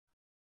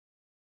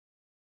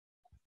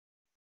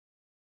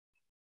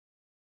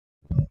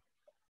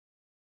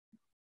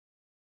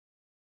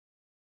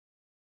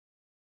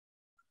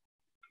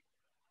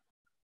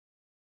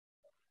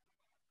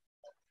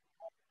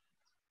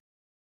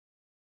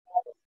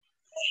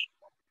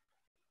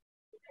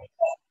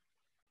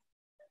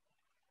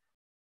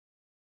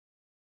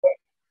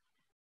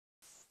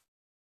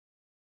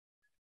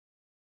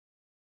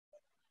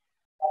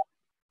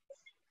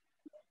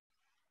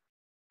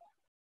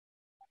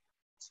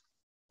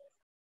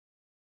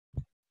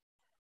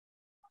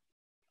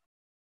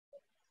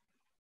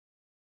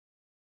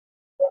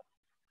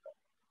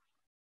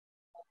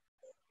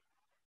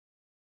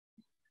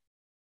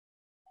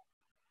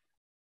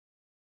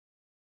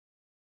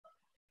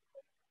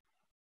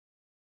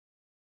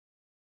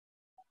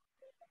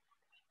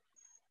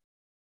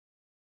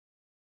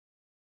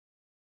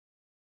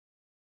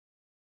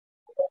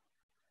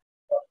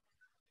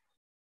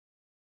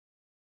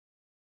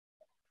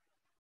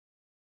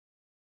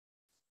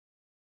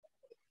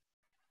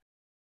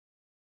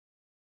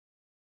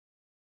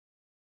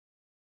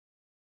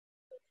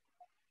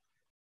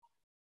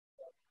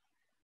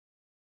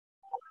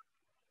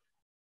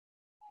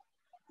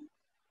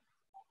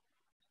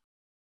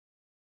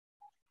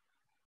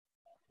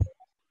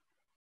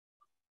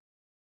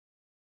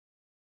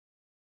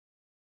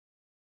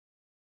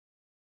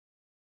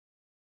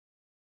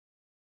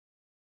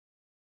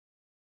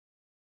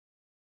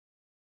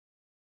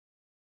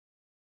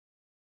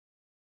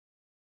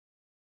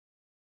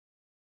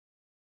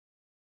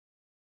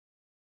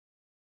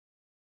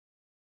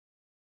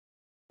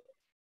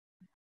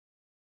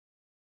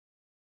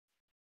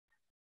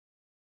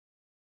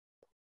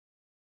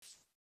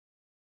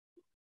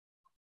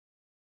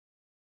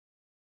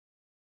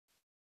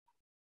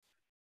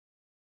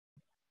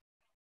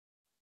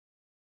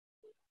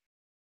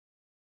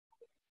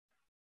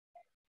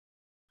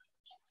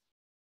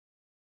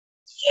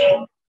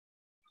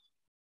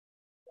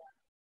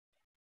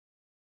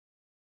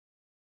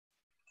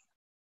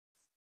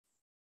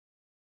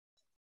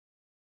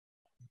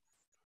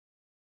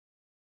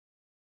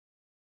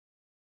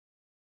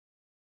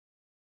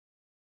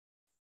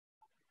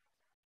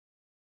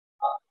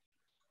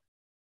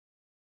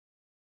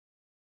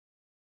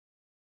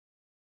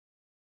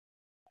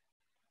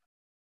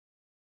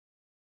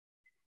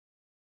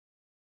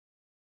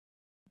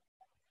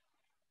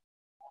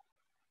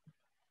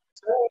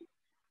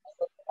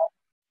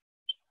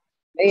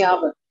यहाँ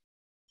पर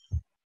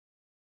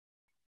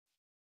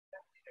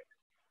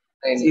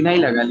सीधा ही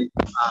लगा ले।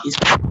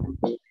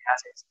 यहाँ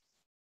से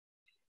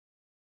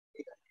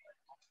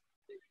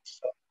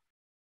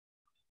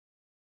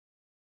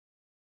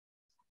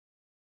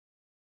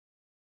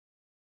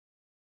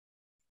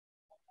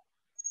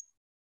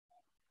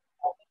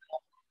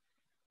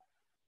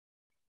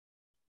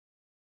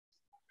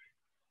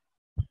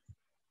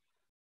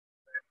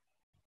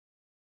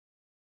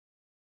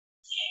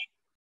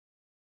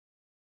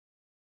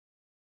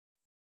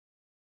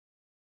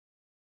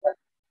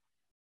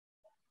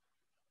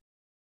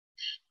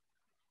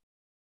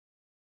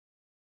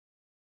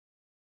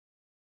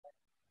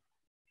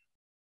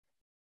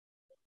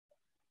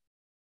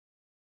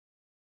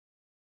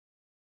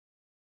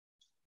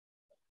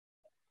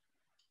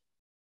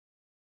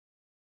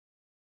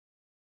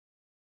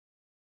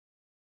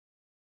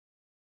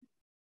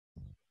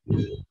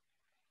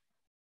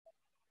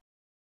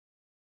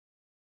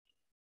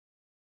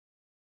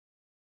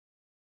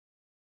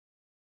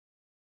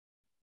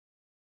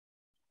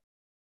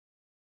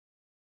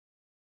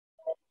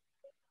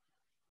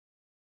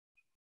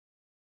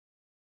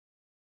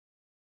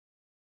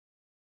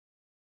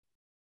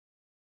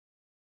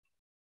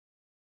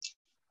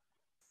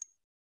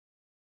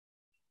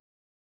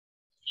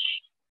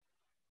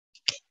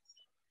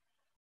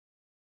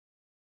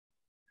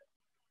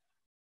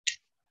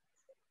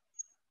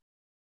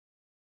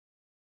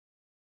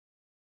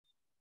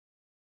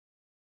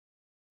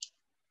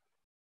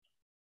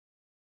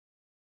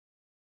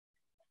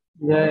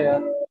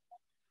यार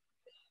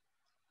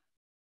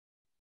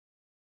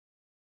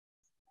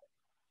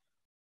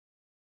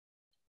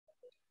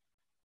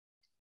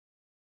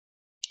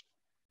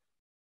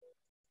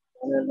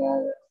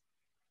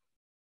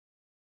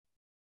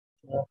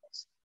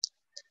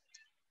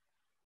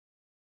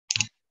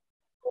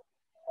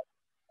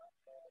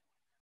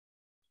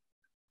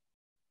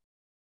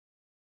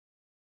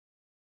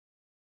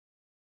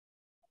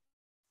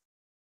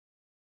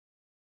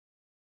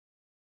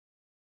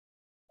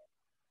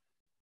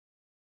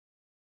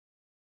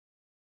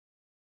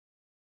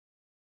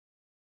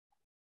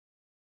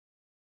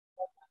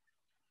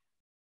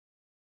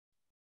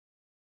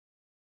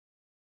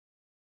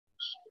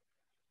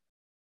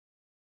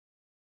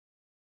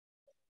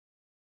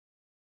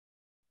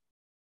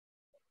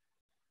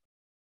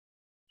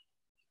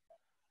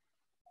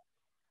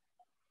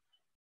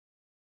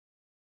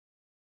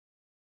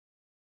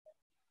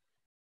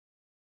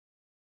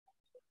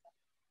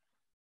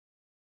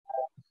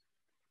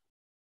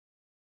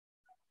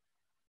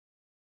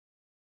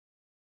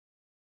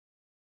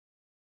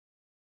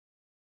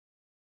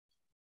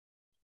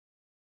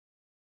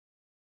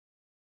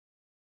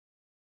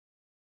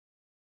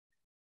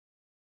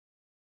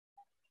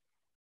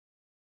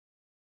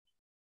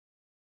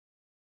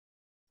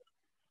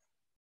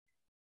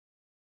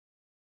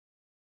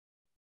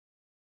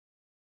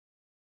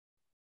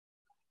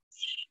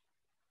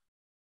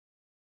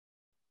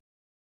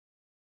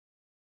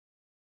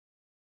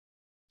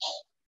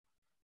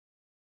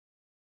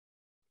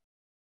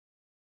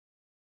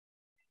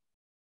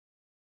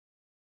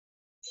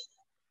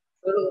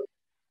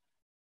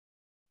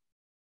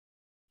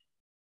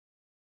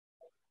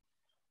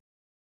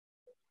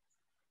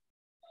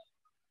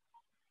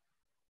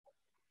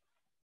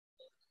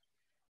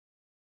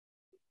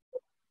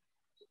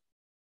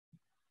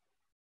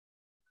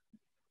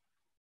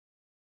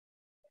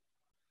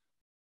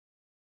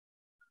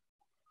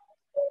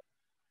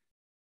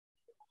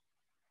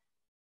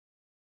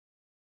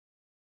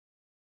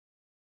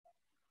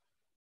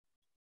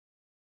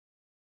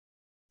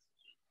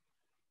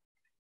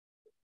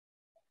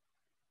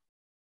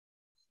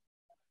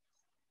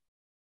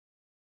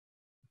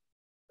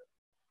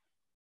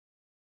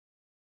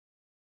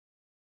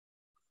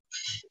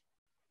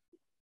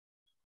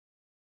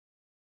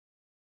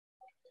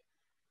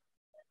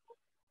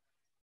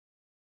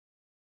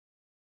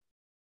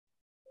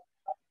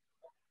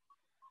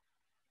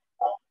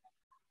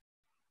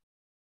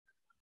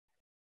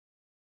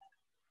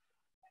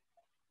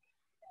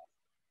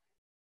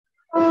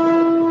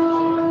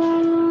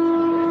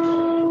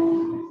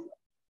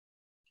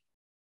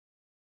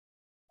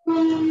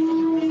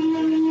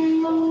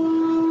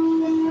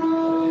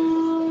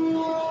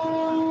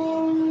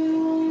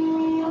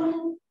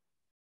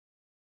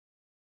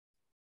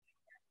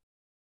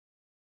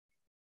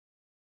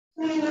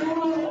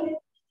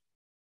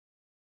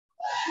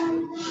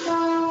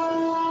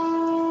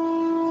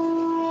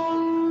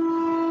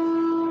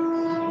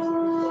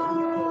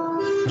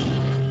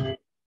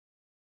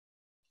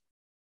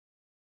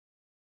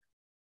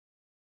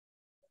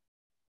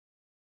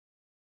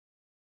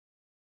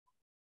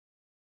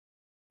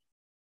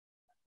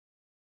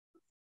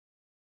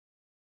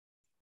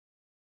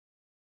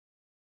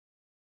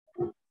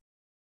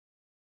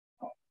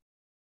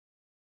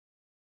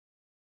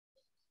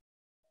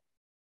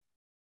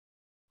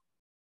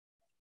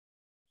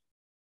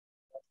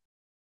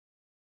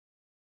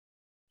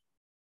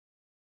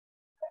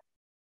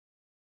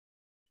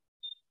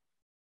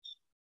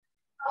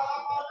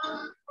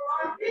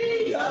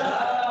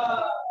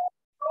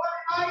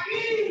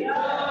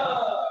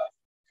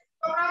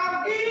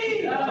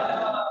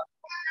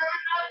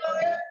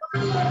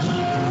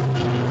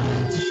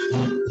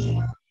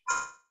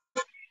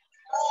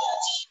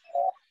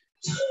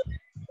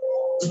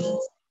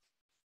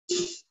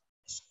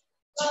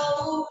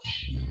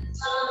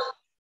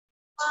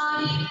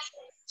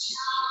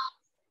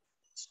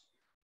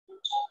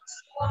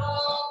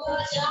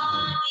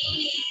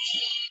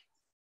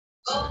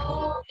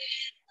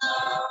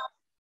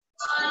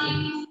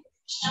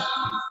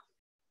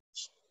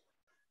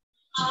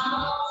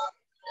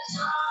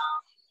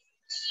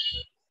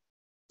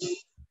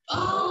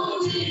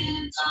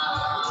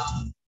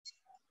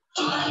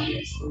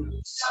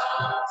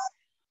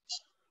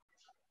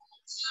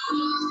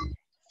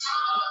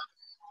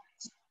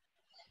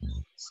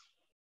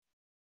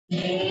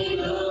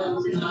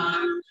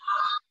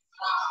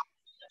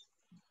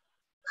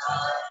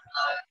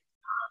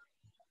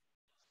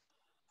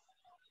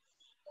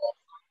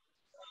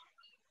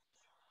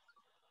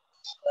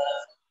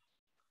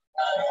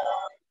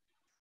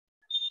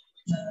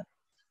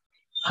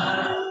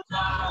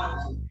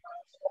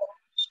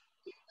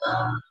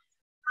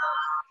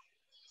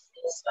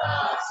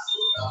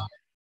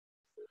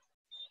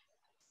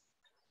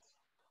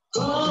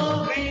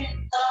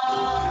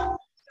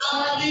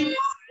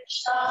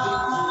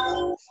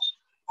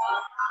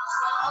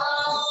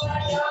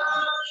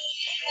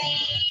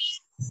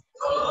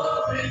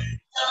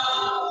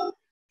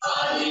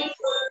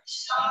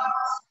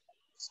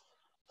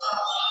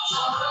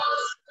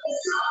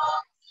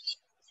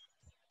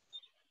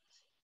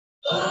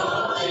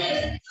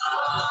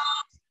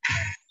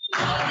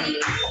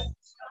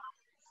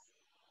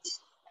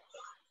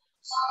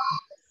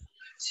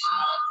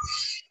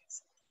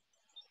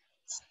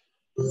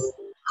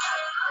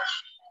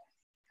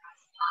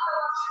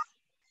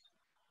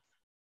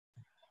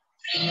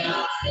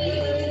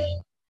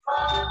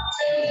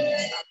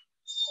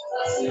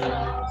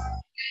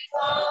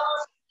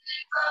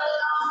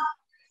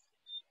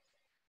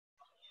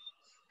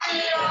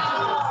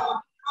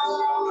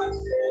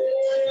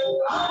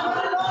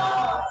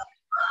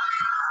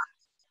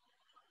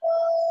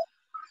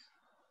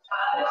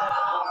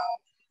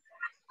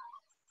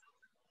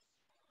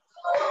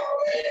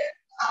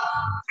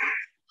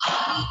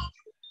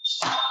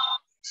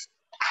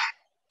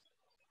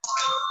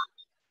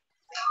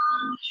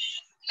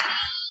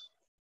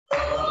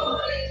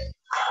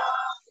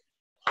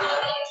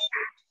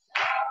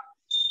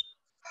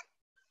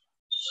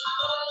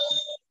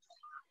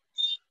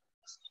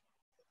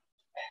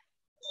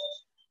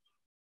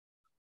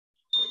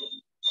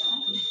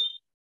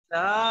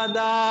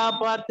Radha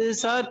Pat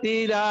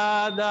Sati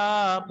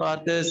Radha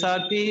Pat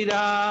Sati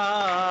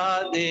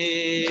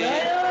Radhe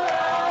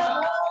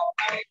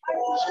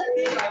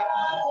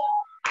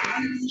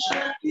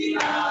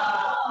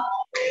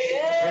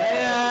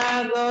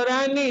Jaya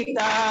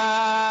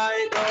Gauranitai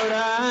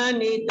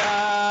Gauranitai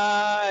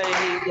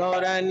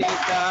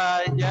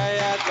Gauranitai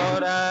Jaya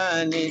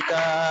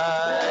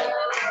Gauranitai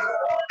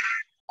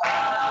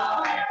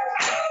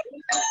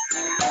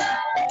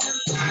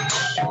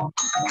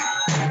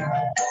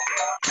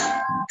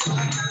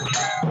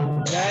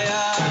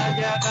Jaya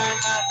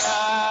Jagannatha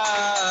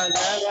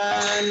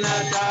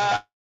Jagannatha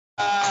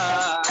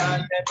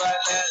Ante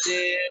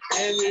Baladev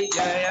Devi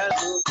Jaya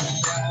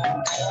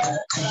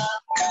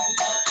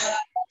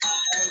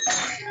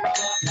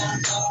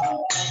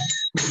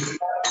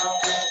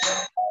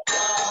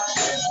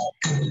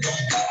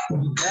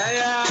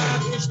Jaya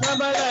Krishna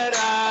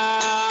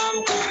Balaram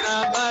Krishna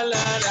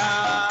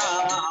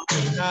Balaram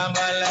Krishna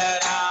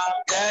Balaram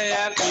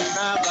Jaya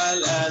Krishna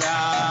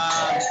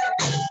Balaram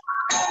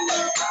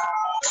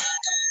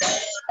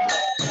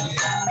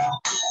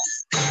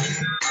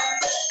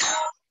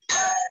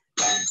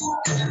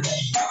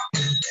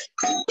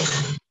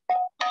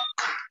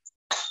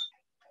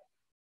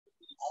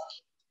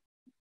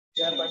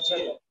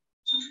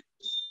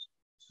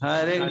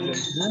Hare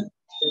Krishna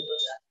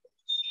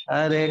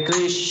Hare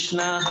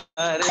Krishna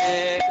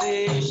Hare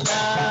Krishna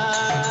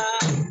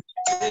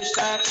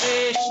Krishna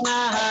Krishna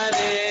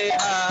Hare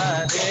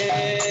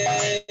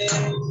Hare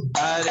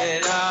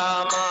Hare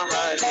Rama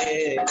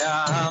Hare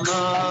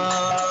Rama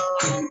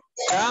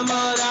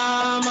Rama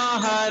Rama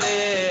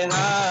Hare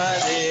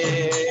Hare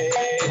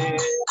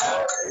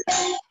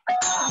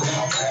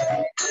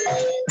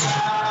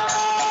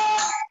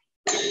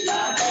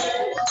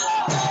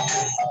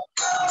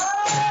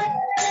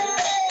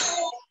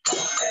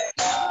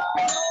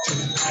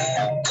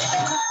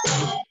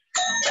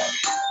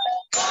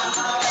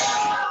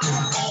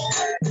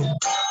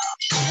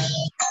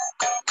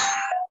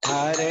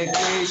Hare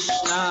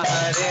Krishna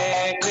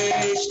Hare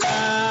Krishna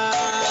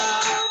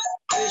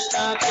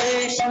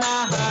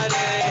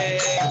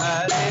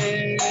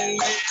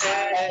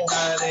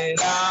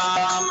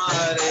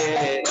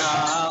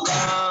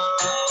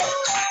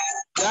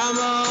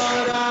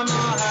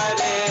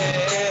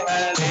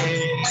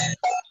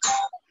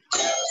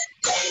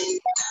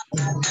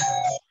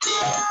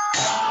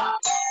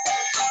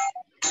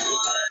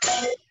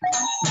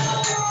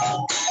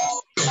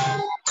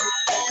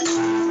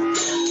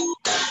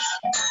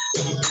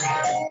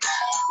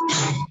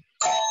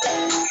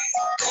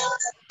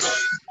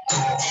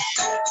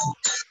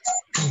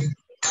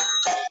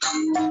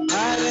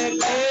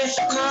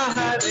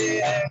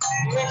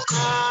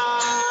Krishna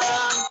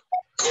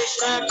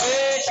Krishna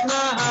Krishna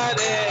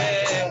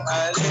Hare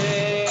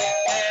Hare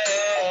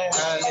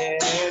Hare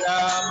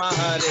Rama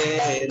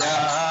Hare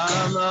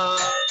Rama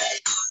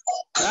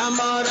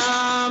Rama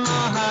Rama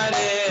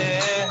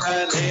Hare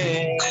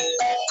Hare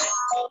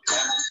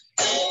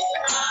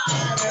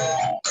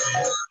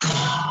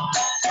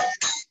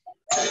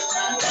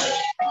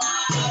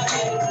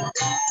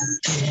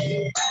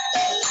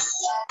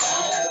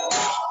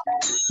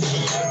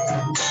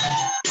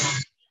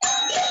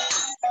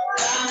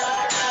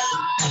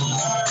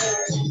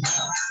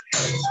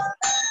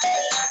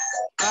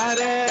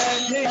Hare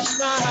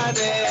Krishna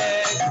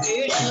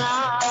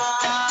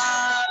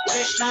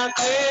Krishna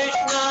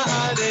Krishna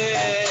Hare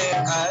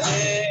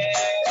Hare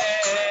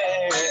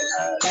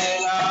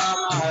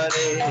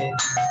Hare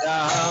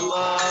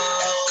Rama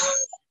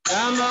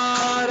Rama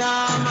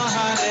Rama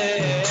Hare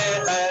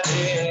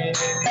Hare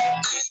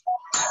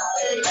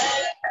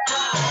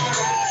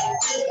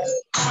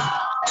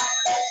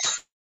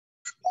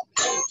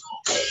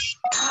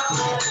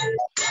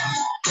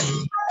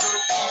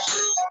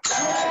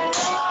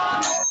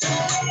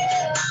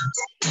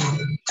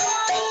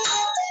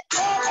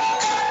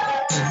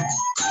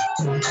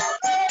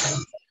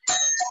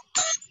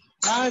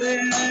Hare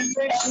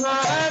Krishna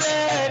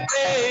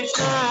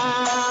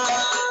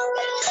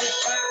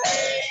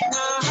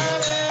Krishna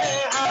Hare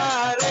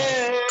Hare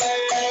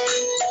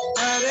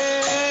Hare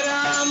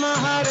Rama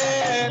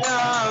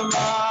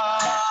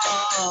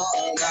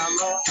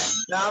Rama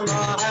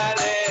Rama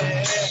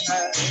Hare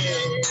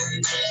Hare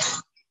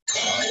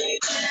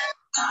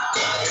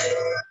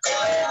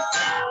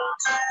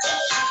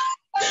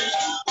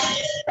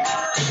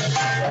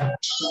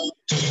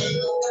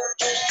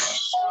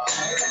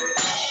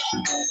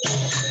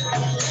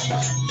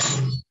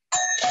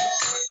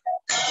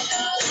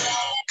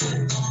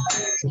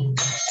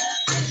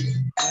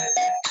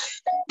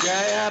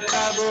Jaya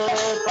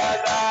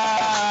Prabhupada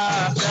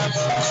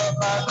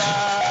Prabhupada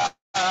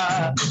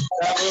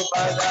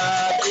Prabhupada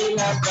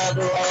Dina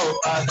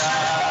Prabhupada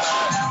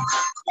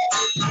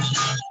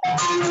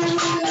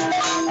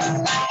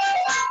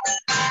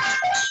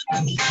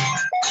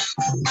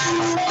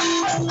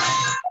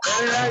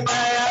Jaya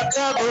Jaya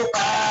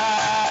Prabhupada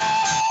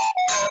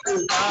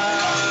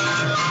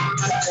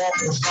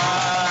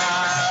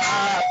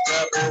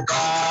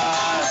Prabhupada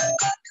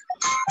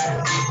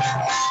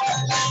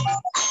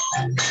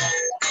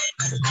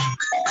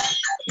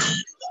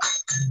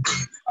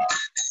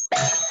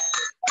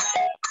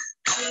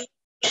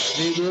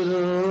Shri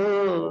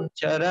Guru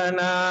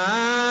Charana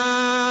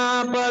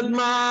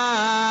Padma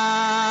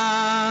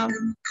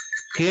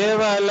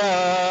Kevala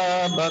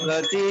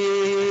Bhakti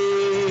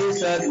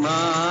Sadma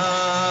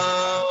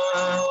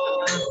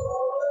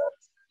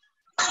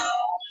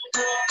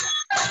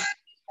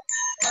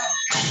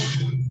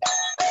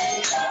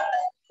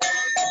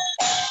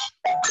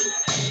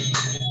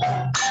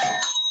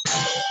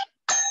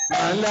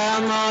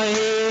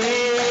Mandamahi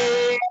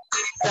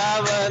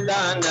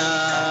Savadana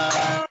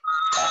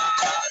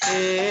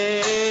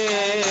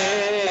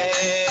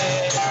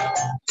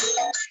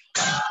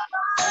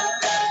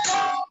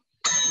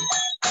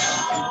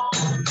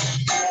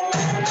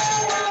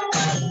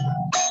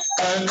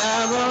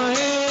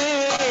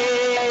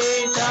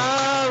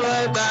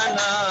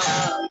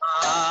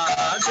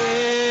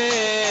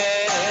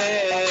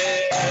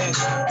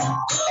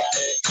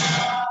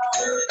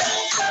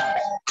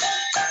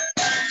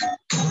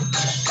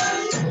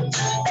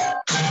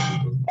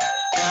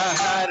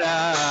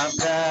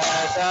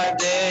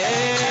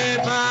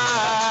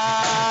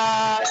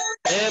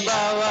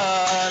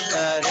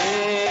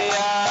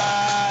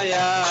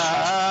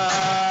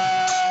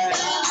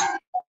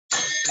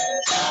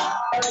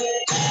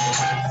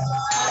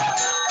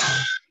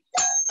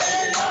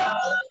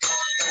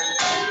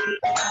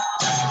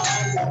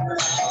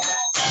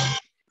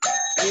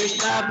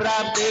Krishna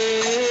Prabhu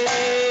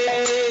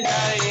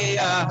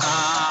Jaya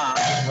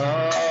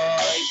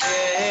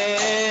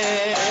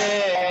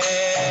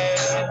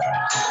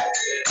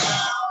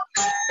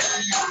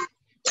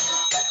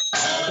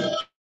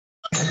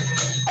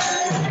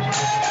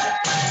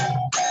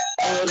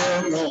Guru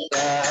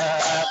Mukha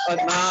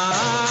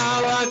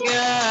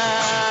Padmavagya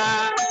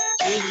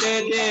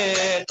Chitete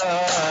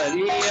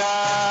Tariya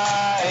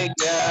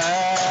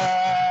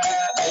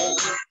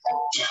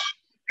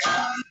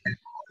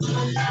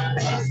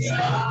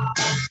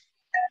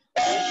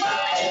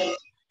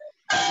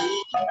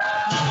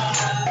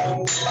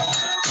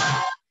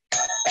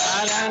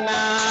Arana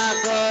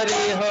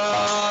Kori Ho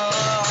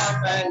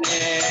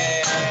Apne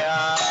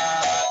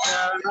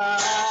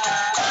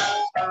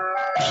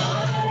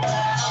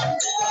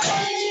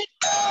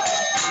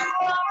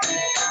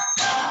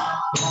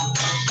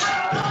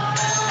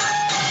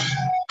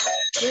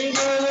Shri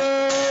Guru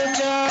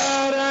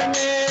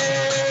Charane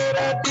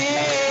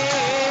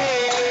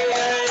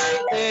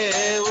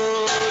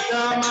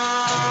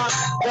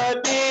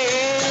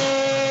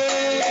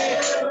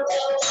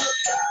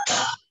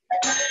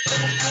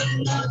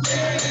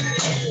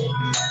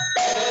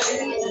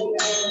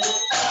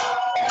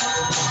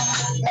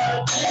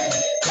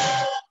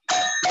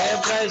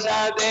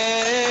प्रसादे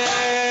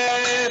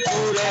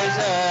पूरे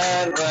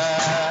सर्व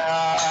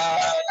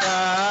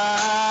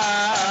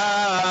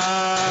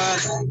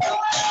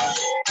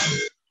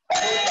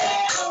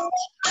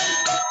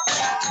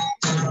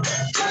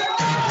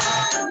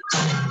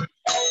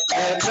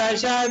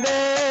प्रसादे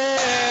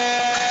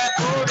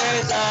पूरे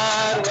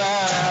सर्व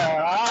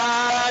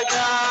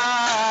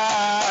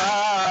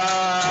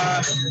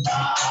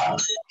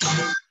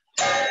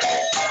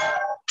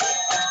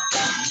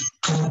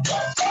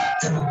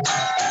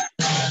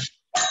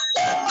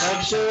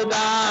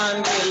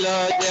Sudan दिलो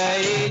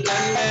जय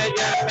जन्म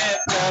जन्म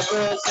प्रभु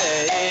से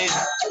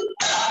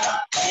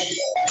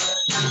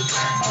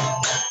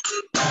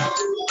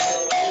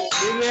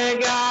दिव्य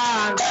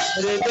ज्ञान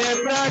हृदय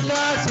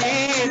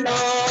प्रकाशित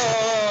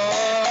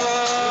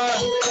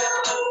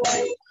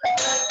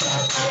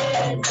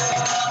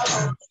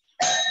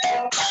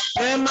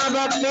प्रेम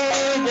भक्ति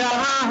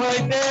जहाँ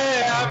होते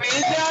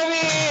अविद्या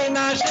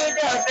विनाश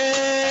करते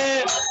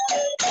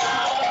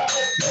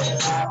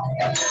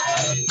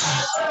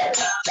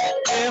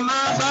प्रेम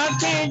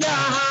भक्ति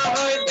जहाँ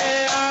होते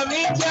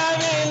अविद्या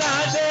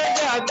विनाश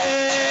करते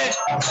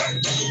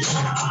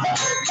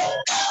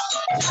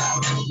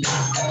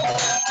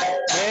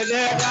वेद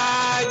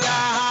गाय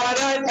जहाँ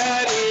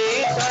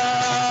चरित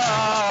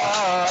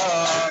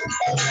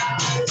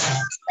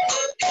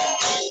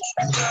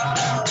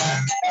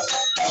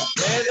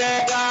वेद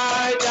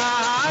गाय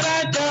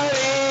जहाँ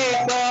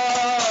चरित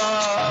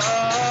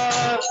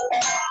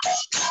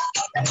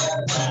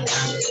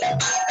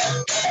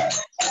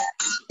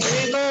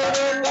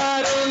गुरु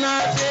करुणा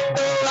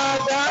सिंधु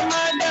आगम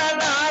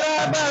जनार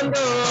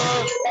बंधु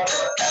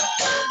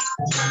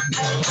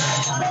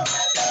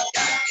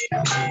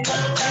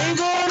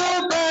गुरु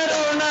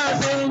करुणा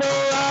सिंधु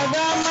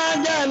आगम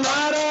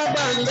जनार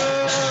बंधु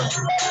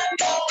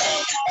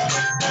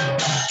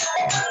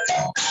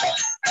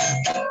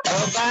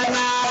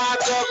बना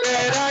तो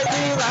तेरा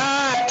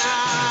जीवाना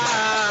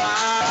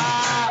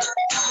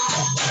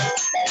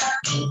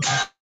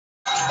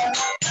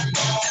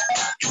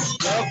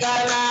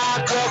लोकला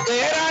तो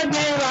तेरा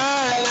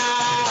जीवाना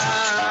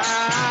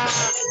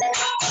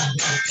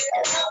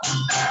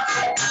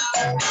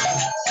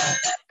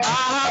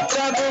आहा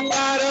प्रभु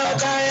करो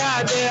दया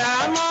दे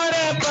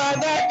हमारे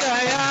पद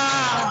दया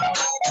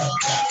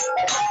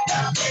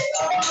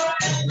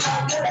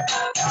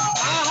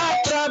आहा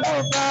प्रभु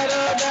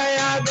करो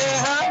दया दे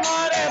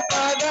हमारे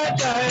पद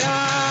दया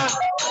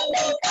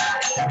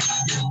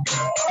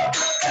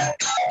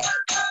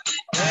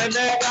वेद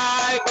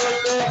गाय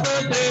कुल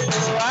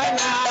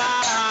त्रिभुवना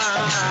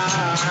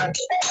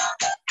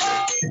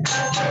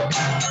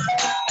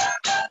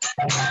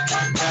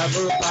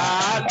प्रभु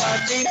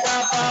पार्वती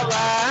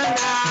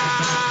पवना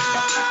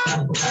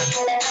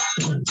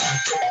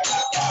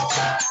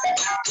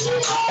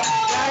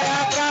जय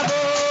प्रभु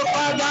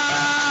पदा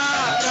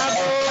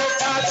प्रभु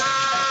पदा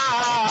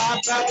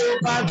प्रभु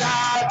पदा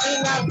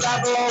दिन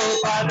प्रभु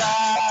पदा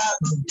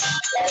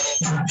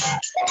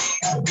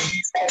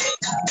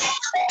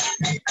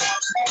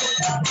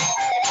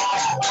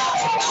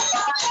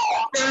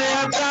जय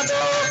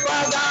प्रभु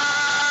पदा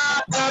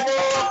प्रभु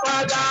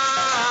पदा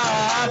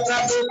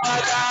प्रभु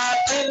पदा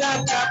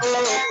दिन प्रभु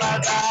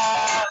पदा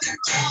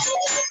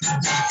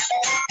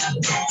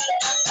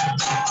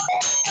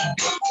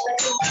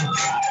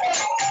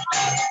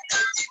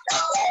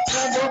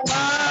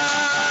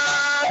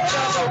प्रभुपाद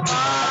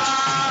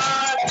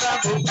प्रभुपाद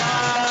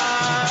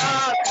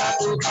प्रभुपाद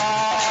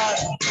प्रभुपाद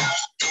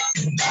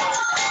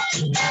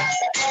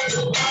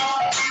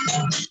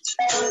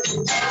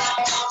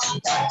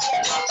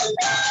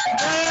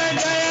जय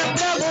जय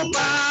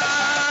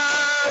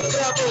प्रभुपाद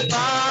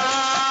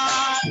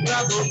प्रभुपाद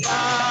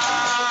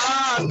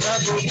प्रभुपाद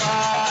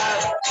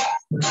प्रभुपाद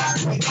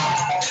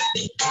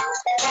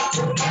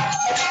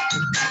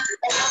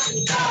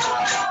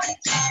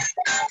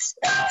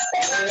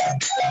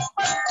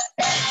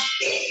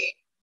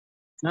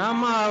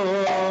नमो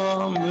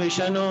ओम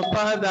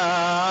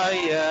विष्णुपदाय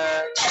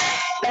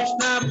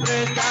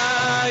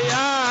कृष्णप्रेताय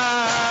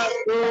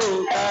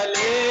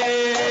भूतले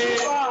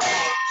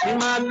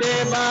श्रीमते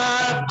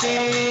भक्ति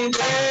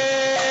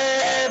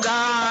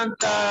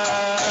वेदांत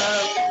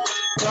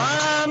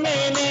स्वामी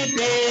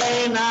निधि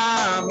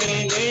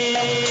नामिने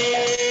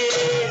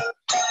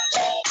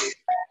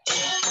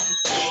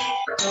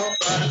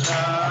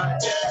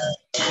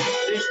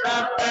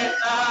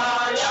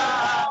कृष्णप्रेताय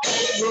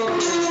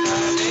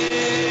भूतले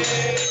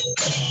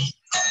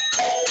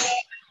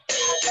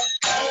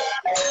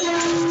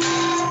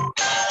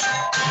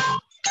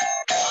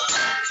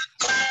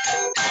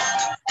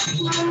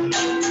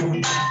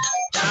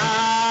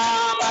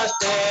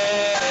नमस्ते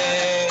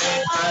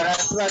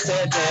सरस्वती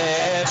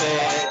देवे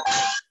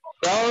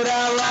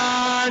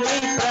गौरवाणी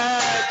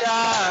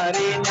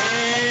प्रचारिणे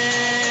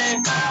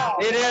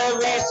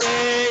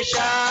निर्विशेष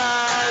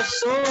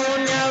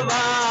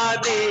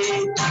शून्यवादी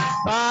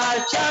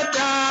पाश्चात्देशधारिणे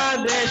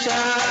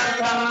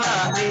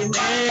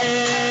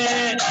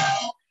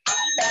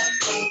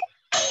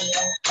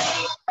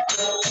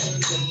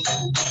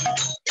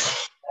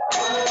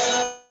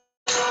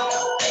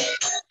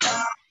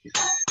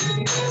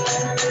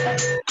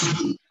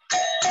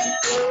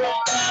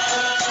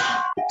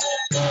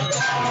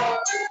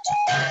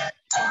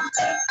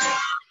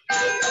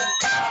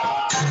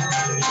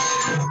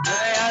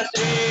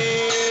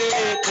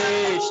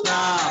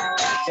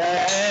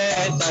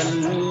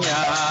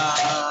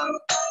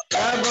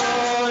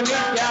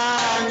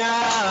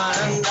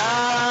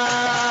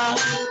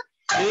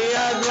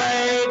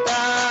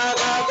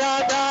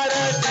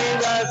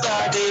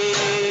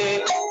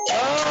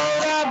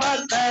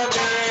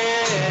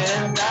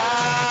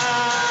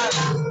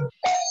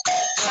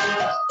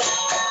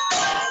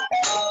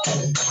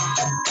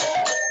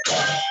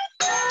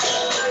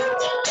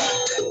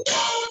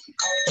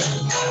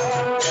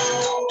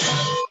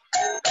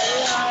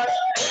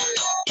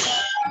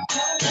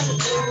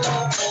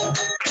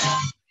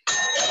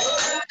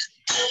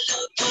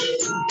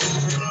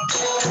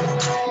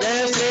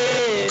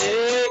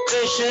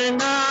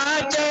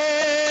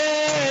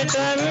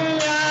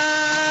चैतन्य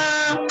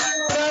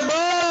प्रभु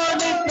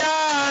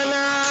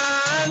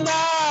नित्यानंद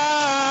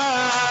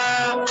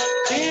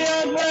श्री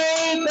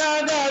अद्वैत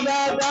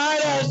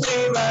गदाधर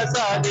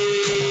शिवसदि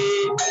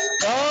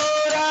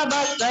गौर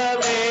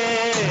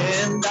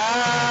भक्तवृंद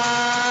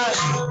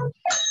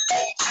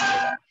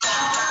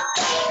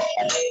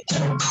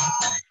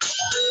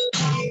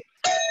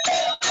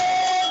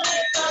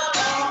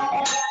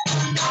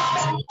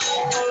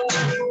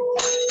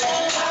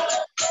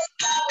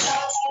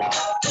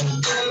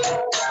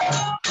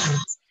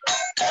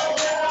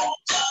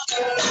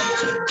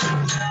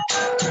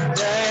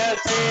जय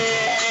श्री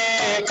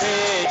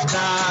कृष्ण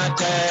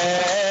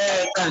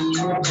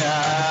चैतन्य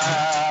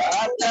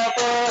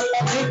प्रभु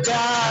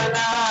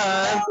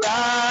नित्यानंद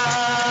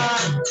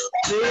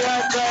श्री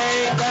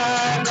अद्वैत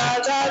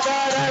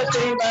गदाधर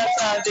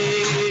शिवसदि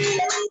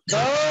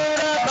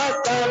गौर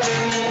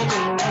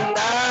भक्तवृंद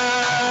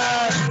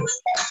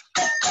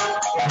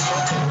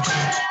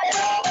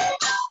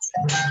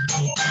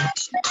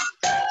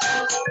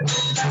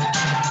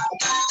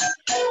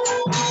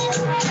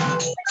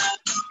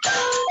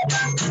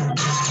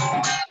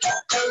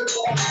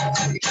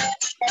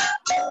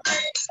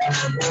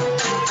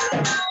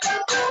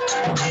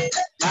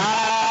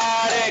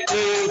Hare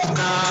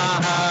Krishna,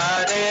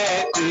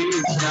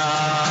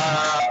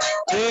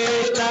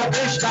 Krishna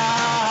Krishna,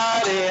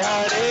 Hare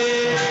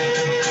Hare,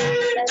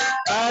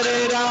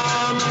 Hare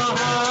Rama,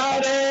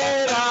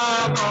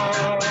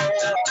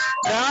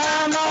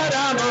 Rama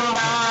Rama,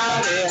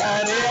 Hare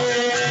Hare,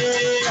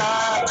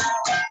 Hare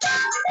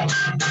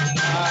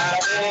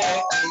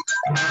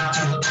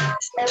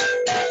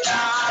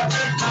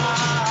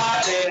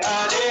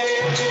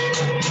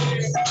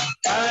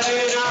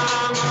Hare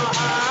Rama,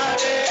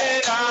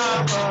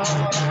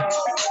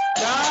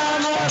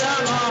 Rama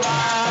Rama,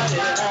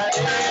 Hare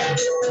Hare,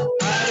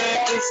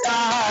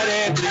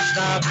 Hare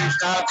Krishna,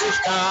 Krishna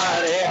Krishna,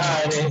 Hare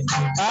Hare,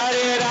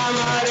 Hare Ram,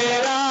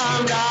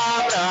 Ram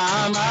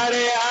Ram,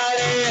 Hare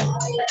Hare.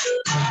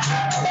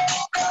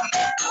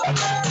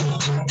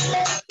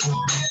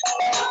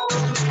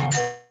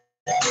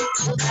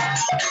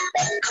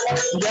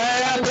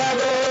 Jai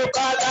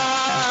Prabhupada,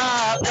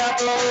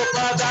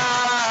 Prabhupada,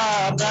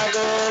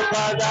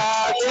 Prabhupada,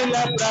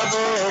 Srila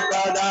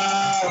Prabhupada.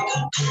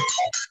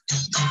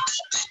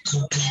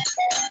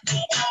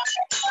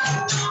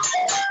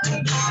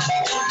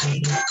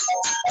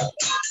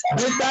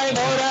 Nitai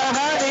Gaura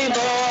Hari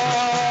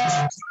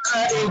Bol,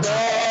 Hari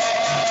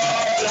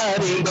Bol,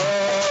 Hari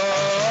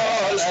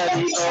Bol,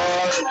 Hari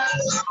Bol.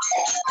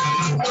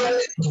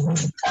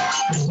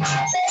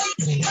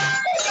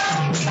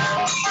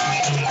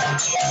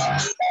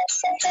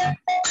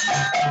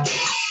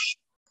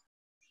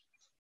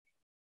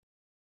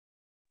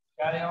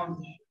 Carry on.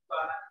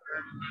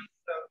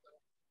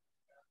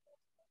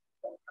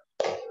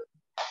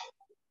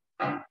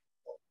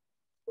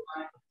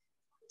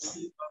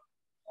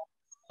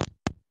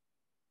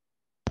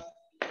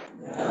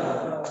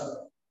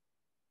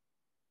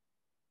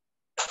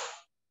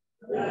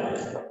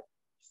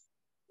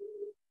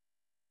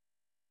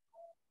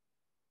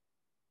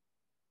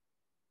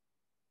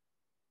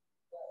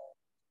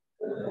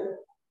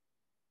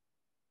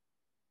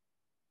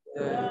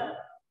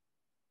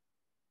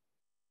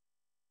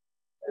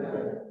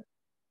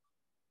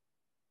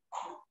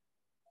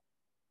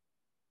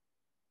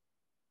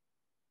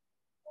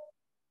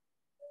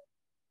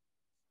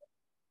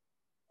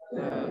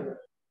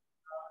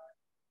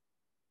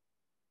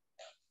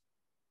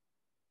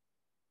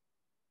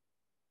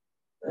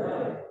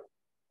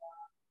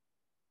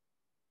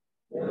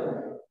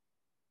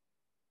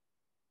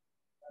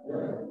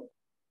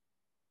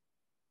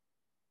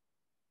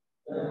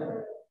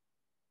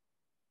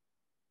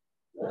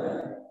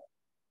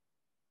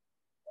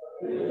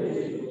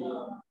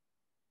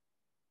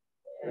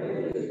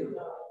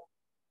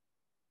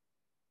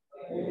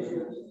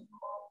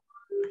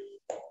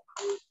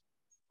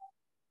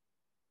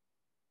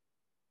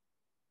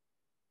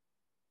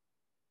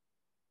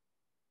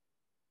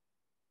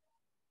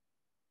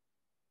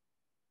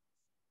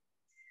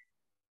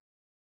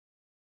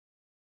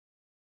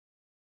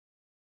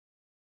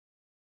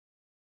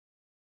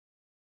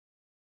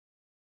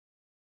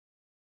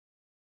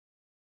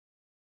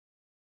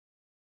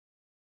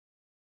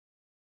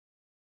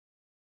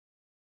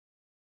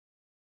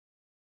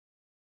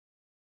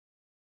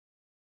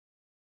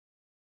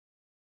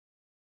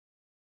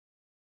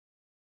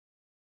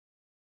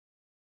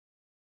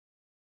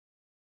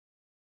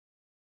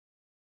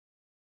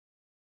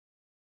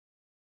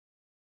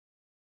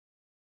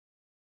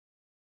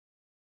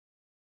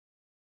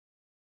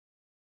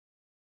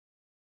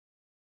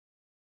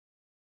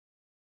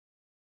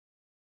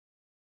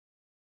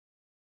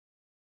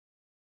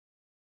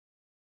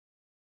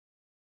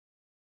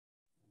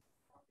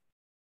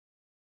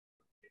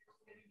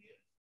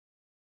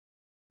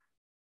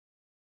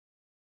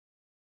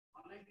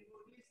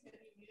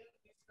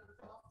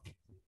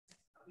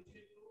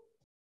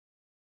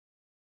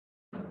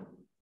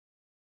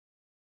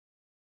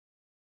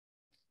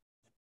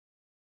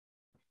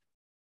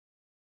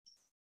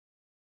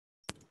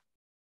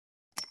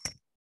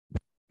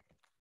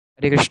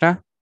 हरे कृष्णा।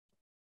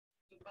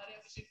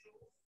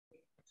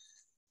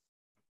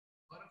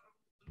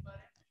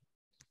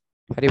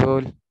 हरि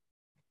बोल।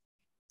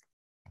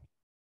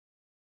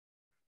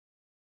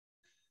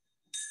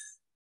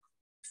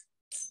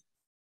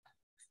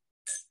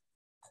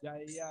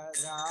 जय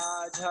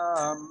राधा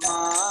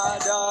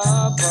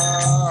माधव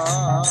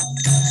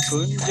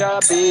कुंज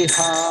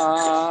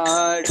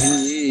बिहारी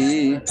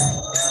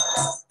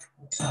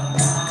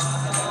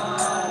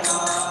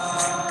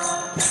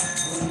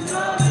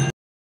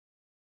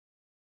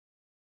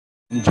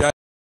जय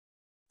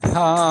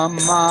राधा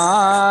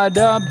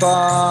माधव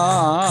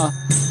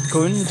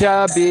कुंज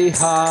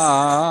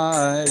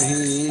बिहारी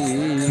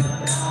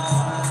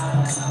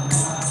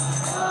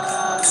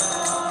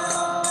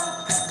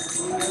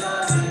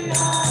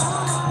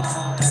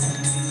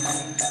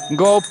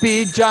गोपी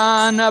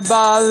जान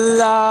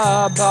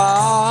बल्लभा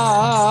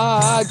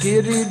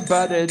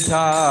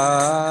गिरिवरधारी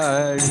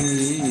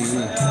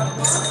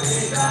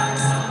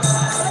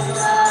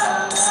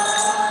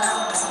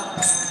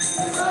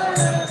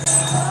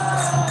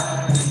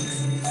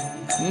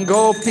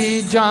गोपी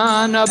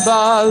जान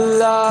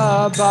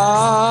बल्लभा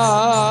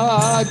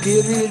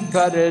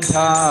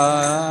गिरिवरधारी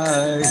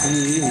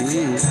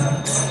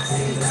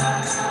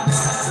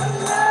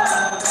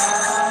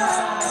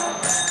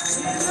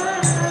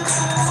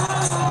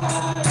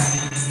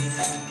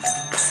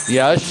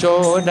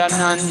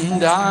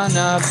यशोदनंदन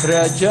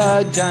व्रज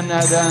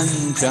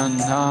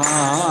जनरंजना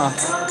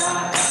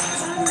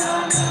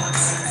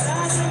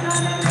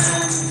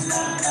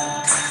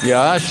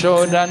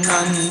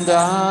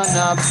यशोदनंदन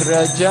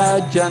व्रज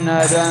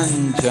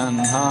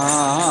जनरंजना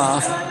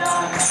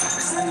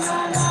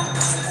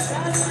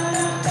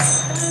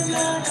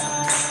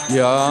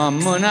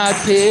यमुना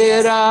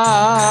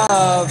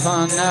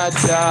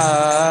वनचारी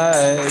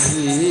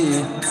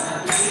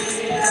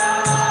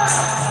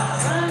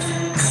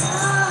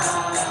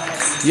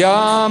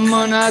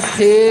यमुना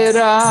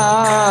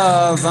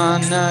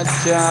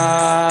वनचारी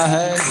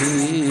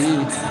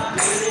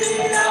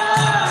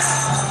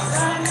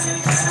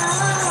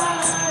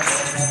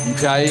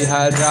जय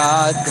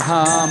राधा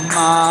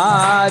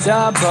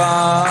माधव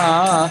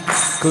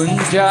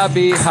कुंज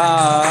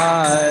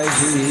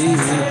बिहारी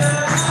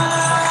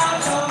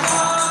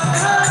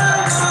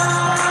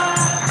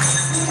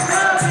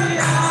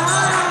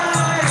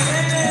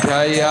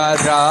जय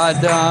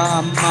राधा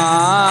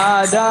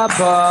माधव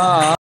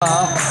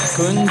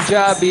कुंज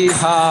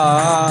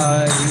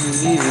बिहारी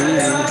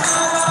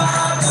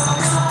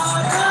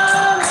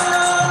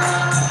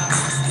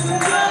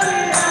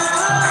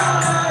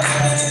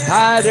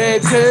हरे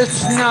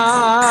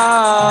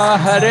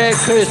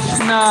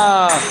कृष्णा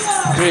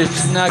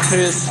कृष्ण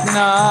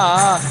कृष्णा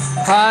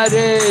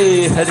हरे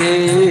हरे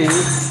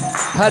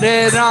हरे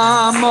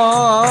राम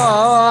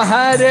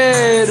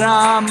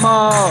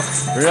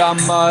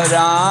राम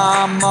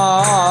राम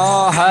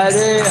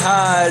हरे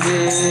हरे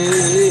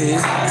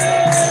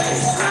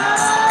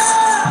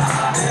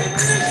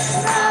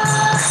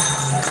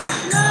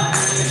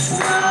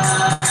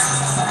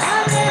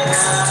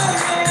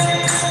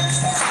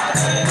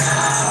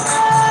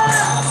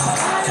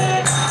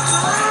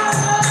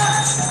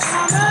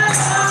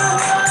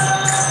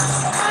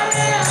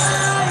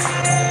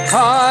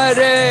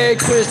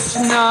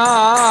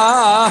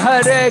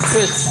हरे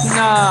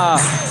कृष्णा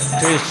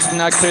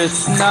कृष्ण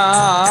कृष्णा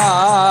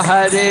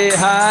हरे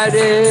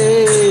हरे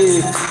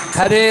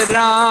हरे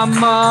राम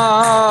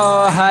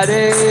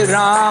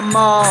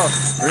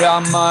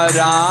राम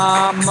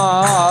राम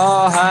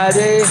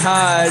हरे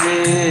हरे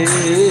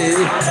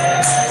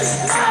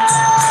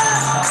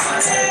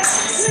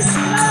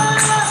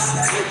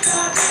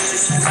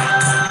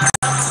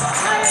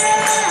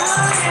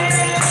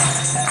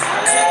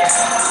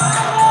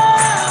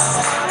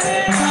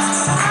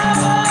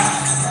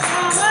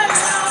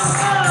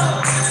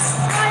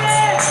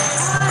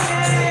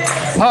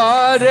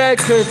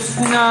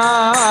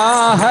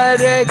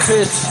हरे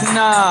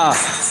कृष्णा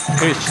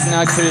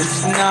कृष्ण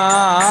कृष्णा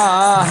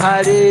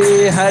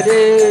हरे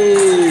हरे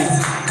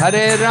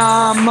हरे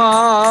राम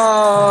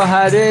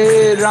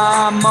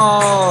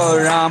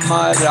राम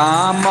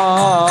राम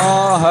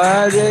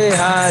हरे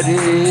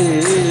हरे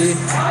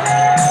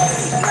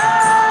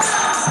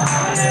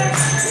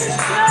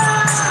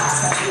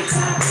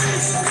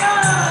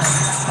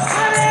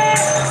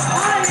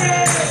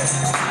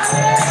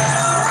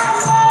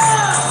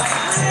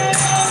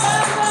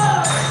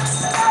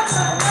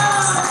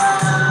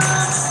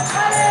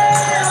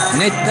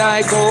नित्य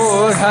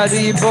गौर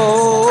हरि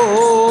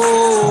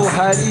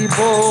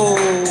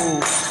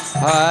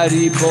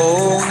बो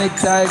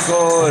नित्य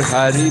गौर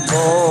हरि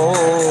बो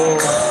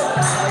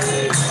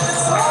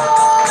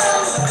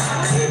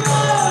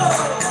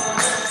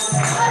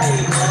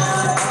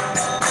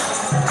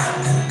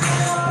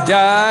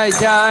जय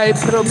जय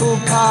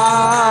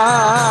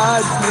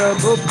प्रभुपाद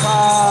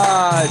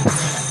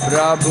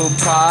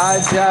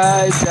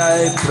जय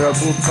जय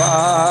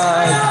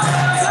Prabhupada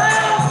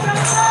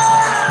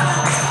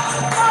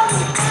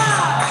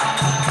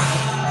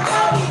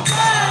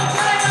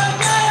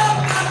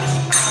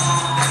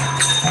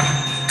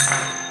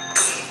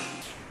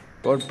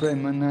Gaur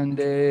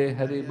Premanande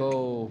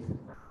Haribo.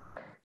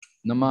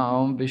 Nama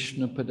Om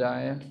Vishnu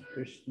Padaya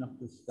Krishna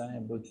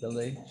Prastaya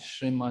Bhutale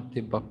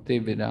Srimati Bhakti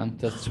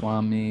Vedanta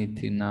Swami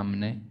Iti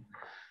Namne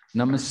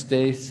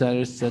Namaste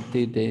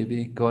Saraswati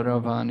Devi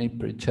Gauravani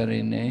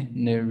Pracharine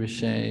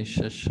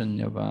Nirvishesha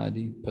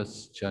Shanyavadi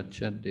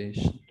Paschacha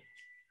Desha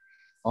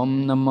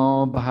Om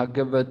Namo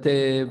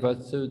Bhagavate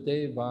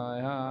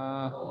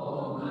Vasudevaya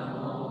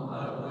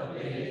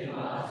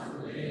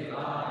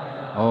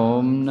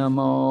Om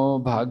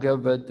Namo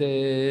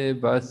Bhagavate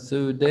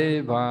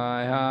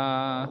Vasudevaya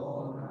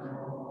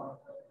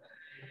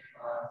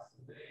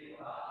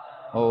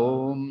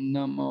Om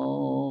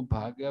Namo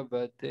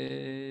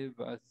Bhagavate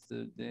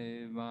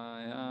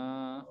Vasudevaya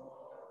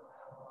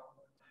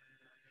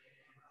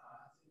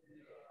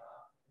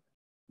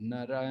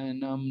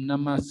Narayanam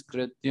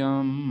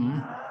Namaskrityam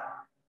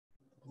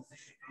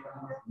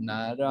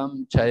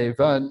Naram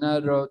Chaiva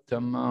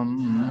Narottamam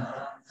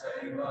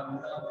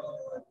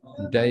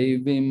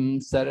Devim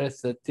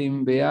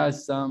Sarasatim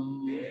Vyasam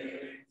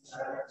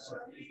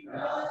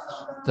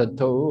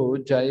Tato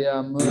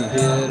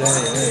Jayamudire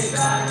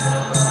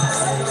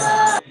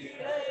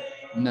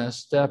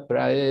Nasta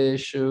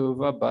Praeshu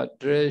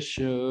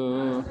Vabhadreshu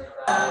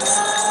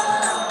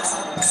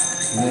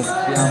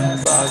Nityam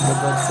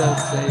Bhagavata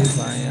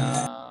Sevaya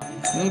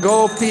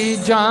Gopi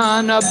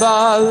Jana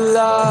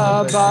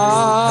Vallabha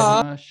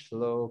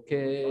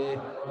Shloke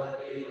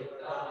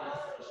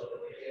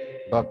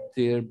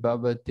Bhaktir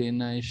Bhavati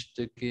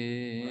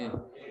Naishtake.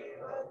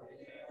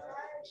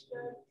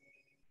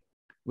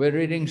 We're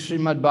reading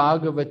Srimad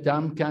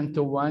Bhagavatam,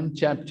 Canto 1,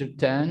 Chapter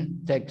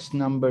 10, text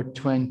number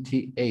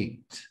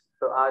 28.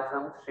 तो आज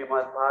हम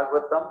श्रीमद्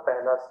भागवतम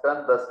पहला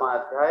स्कंद 10वां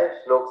अध्याय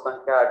श्लोक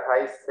संख्या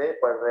 28 से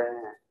पढ़ रहे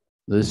हैं.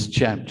 This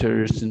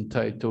chapter is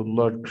entitled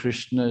Lord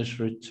Krishna's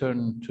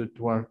Return to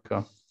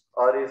Dwarka.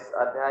 और इस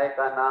अध्याय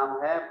का नाम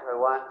है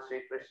भगवान श्री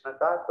कृष्ण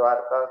का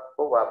द्वारका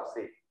को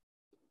वापसी.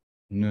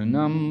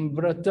 Nunam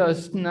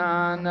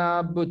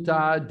vratasnana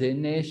bhuta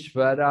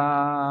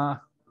dineshvara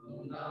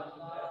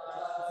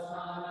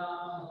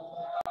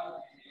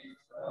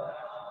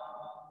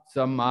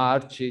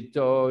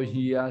samarchito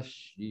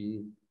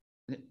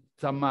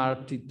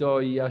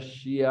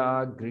yashya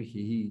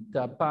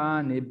grihita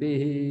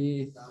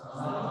panibihi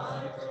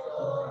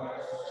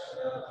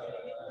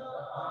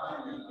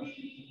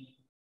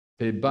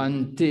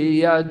pibanti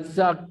yad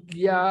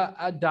sakya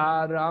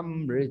adaram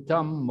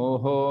ritam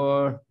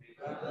mohor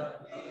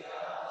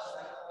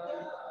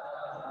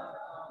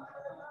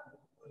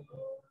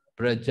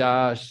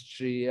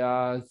Prajastriya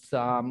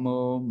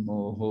samo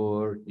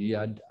mohor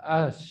yad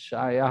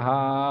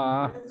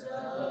ashayaha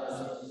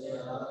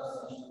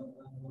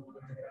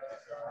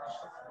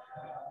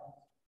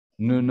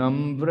Nunam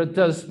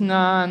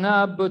vratasnana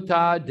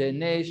bhuta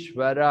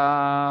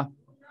dineshvara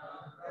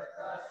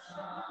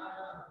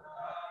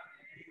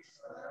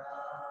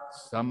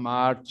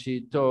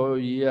Samarchito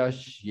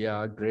yashya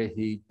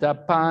grihita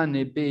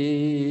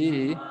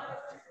panibi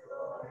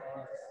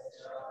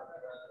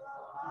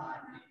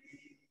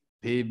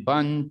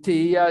Pibanti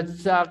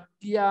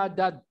yasakya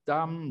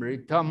dattam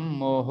ritam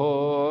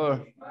mohor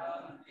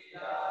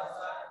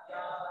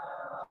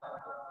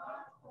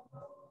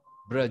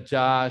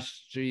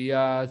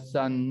Brajastriya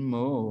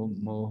sanmo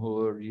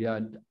mohor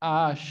yad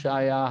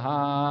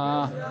ashayaha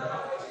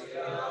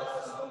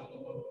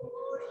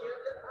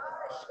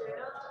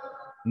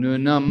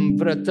Nunam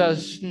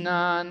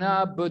vratasnana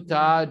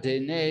bhuta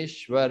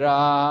dineshvara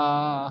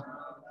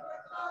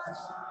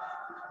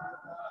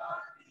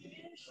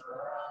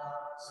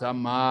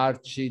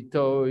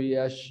Samarchito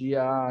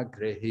yashya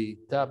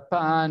grihita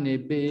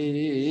panibi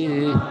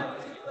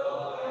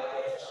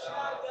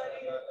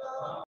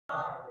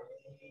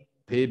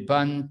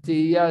Pibanti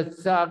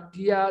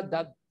yasakya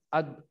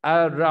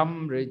aram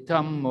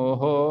ritam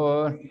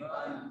mohor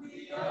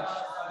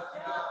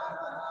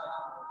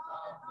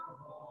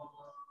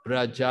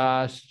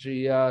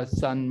Brajastriya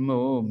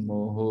sanmo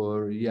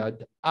mohor yad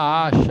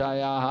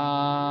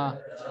ashayaha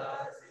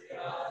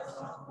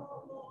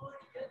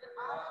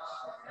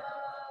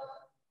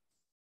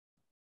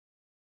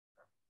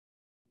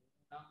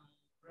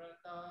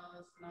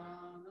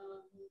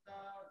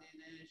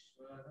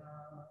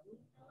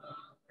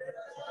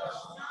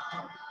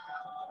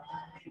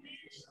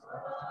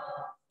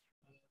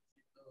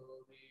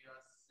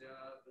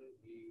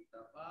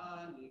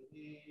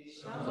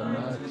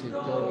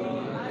Samarchito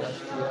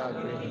yashya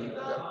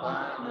grihita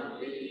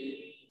panibi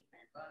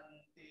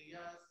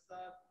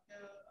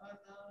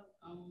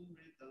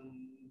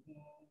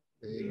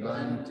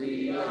Pibanti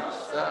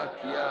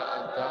yasakya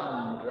adam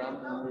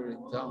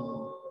ramritam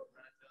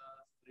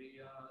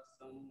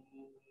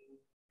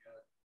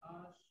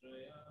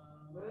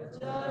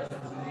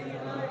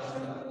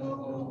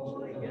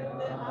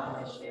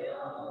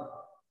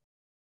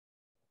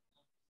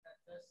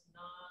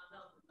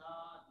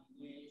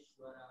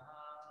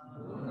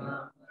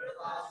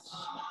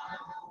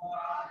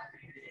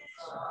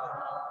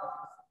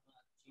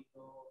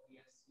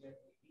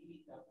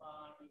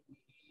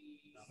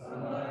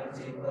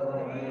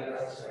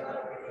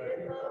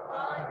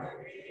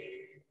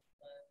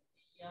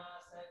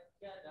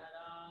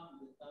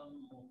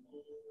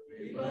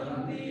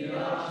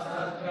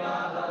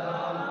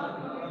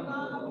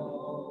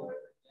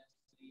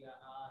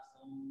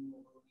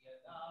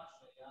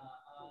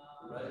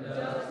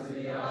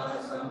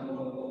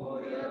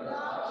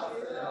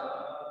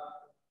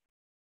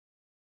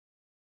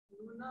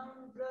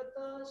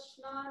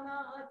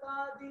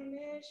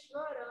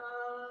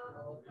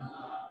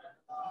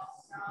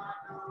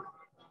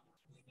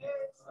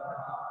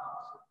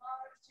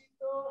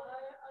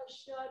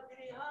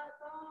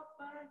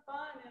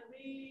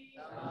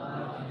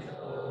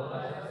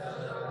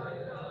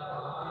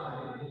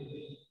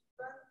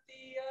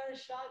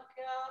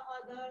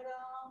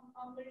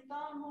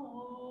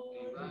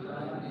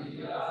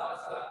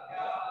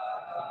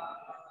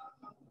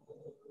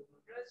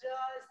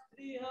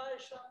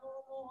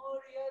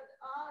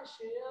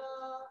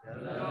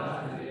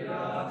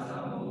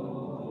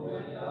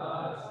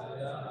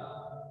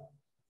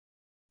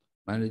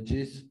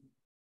Marriages.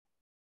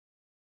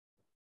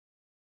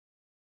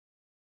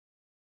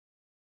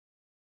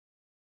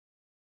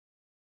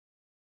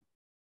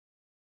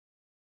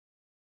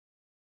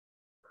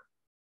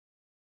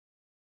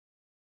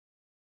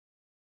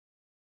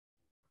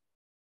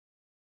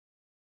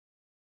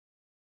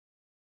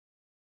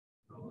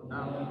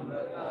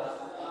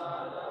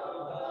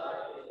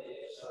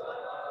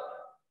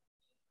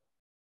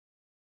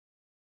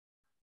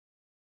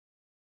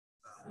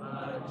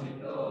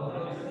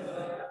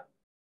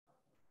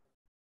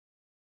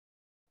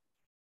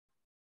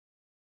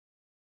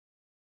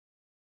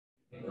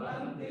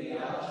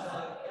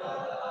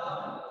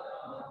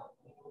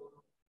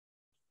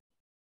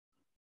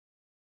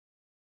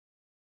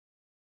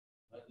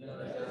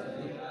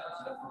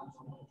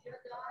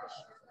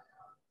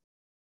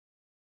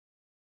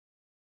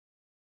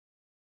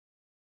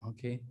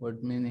 Okay,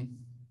 what meaning?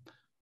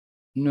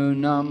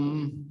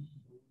 Nunam.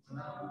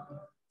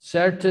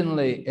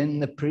 Certainly in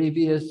the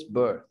previous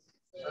birth.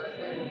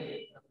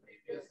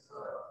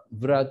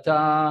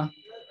 Vrata,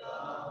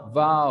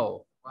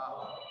 vow,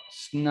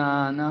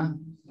 snana,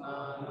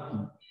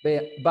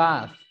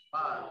 bath,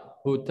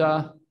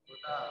 huta,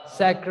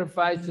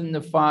 sacrifice in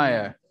the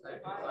fire,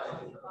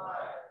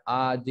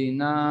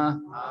 adina,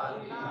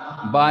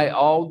 by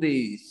all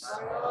these,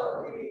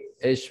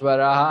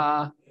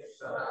 Ishvaraha,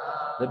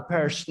 the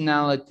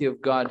personality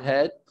of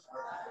Godhead,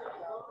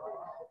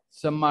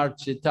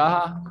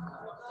 samarchita,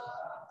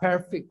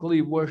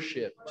 perfectly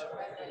worshipped.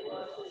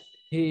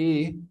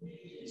 He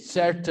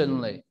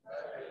certainly,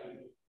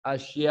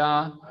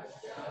 Ashya,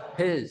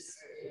 his,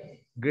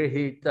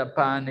 Grihita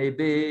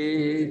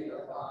Panibi,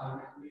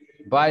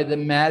 by the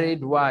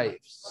married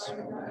wives,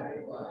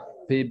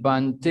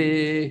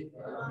 Pibanti,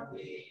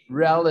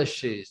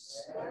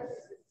 relishes,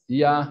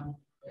 Ya,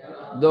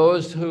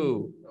 those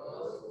who,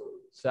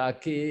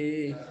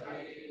 Saki,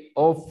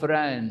 O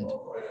friend,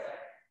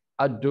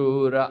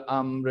 Adura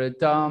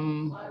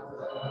Amritam,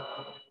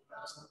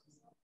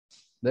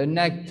 the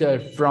nectar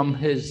from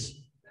his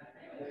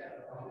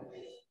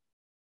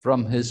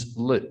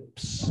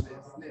lips.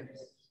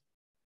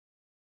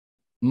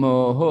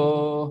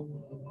 Moho,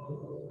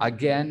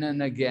 again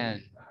and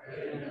again.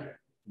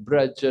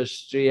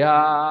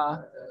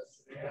 Brajastriya,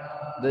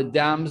 the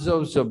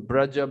damsels of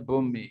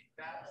Brajabhumi.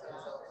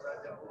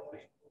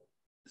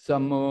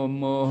 Samo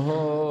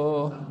moho,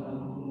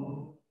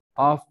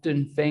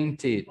 often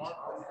fainted.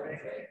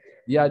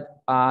 Yat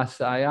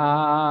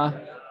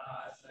asaya,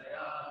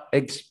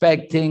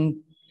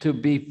 expecting to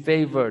be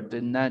favored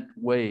in that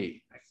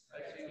way.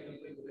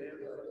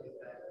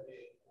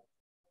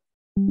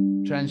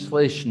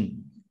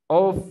 Translation.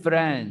 Oh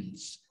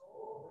friends.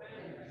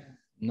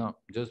 No,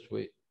 just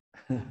wait.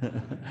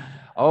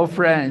 Oh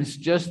friends,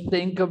 just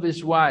think of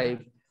his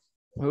wife,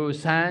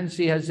 whose hands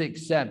he has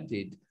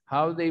accepted,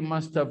 how they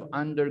must have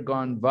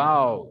undergone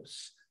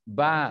vows,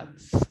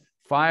 baths,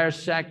 fire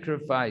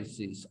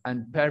sacrifices,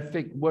 and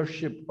perfect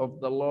worship of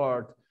the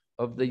Lord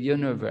of the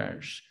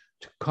universe,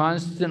 to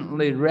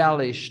constantly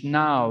relish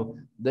now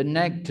the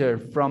nectar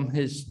from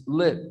his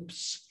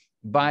lips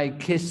by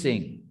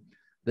kissing.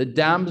 The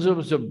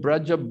damsels of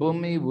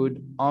Brajabhumi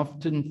would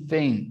often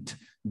faint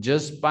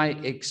just by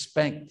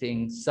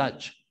expecting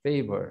such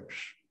favors.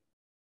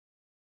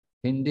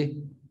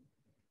 Hindi?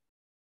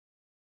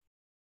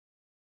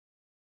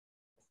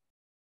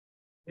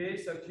 हे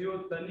सखियों,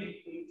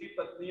 तनिक उनकी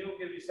पत्नियों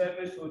के विषय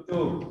में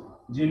सोचो,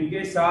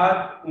 जिनके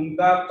साथ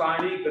उनका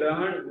पाणी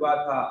ग्रहण हुआ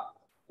था।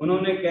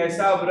 उन्होंने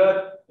कैसा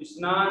व्रत,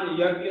 स्नान,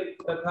 यज्ञ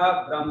तथा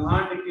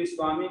ब्रह्मांड के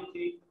स्वामी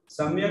की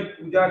सम्यक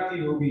पूजा की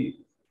होगी,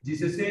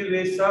 जिससे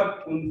वे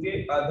सब उनके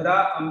अधरा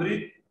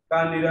अमृत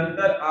का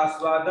निरंतर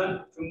आस्वादन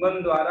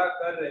चुंबन द्वारा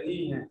कर रही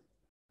हैं।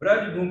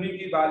 ब्रजभूमि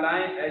की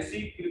बालाएं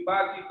ऐसी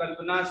कृपा की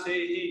कल्पना से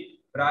ही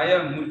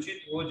प्रायः मूर्छित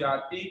हो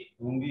जाती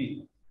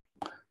होंगी।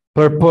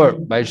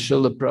 Purport by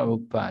Srila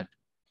Prabhupada.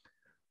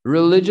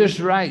 Religious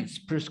rites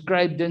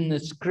prescribed in the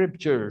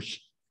scriptures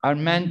are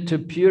meant to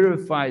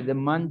purify the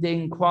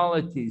mundane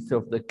qualities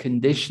of the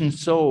conditioned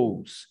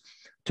souls,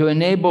 to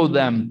enable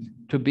them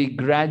to be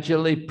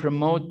gradually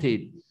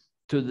promoted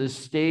to the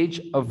stage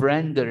of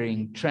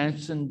rendering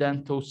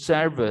transcendental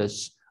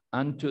service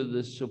unto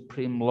the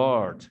Supreme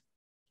Lord.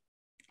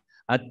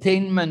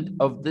 Attainment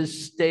of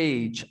this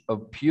stage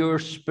of pure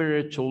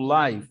spiritual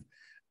life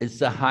is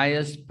the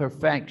highest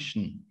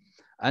perfection,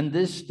 and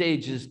this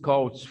stage is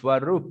called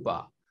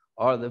Swarupa,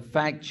 or the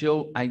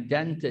factual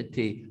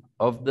identity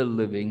of the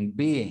living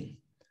being.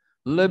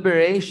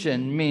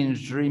 Liberation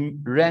means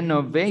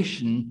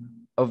renovation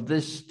of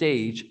this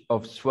stage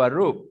of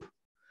Swarup.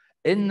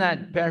 In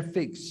that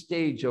perfect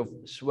stage of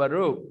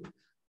Swarup,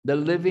 the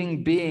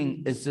living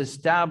being is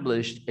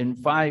established in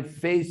 5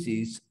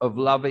 phases of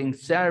loving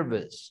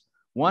service,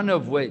 one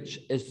of which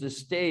is the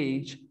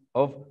stage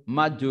of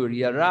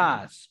Madhurya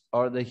Ras,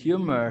 or the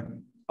humor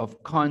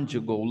of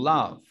conjugal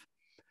love.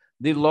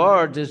 The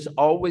Lord is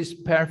always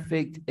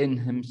perfect in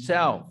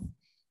himself,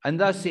 and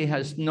thus he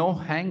has no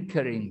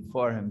hankering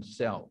for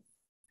himself.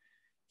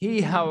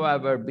 He,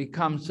 however,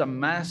 becomes a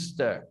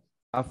master,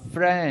 a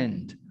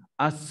friend,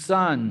 a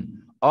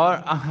son,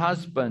 or a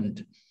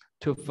husband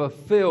to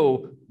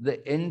fulfill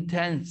the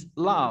intense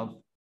love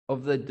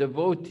of the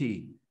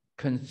devotee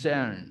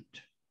concerned.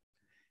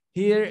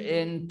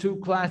 Herein,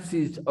 2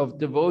 classes of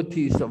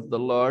devotees of the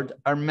Lord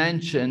are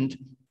mentioned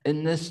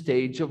in this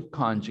stage of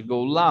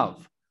conjugal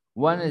love.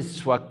 One is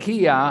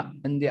Swakiya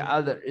and the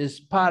other is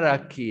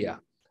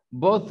Parakiya.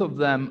 Both of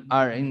them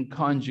are in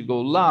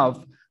conjugal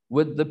love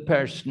with the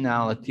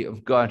personality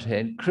of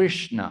Godhead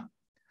Krishna.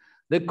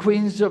 The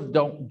queens of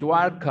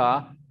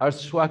Dwarka are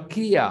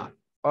Swakiya,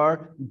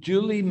 or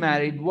duly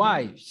married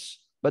wives,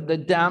 but the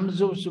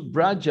damsels of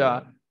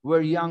Braja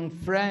were young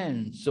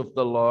friends of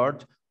the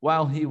Lord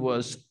while he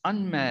was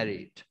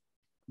unmarried.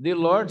 The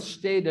Lord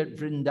stayed at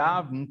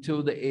Vrindavan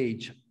till the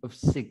age of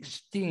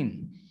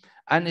 16,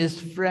 and his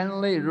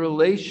friendly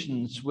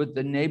relations with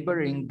the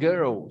neighboring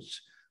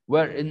girls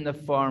were in the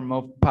form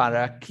of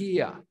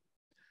Parakiya.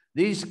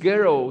 These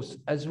girls,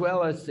 as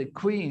well as the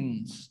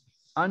queens,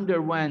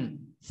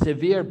 underwent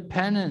severe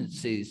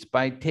penances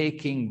by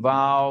taking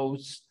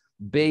vows,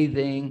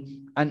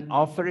 bathing, and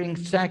offering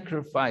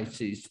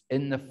sacrifices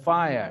in the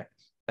fire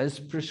as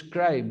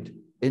prescribed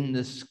in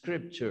the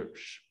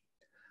scriptures.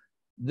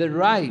 The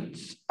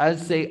rites,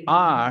 as they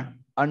are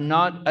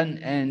not an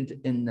end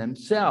in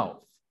themselves,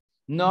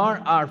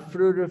 nor are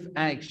fruit of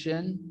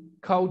action,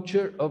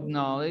 culture of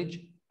knowledge,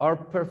 or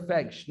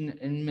perfection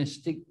in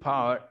mystic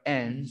power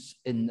ends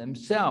in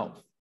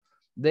themselves.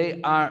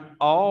 They are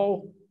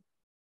all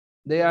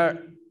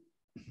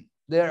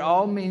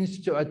means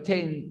to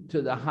attain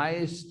to the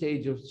highest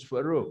stage of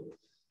Swarup,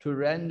 to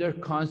render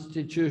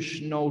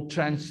constitutional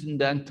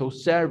transcendental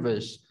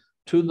service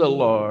to the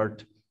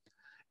Lord.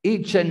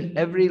 Each and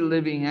every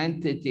living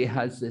entity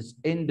has this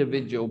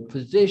individual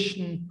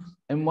position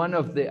in one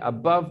of the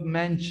above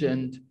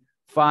mentioned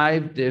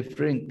 5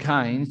 different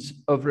kinds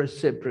of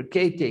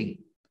reciprocating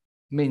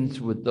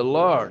means with the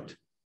Lord.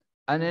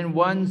 And in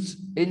one's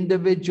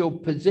individual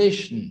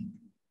position,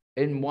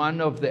 in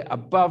one of the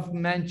above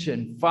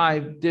mentioned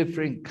 5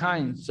 different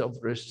kinds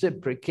of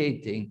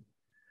reciprocating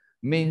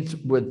means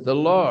with the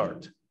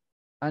Lord.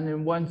 And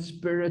in one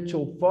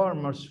spiritual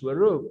form or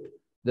Swarup,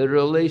 the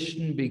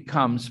relation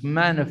becomes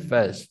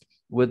manifest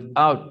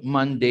without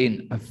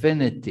mundane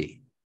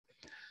affinity.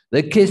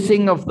 The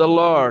kissing of the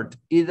Lord,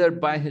 either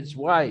by his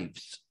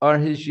wives or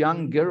his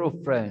young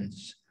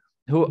girlfriends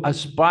who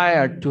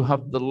aspire to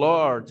have the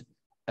Lord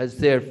as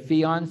their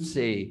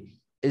fiancé,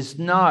 is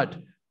not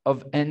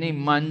of any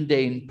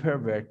mundane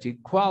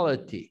perverted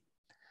quality.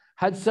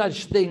 Had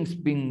such things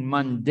been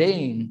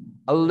mundane,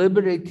 a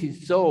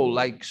liberated soul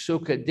like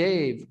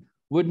Sukadev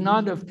would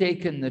not have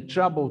taken the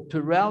trouble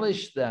to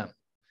relish them,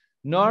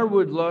 nor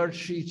would Lord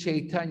Sri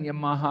Chaitanya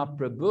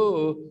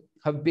Mahaprabhu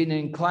have been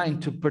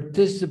inclined to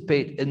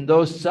participate in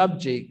those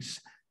subjects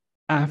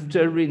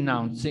after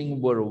renouncing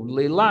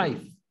worldly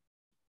life.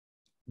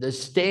 The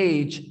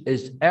stage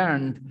is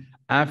earned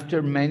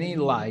after many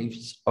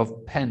lives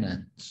of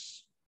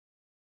penance.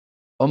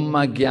 Om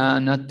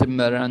Jnana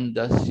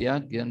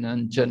Timirandasya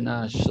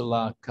Gyananjana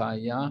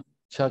Shalakaya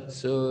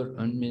Chaksur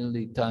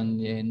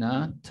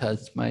Unmilitanyena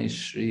Tasmai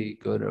Shri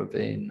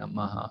Gurave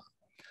Namaha.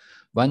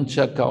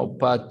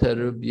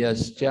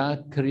 Vanchakalpatarubhyascha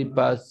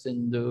Kripa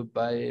Sindhu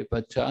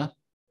Bhaivacha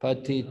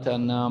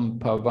Patitanam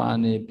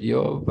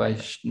Pavanebhyo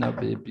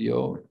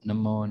Vaishnavebhyo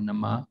Namo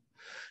Namah.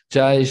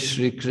 Jai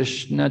Shri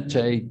Krishna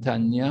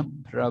Chaitanya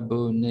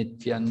Prabhu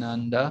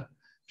Nityananda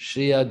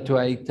Shri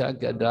Advaita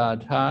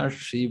Gadadhar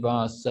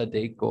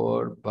Srivasadi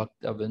Gaur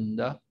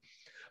Bhaktavinda.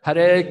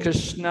 Hare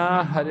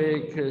Krishna,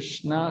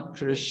 Krishna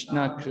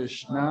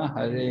Krishna,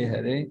 Hare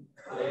Hare,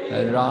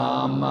 Hare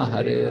Rama,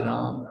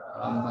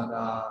 Rama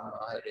Rama,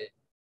 Hare.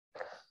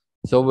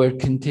 So we're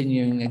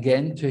continuing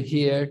again to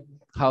hear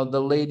how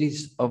the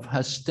ladies of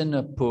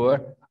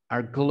Hastinapur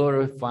are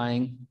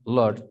glorifying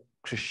Lord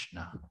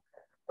Krishna.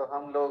 तो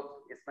हम लोग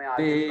इसमें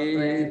आगे सुन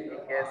रहे हैं कि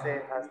कैसे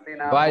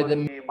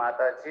हस्तिनापुर की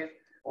माताजी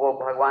वो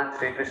भगवान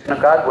श्री कृष्ण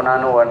का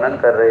गुणानुवर्णन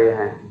कर रहे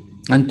हैं.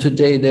 And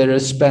today they're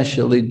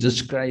especially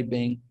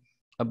describing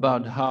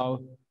about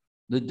how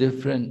the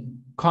different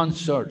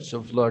consorts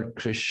of Lord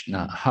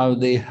Krishna, how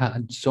they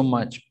had so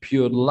much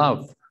pure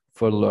love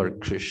for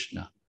Lord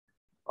Krishna.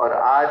 और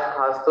आज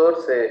खास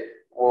तौर से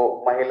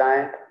वो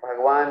महिलाएं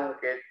भगवान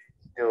के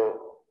जो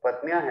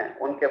पत्नियां हैं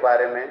उनके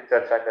बारे में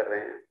चर्चा कर रहे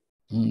हैं।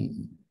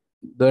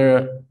 There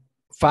are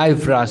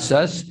 5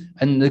 rasas,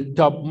 and the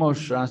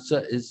topmost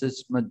rasa is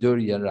this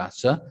Madhurya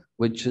rasa,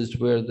 which is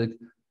where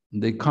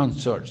the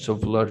consorts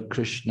of Lord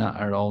Krishna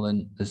are all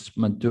in this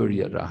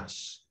Madhurya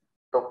ras.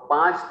 तो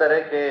 5 तरह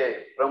के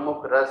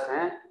प्रमुख रस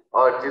हैं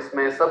और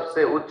जिसमें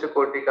सबसे उच्च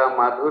कोटि का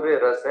माधुर्य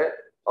रस है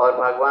और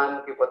भगवान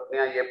की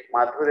पत्नियां ये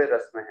माधुर्य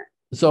रस में हैं।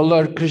 So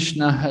Lord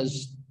Krishna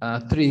has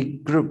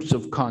 3 groups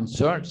of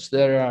consorts.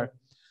 There are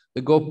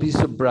the gopis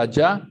of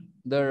Braja,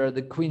 there are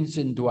the queens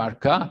in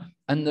Dwarka,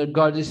 and the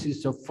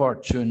goddesses of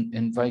fortune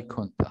in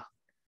Vaikuntha.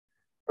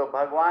 तो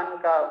भगवान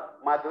का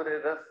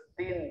माधुर्य रस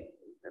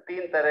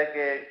तीन तरह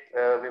के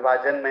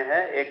विभाजन में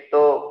है। एक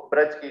तो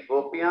ब्रज की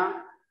गोपियां,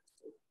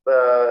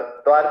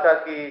 द्वारका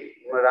की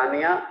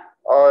रानियां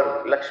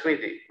और लक्ष्मी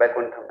जी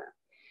वैकुंठ में।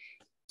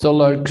 So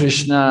Lord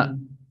Krishna,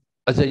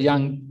 as a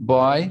young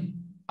boy,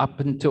 up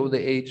until the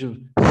age of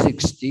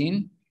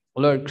 16,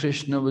 Lord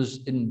Krishna was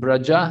in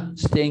Braja,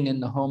 staying in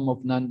the home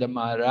of Nanda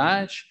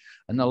Maharaj,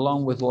 and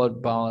along with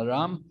Lord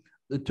Balaram,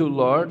 the 2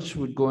 lords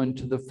would go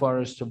into the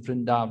forest of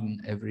Vrindavan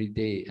every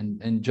day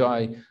and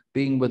enjoy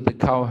being with the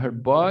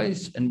cowherd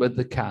boys and with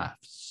the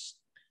calves.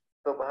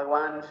 तो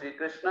भगवान श्री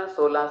कृष्ण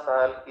 16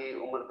 साल की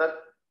उम्र तक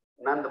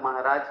नंद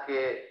महाराज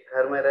के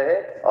घर में रहे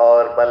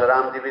और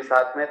बलराम जी भी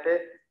साथ में थे।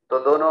 तो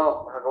दोनों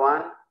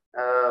भगवान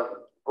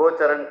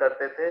गोचरण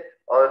करते थे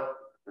और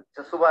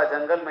सुबह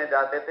जंगल में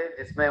जाते थे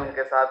जिसमें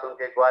उनके साथ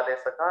उनके ग्वाले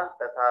सखा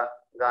तथा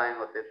गायें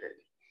होते थे।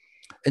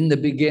 In the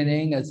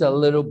beginning, as a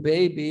little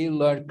baby,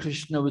 Lord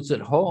Krishna was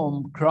at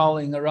home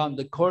crawling around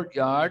the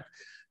courtyard.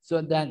 So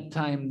at that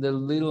time, the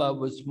Leela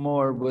was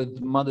more with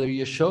Mother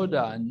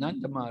Yashoda and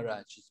Nanda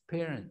Maharaj's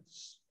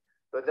parents.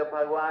 तो जब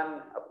भगवान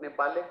अपने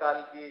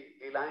बाल्यकाल की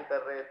लीलाएं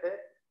कर रहे थे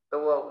तो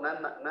वो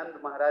नंद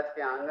महाराज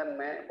के आंगन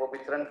में वो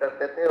विचरण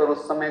करते थे और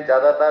उस समय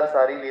ज्यादातर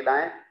सारी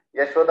लीलाएं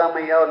यशोदा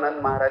मैया और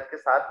नंद महाराज के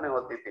साथ में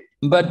होती थी।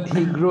 But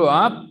he grew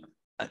up,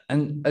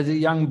 and as a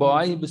young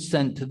boy, he was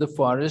sent to the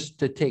forest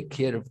to take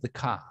care of the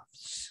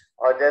calves.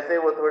 और जैसे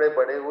वो थोड़े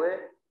बड़े हुए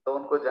तो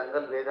उनको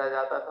जंगल भेजा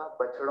जाता था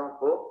बछड़ों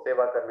को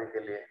सेवा करने के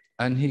लिए।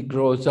 And he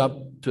grows up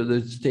to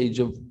the stage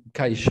of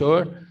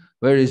Kaishore,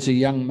 where he's a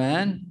young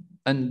man,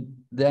 and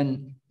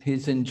then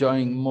he's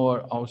enjoying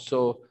more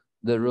also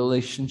the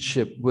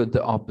relationship with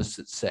the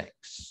opposite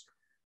sex.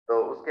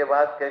 तो उसके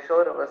बाद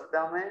किशोर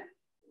अवस्था में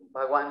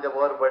भगवान जब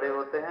और बड़े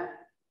होते हैं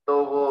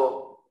तो वो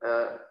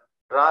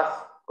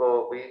रास को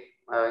भी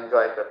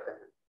एंजॉय करते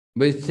हैं।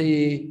 We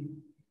see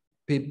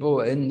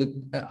people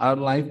in our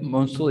life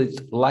mostly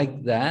it's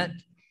like that.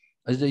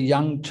 As a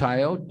young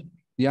child,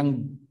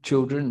 young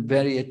children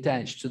very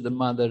attached to the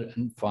mother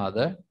and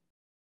father.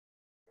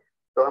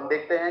 तो हम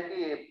देखते हैं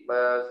कि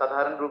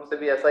साधारण रूप से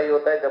भी ऐसा ही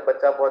होता है। जब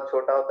बच्चा बहुत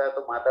छोटा होता है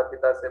तो माता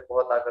पिता से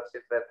बहुत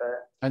आकर्षित रहता है।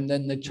 And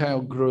then the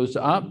child grows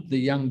up, the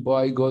young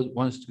boy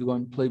wants to go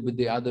and play with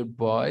the other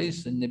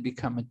boys, and they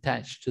become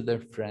attached to their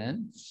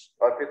friends.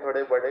 और फिर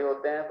थोड़े बड़े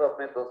होते हैं तो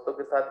अपने दोस्तों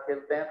के साथ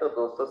खेलते हैं तो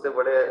दोस्तों से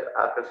बड़े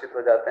आकर्षित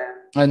हो जाते हैं।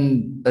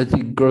 And as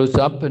he grows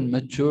up and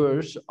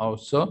matures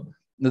also,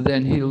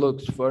 then he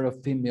looks for a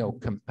female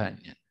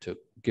companion to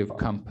give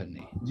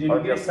company.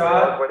 जिनके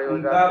साथ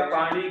उनका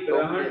पानी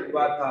ग्रहण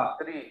हुआ था,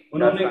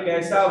 उन्होंने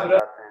कैसा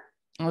व्रत।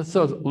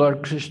 So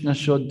Lord Krishna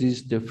showed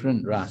these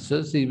different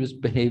rasas. He was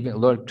behaving,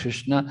 Lord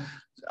Krishna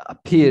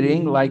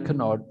appearing like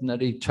an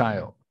ordinary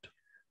child.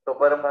 तो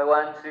परम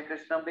भगवान श्री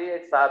कृष्ण भी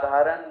एक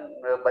साधारण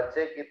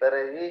बच्चे की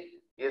तरह ही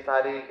ये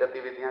सारी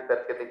गतिविधियां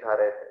करके दिखा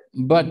रहे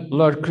थे। But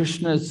Lord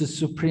Krishna is the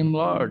Supreme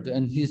Lord,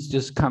 and he's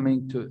just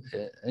coming to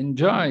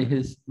enjoy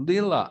his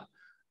Leela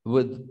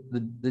with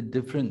the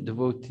different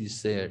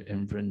devotees there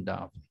in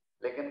Vrindavan.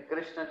 लेकिन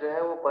कृष्ण जो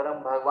है वो परम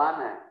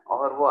भगवान है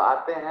और वो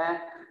आते हैं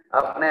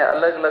अपने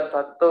अलग-अलग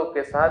भक्तों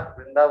के साथ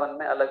वृंदावन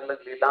में अलग-अलग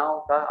लीलाओं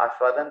का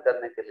आस्वादन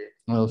करने के लिए।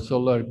 Also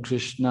Lord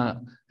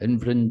Krishna in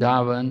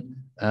Vrindavan,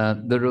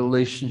 the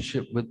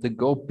relationship with the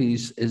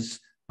gopis is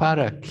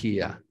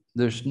parakiya.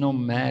 There's no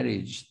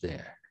marriage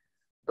there.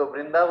 तो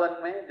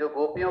वृंदावन में जो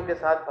गोपियों के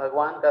साथ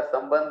भगवान का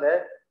संबंध है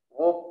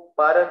वो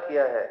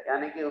पारकिया है,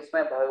 यानी कि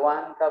उसमें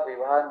भगवान का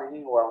विवाह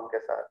नहीं हुआ उनके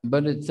साथ।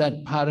 But it's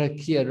that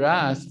parakiya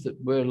ras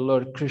where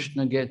Lord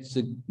Krishna gets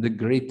the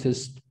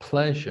greatest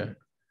pleasure.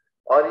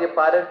 और ये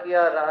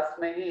पारकिया रास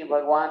में ही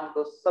भगवान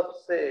को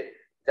सबसे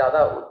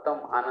ज्यादा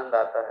उत्तम आनंद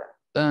आता है।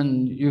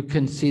 And you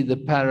can see the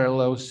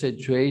parallel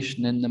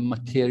situation in the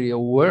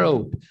material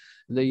world.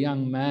 The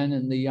young man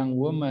and the young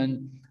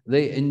woman,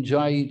 they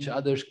enjoy each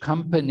other's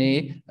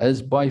company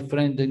as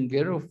boyfriend and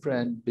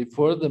girlfriend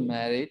before the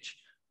marriage,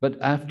 but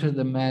after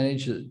the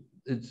marriage,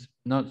 it's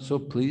not so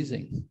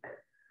pleasing.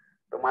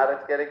 तो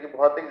महाराज कह रहे कि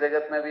भौतिक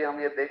जगत में भी हम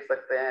ये देख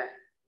सकते हैं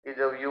कि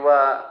जब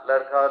युवा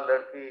लड़का और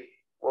लड़की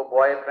वो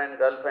बॉयफ्रेंड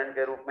गर्लफ्रेंड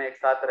के रूप में एक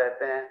साथ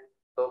रहते हैं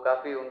तो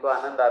काफी उनको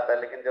आनंद आता है,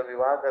 लेकिन जब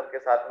विवाह करके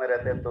साथ में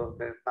रहते हैं तो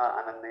फिर इतना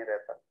आनंद नहीं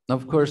रहता।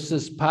 Of course,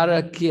 this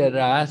parakiya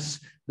ras,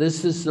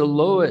 this is the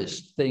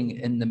lowest thing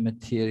in the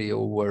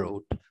material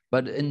world,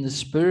 but in the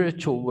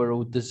spiritual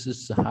world, this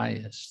is the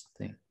highest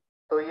thing.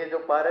 तो ये जो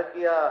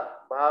पारकिया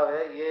भाव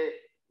है ये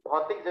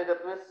भौतिक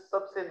जगत में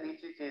सबसे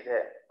नीची चीज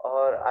है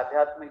और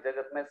आध्यात्मिक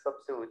जगत में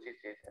सबसे ऊंची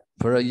चीज है.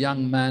 For a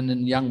young man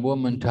and young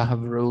woman to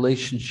have a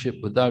relationship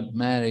without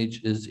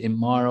marriage is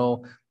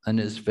immoral and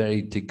is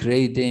very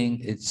degrading.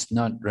 It's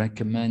not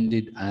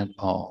recommended at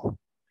all.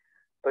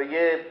 तो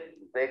ये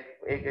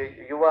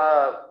एक युवा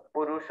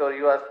पुरुष और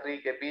युवा स्त्री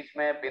के बीच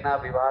में बिना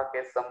विवाह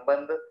के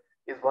संबंध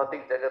इस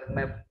भौतिक जगत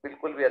में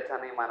बिल्कुल भी अच्छा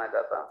नहीं माना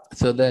जाता.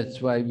 So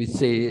that's why we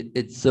say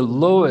it's the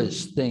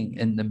lowest thing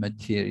in the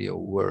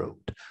material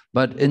world.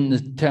 But in the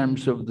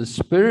terms of the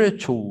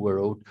spiritual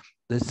world,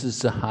 this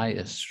is the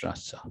highest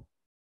rasa.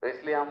 तो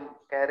इसलिए हम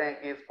कह रहे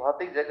हैं कि इस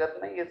भौतिक जगत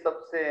में ये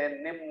सबसे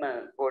निम्न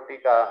कोटि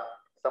का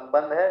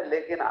संबंध है,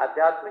 लेकिन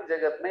आध्यात्मिक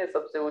जगत में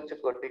सबसे उच्च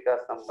कोटि का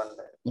संबंध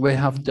है. We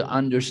have to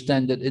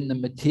understand that in the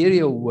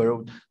material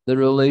world, the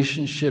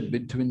relationship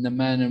between the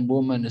man and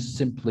woman is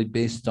simply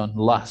based on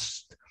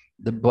lust,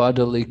 the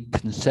bodily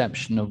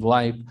conception of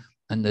life,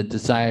 and the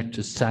desire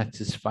to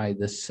satisfy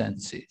the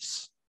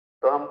senses.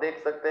 तो हम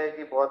देख सकते हैं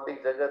कि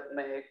भौतिक जगत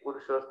में एक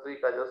पुरुष और स्त्री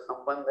का जो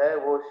संबंध है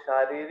वो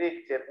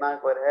शारीरिक चेतना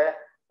पर है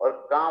और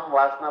काम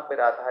वासना पर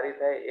आधारित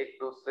है, एक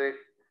दूसरे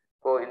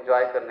को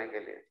एंजॉय करने के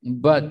लिए.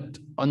 But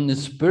on the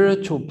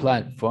spiritual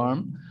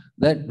platform,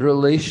 that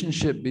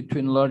relationship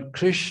between Lord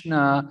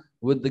Krishna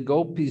with the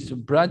gopis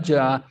of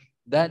Braja,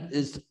 that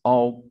is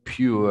all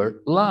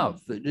pure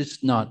love. It is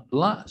not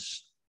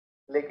lust.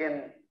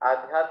 लेकिन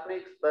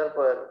आध्यात्मिक स्तर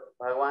पर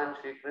भगवान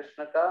श्री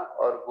कृष्ण का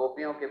और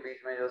गोपियों के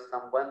बीच में जो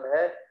संबंध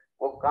है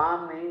वो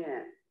काम नहीं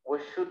है, वो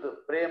शुद्ध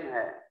प्रेम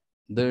है.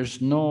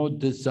 There's no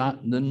desire,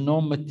 no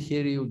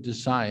material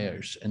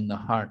desires in the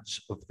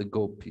hearts of the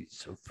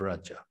gopis of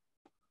Braja.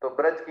 तो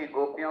ब्रज की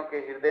गोपियों के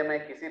हृदय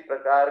में किसी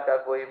प्रकार का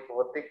कोई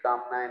भौतिक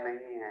कामनाएं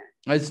नहीं है.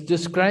 As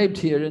described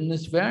here in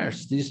this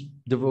verse, these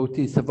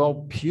devotees have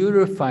all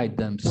purified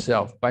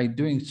themselves by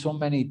doing so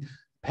many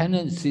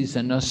penances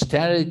and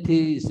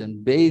austerities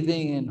and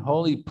bathing in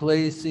holy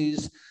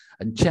places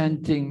and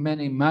chanting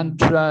many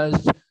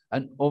mantras,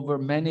 and over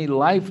many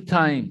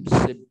lifetimes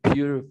they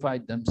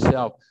purified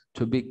themselves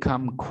to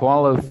become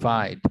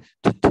qualified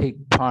to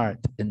take part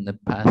in the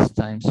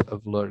pastimes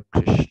of Lord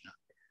Krishna.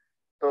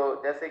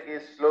 तो जैसे कि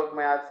इस श्लोक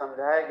में आज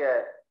समझाया गया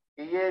है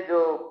कि ये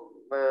जो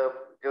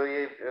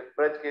ये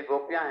ब्रज के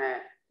गोपियां हैं,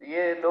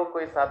 ये लोग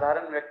कोई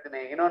साधारण व्यक्ति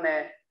नहीं, इन्होंने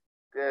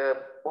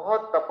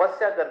बहुत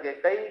तपस्या करके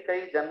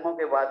कई जन्मों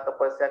के बाद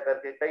तपस्या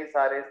करके कई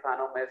सारे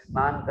स्थानों में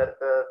स्नान कर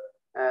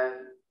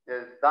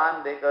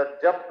दान देकर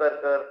जप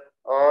कर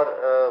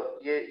और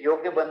ये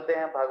योग्य बनते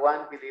हैं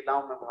भगवान की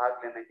लीलाओं में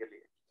भाग लेने के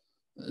लिए.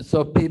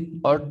 So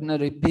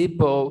ordinary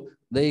people,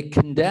 they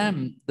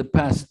condemn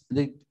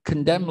they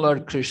condemn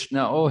Lord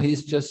Krishna. Oh,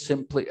 he's just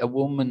simply a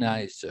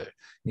womanizer.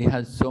 He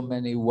has so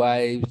many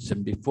wives,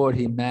 and before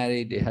he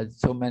married, he had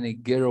so many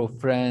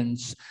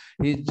girlfriends.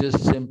 He's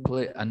just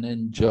simply an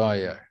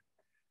enjoyer.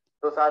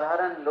 तो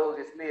साधारण लोग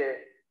इसलिए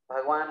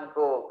भगवान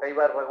को कई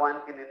बार भगवान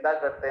की निंदा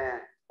करते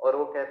हैं और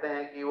वो कहते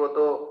हैं कि वो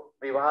तो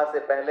विवाह से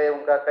पहले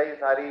उनका कई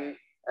सारी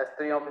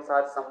स्त्रियों के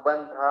साथ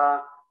संबंध था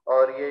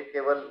और ये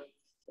केवल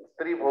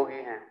स्त्री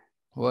भोगी हैं.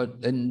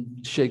 What in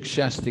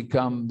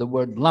Shastikam, the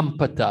word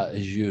lampata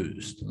is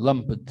used.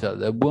 Lampata,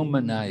 the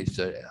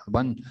womanizer,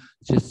 one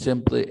just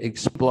simply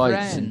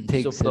exploits and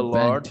takes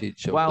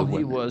advantage of while the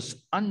he women.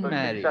 was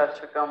unmarried.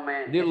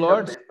 The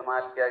Lord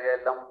इस्तेमाल किया गया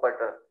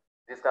लंपट,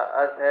 जिसका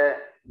अर्थ है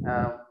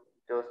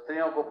जो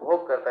स्त्रियों को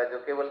भोग करता है, जो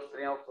केवल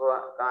स्त्रियों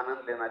का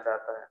आनंद लेना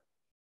चाहता है.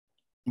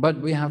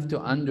 But we have to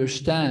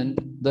understand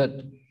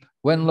that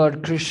when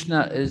Lord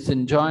Krishna is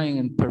enjoying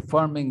and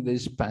performing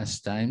these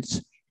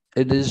pastimes,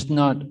 it is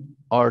not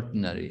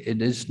ordinary,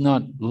 it is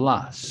not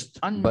lust,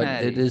 but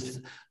it is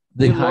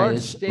the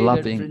highest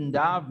loving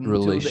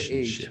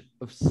relationship.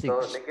 Of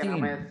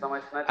 16,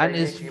 and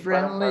his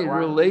friendly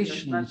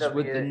relations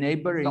with the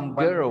neighboring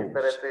girls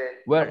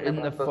were in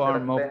the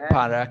form of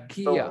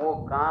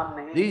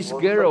parakia. These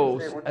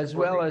girls, as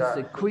well as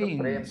the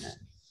queens,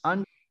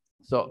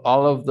 so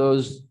all of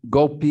those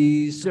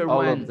gopis,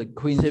 all of the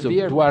queens of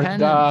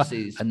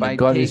Dwarka and the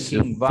goddess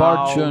of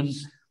fortune,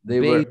 they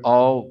were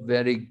all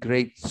very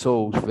great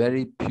souls,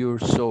 very pure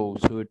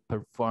souls who had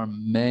performed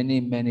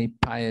many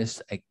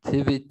pious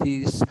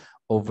activities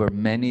over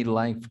many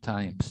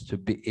lifetimes to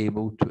be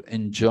able to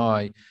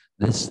enjoy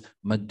this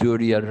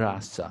Madhurya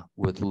Rasa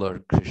with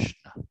Lord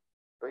Krishna.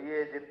 तो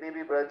ये जितनी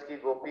भी ब्रज की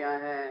गोपियां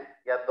हैं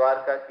या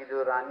द्वारका की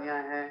जो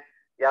रानियां हैं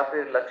या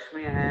फिर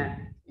लक्ष्मी हैं,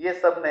 ये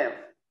सब ने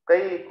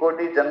कई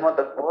कोटि जन्मों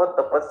तक बहुत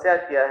तपस्या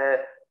किया है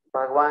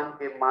भगवान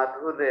के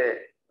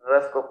माधुर्य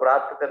रस को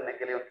प्राप्त करने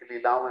के लिए, उनकी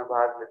लीलाओं में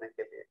भाग लेने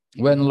के लिए.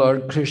 When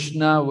Lord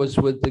Krishna was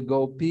with the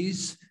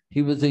gopis,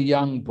 he was a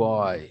young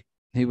boy.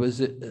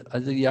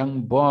 As a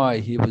young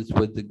boy, he was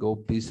with the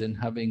gopis and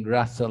having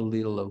rasa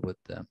lila with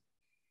them.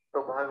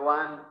 तो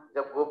भगवान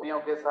जब गोपियों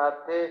के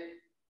साथ थे,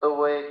 तो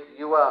वो एक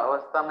युवा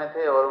अवस्था में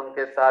थे और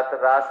उनके साथ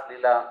रास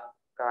लीला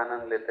का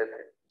आनंद लेते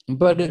थे.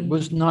 But it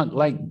was not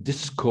like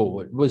disco.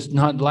 It was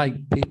not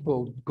like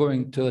people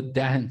going to a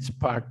dance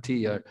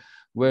party or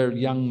where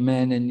young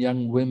men and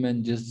young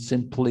women just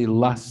simply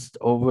lust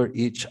over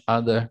each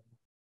other.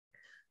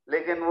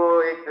 लेकिन वो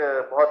एक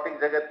भौतिक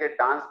जगत के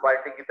डांस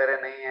पार्टी की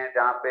तरह नहीं है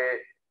जहाँ पे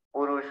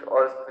पुरुष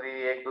और स्त्री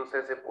एक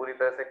दूसरे से पूरी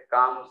तरह से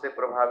काम से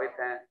प्रभावित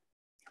हैं.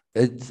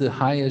 It's the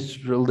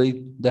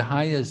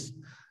highest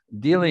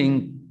dealing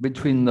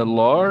between the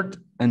Lord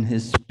and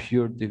his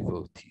pure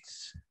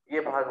devotees.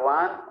 ये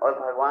भगवान और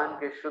भगवान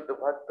के शुद्ध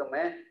भक्त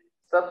में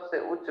सबसे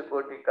उच्च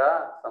कोटि का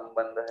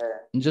संबंध है.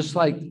 Just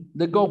like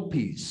the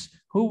gopis.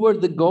 Who were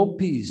the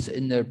gopis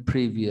in their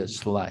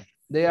previous life?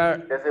 They are.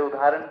 जैसे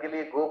उदाहरण के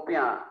लिए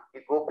गोपियां,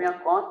 ये गोपियां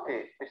कौन थे?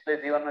 पिछले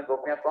जीवन में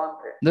गोपियां कौन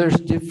थे? There's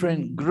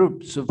different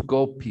groups of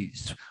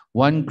gopis.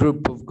 One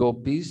group of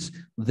gopis,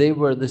 they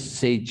were the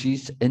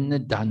sages in the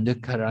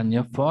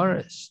Dandakaranya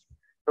forest.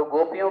 तो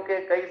गोपियों के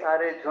कई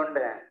सारे झुंड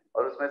हैं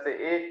और उसमें से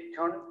एक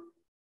झुंड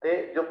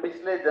थे जो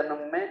पिछले जन्म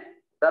में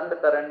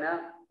दंडकारण्य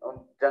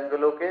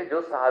जंगलों के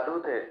जो साधु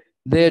थे.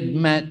 They had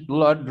met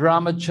Lord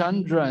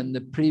Ramachandra in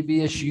the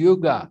previous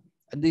yuga.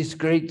 And these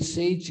great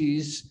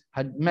sages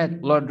had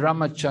met Lord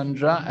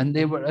Ramachandra and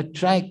they were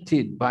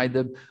attracted by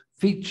the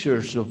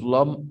features of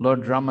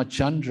Lord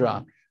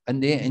Ramachandra.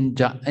 And they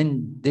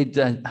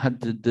had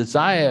the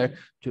desire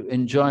to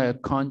enjoy a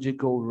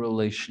conjugal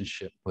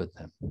relationship with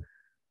him.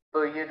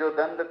 तो ये जो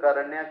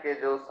दंडकारण्य के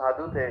जो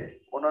साधु थे,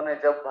 उन्होंने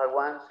जब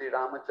भगवान श्री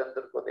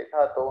रामचंद्र को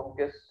देखा तो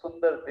उनके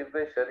सुंदर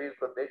दिव्य शरीर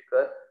को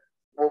देखकर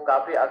वो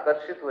काफी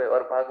आकर्षित हुए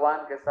और भगवान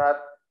के साथ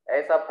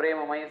ऐसा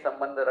प्रेममयी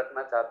संबंध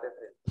रखना चाहते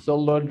थे. So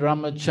Lord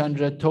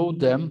Ramachandra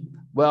told them,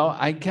 well,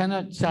 I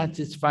cannot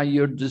satisfy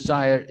your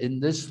desire in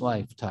this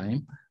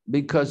lifetime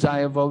because I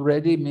have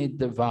already made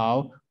the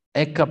vow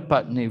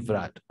Ekapatni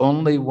Vrat,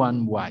 only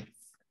one wife.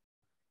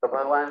 तो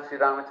भगवान श्री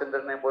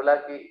रामचंद्र ने बोला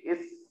कि इस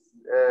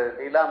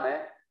लीला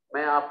में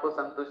मैं आपको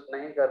संतुष्ट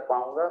नहीं कर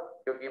पाऊंगा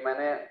क्योंकि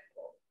मैंने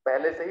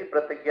पहले से ही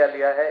प्रतिज्ञा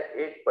लिया है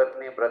एक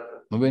पत्नी व्रत.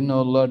 We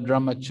know Lord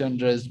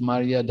Ramachandra is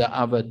Maryada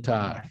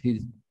avatar.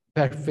 He's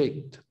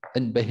perfect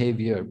in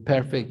behavior,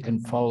 perfect in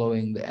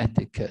following the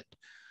etiquette.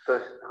 तो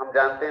हम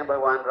जानते हैं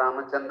भगवान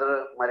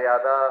रामचंद्र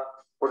मर्यादा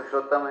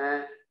पुरुषोत्तम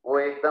हैं, वो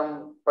एकदम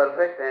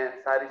परफेक्ट हैं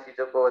सारी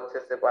चीजों को अच्छे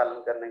से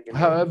पालन करने के लिए.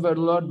 However,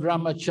 Lord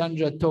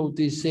Ramachandra told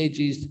these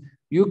sages,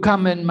 you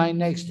come in my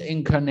next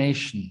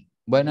incarnation.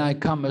 When I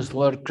come as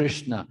Lord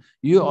Krishna,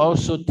 you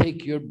also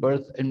take your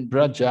birth in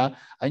Braja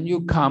and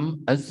you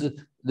come as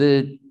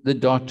the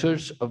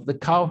daughters of the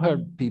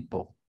cowherd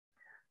people.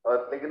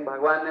 और लेकिन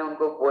भगवान ने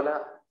उनको बोला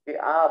कि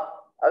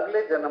आप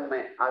अगले जन्म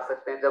में आ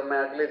सकते हैं. जब मैं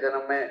अगले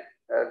जन्म में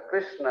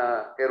कृष्ण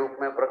के रूप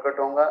में प्रकट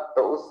होऊंगा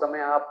तो उस समय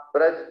आप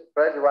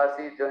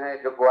ब्रजवासी जो हैं,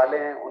 जो ग्वाले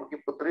हैं, उनकी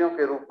पुत्रियों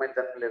के रूप में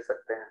जन्म ले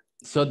सकते हैं.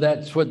 So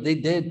that's what they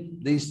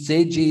did. These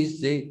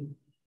sages, they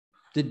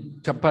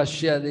did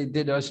tapasya, they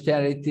did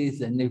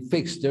austerities, and they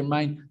fixed their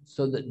mind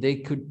so that they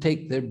could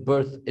take their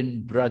birth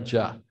in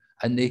Braja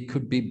and they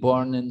could be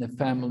born in the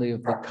family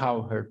of the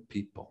cowherd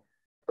people.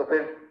 तो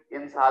फिर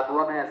इन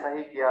साधुओं ने ऐसा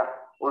ही किया.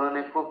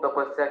 उन्होंने खूब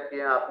तपस्या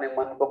किया, अपने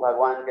मन को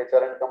भगवान के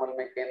चरण कमल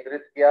में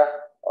केंद्रित किया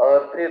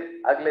और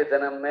फिर अगले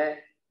जन्म में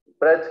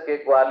ब्रज के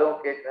ग्वालों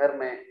के घर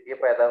में ये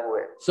पैदा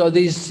हुए. So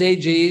these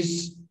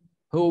sages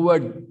who were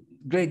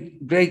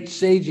great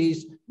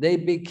sages, they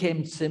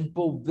became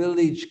simple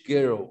village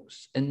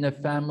girls in the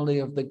family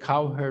of the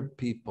cowherd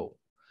people,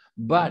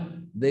 but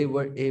they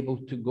were able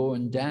to go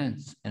and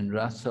dance in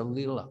Rasa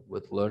Leela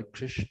with Lord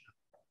Krishna.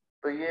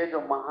 तो ये जो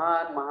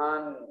महान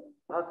महान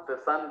भक्त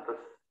संत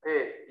थे,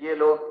 ये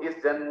लोग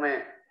इस जन्म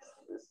में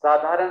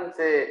साधारण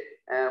से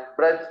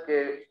ब्रज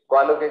के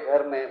ग्वालों के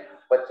घर में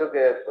बच्चों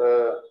के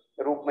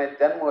रूप में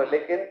जन्म हुए,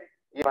 लेकिन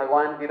ये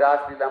भगवान की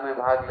रास लीला में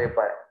भाग ले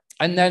पाए.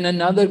 And then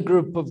another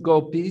group of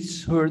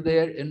gopis who are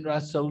there in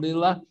Rasa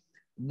Leela,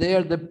 they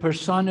are the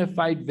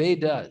personified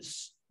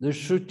Vedas, the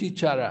Shruti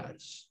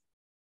Charas.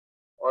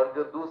 और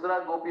जो दूसरा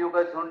गोपियों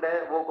का झुंड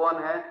है, वो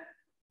कौन है?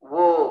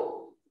 वो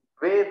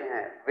वेद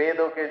हैं,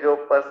 वेदों के जो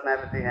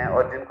पर्सनालिटी हैं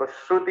और जिनको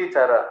श्रुति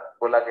चारा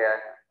बोला गया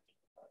है.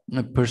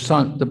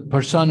 The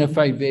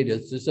personified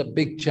Vedas. There's a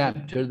big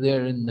chapter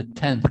there in the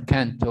 10th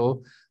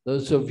canto.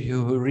 Those of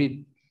you who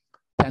read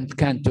 10th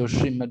canto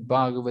Srimad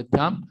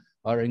Bhagavatam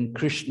or in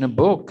Krishna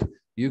book,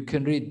 you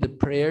can read the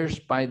prayers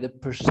by the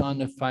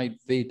personified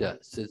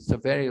Vedas. It's a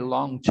very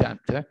long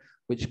chapter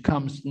which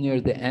comes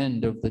near the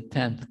end of the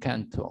 10th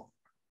canto.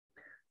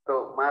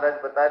 तो महाराज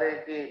बता रहे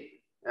कि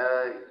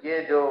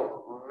ये जो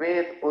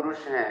वेद पुरुष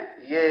हैं,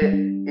 ये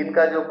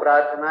इनका जो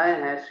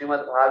प्रार्थनाएं हैं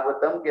श्रीमद्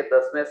भागवतम के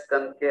 10वें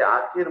स्कंद के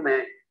आखिर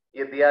में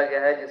ये दिया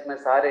गया है, जिसमें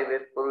सारे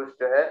वेद पुरुष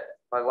जो है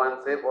भगवान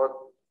से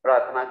बहुत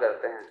प्रार्थना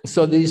करते हैं.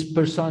 So these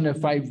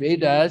personified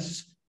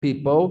Vedas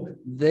people,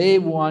 they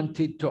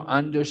wanted to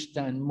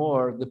understand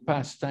more the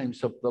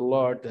pastimes of the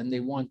Lord and they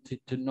wanted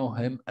to know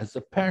him as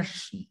a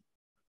person.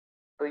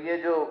 तो ये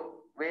जो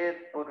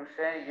वेद पुरुष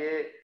हैं,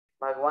 ये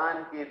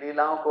भगवान की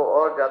लीलाओं को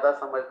और ज्यादा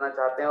समझना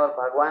चाहते हैं और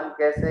भगवान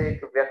कैसे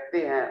एक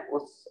व्यक्ति हैं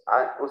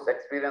उस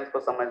एक्सपीरियंस को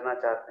समझना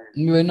चाहते हैं.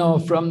 You know,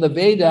 from the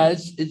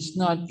Vedas, it's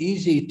not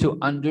easy to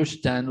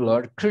understand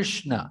Lord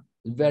Krishna.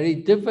 It's very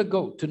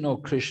difficult to know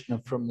Krishna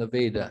from the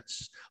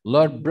Vedas.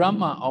 Lord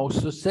Brahma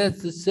also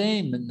says the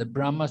same in the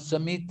Brahma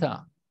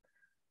Samhita.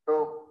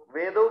 तो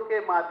वेदों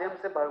के माध्यम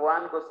से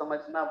भगवान को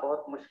समझना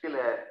बहुत मुश्किल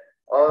है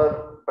और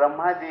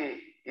ब्रह्मा जी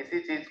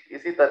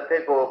इसी तथ्य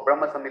को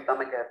ब्रह्म संहिता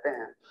में कहते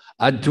हैं।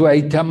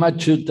 Advaitam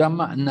Achyutam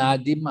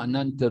Nadim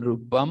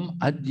Anantarupam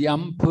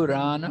Adyam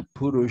Purana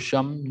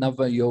Purusham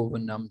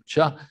Navayovanam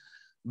Cha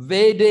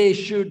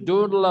Vedeshu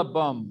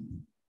Durlabam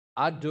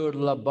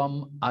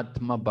Adurlabam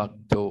Atma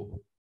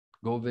Bhakto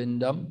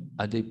Govindam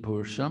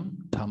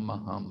Adipurusham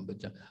Tamaham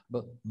Bhaja.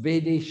 But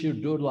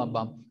Vedeshu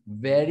Durlabam,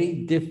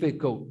 very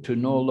difficult to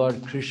know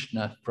Lord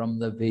Krishna from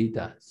the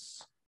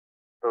Vedas.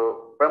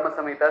 तो ब्रह्म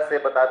संहिता से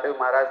बताते हुए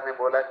महाराज ने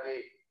बोला कि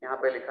यहाँ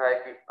पे लिखा है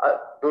कि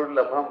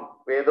दुर्लभम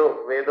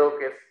वेदों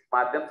के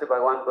माध्यम से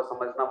भगवान को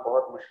समझना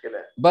बहुत मुश्किल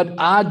है। But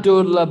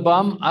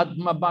adurlabam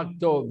atma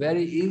bhakto,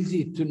 very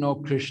easy to know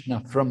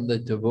Krishna from the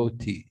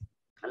devotee.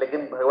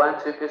 लेकिन भगवान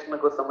श्री कृष्ण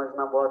को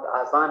समझना बहुत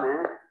आसान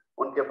है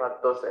उनके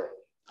भक्तों से।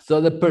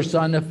 So the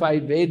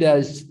personified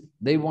Vedas,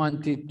 they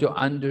wanted to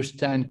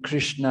understand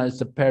Krishna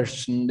as a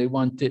person. They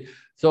wanted,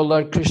 so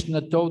Lord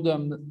Krishna told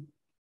them,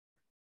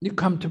 you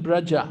come to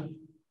Braja.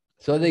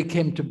 So they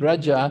came to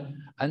Braja,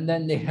 and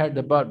then they heard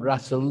about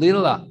Rasa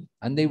Lila,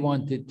 and they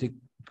wanted to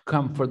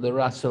come for the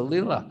Rasa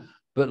Lila.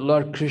 But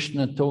Lord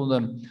Krishna told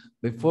them,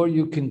 before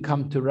you can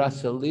come to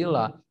Rasa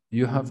Lila,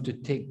 you have to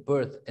take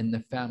birth in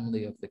the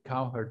family of the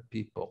cowherd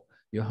people.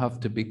 You have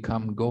to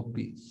become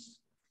gopis.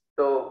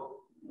 So,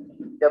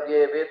 जब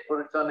ये वेद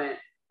पुरुषों ने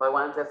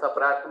भगवान से ऐसा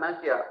प्रार्थना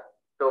किया,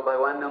 तो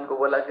भगवान ने उनको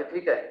बोला कि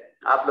ठीक है,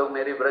 आप लोग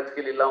मेरी ब्रज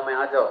की लीलाओं में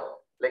आ जाओ,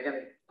 लेकिन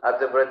आप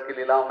जब ब्रज की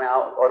लीलाओं में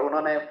आओ, और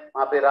उन्होंने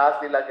वहाँ पे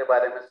रास लीला के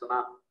बारे में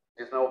सुना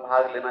जिसमें वो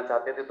भाग लेना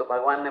चाहते थे, तो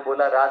भगवान ने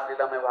बोला रास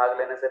लीला में भाग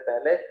लेने से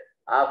पहले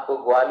आपको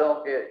ग्वालों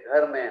के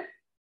घर में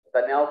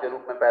कन्याओं के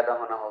रूप में पैदा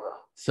होना होगा।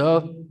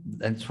 So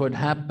that's what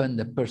happened.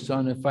 The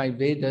personified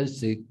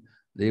Vedas,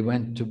 they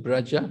went to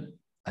Braja,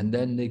 and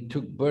then they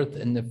took birth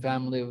in the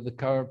family of the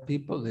cowherd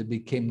people. They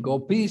became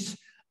gopis,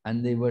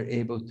 and they were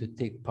able to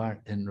take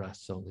part in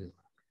Rasa Lila.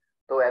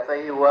 तो ऐसा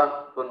ही हुआ,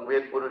 उन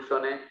वेद पुरुषों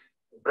ने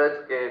ब्रज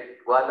के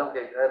ग्वालों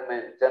के घर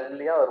में जन्म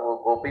लिया और वो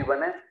गोपी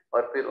बने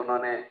और फिर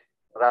उन्होंने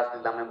रास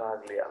लीला में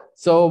भाग लिया।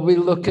 So we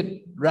look at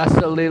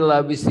Rasa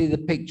Lila, we see the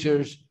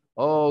pictures,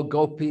 oh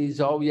gopis,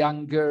 all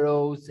young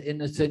girls,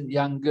 innocent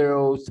young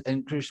girls,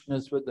 and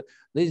Krishna's with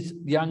these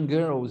young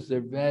girls.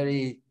 They're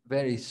very,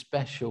 very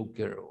special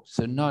girls.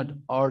 They're not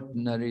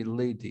ordinary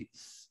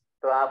ladies.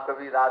 तो आप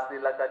कभी रास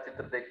लीला का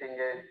चित्र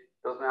देखेंगे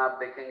तो उसमें आप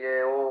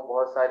देखेंगे वो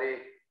बहुत सारी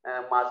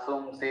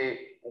मासूम सी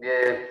ये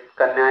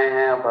कन्याएं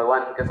हैं और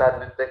भगवान के साथ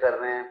नृत्य कर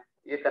रहे हैं।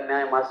 ये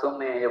कन्याएं मासूम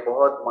नहीं है, ये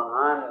बहुत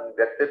महान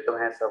व्यक्तित्व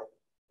हैं सब।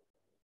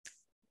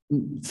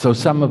 So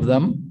some of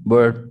them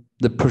were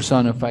the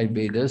personified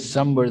Vedas,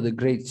 some were the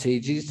great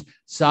sages,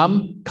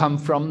 some come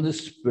from the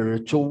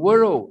spiritual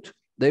world.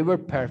 They were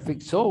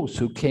perfect souls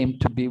who came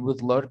to be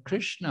with Lord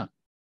Krishna.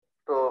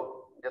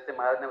 तो जैसे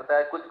महाराज ने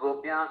बताया, कुछ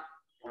गोपियां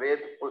वेद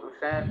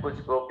पुरुष हैं, कुछ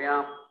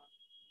गोपियां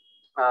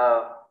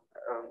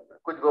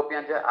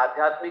जो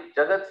आध्यात्मिक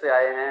जगत से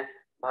आए हैं,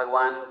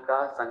 भगवान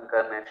का संग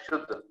करने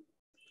शुद्ध।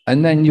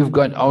 And then you've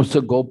got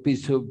also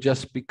gopis who've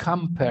just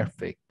become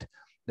perfect.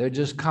 They're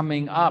just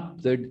coming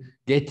up. They're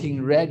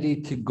getting ready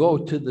to go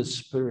to the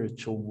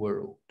spiritual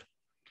world.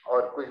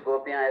 और कुछ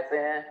गोपियां ऐसे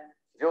हैं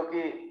जो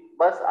कि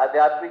बस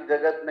आध्यात्मिक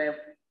जगत में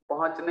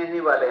पहुंचने ही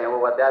वाले हैं।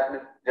 वो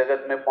आध्यात्मिक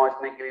जगत में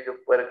पहुंचने के लिए जो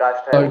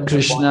पराकाष्ठा है, Lord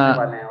Krishna,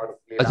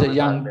 as a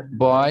young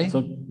boy,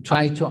 so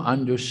try to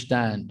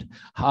understand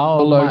how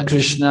Lord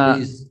Krishna,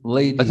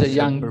 as a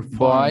young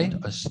boy,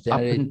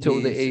 up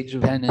until the age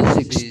of 10 and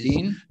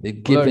 16,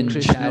 they've given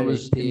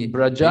charity in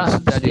Braja,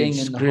 studying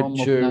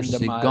scriptures,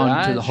 they've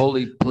gone to the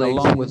holy place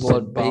along with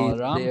Lord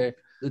Balaram,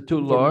 the two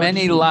lords,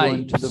 many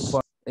lives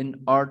in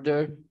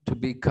order to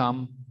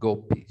become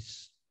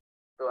gopis.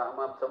 तो हम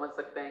आप समझ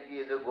सकते हैं कि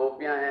ये जो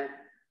गोपियां हैं,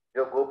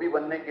 जो गोपी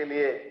बनने के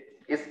लिए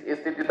इस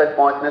स्थिति तक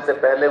पहुंचने से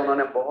पहले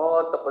उन्होंने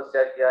बहुत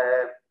तपस्या किया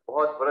है,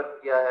 बहुत व्रत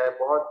किया है,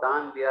 बहुत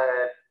दान दिया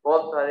है,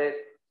 बहुत सारे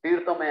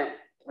तीर्थों में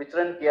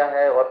विचरण किया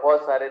है और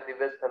बहुत सारे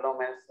दिव्य स्थलों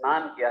में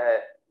स्नान किया है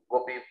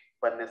गोपी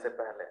बनने से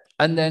पहले।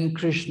 And then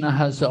Krishna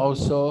has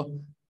also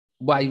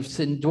wives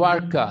in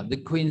Dwarka, the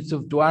queens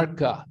of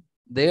Dwarka.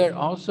 They are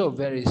also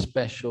very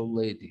special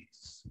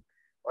ladies.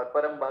 और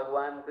परम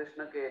भगवान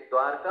कृष्ण के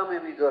द्वारका में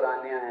भी जो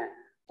रानियां हैं,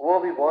 वो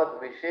भी बहुत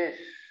विशेष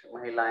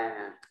महिलाएं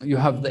हैं। You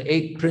have the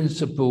 8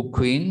 principal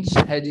queens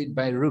headed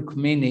by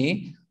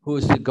Rukmini, who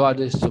is the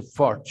goddess of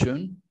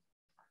fortune.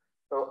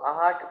 तो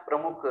 8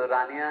 प्रमुख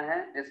रानियां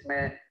हैं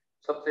जिसमें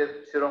सबसे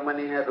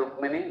शिरोमणि है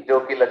रुक्मिणी जो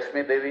कि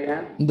लक्ष्मी देवी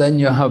हैं। Then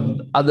you have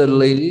other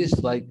ladies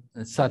like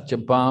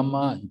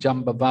Satyabhama,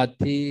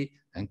 Jambavati,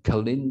 and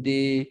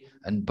Kalindi,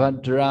 and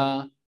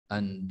Bhadra,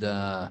 and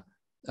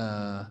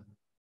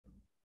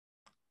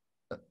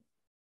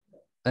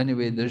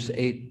anyway, there's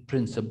 8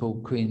 principal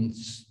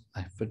queens.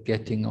 I'm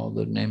forgetting all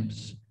their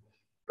names.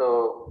 तो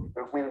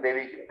रुक्मिणी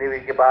देवी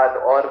के बाद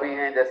और भी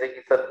हैं जैसे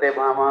कि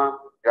सत्यभामा,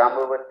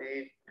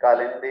 जाम्बवती,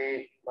 कालिंदी,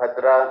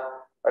 भद्रा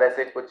और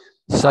ऐसे कुछ।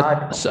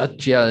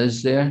 Satya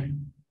is there.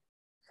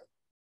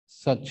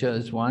 Satya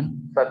is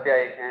one. Satya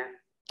एक हैं.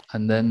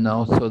 And then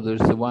also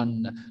there's the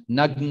one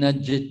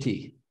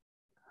Nagnajiti.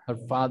 her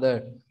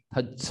father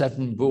had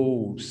 7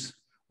 bulls.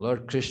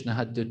 Lord Krishna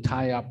had to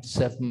tie up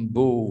 7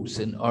 bulls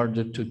in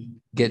order to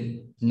get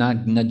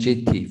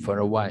Nagnajiti for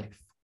a wife.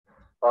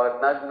 और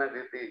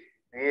नग्नजिति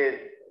ये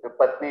जो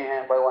पत्नी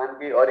है भगवान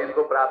की, और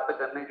इनको प्राप्त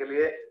करने के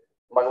लिए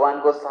भगवान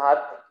को 7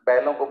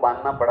 बैलों को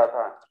बांधना पड़ा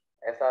था,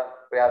 ऐसा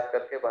प्रयास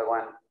करके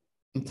भगवान.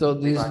 So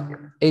these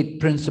 8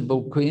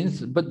 principal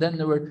queens, but then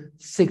there were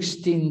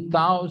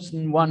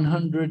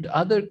 16,100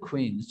 other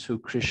queens who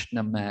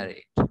Krishna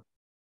married.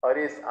 और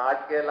इस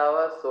 8 के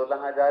अलावा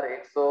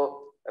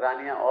 16,100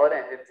 रानियां और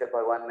हैं जिनसे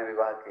भगवान ने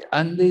विवाह किया.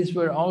 And these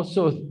were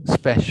also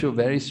special,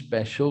 very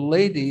special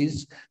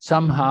ladies.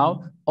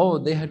 Somehow,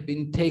 they had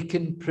been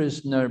taken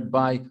prisoner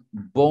by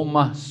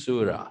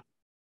Bhaumasura.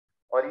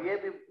 और ये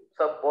भी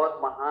सब बहुत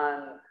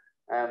महान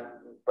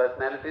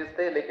पर्सनैलिटीज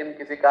थे, लेकिन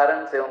किसी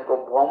कारण से उनको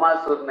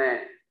भौमासुर ने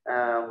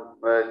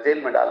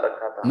जेल में डाल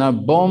रखा था. Now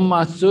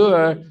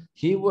Bhaumasura,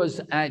 he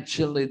was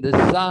actually the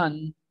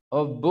son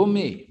of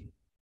Bhumi.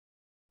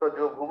 तो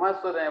जो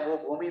भौमासुर हैं वो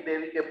भूमि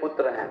देवी के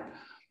पुत्र हैं.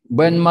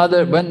 When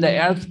the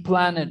earth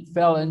planet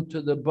fell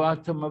into the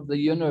bottom of the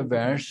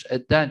universe,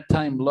 at that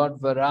time Lord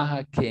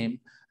Varaha came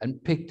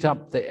and picked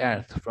up the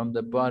earth from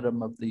the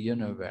bottom of the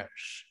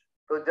universe.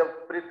 तो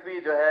जब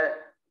पृथ्वी जो है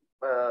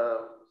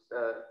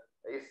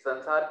इस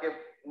संसार के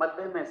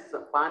मध्य में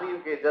पानी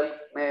के जल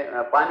में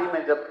पानी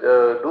में जब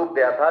डूब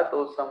गया था, तो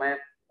उस समय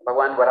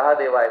भगवान वराह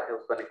देव आए थे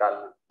उसको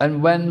निकालने.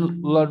 And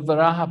when Lord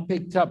Varaha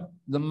picked up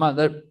the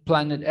mother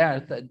planet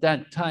Earth, at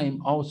that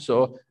time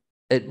also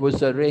it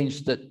was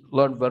arranged that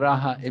Lord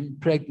Varaha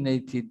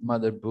impregnated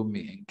Mother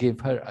Bhumi and gave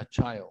her a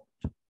child.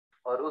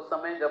 और उस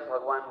समय जब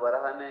भगवान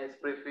वराह ने इस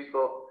पृथ्वी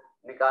को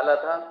निकाला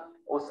था,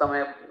 उस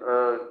समय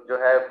जो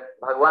है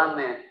भगवान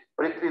ने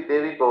पृथ्वी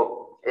देवी को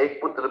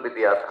एक पुत्र भी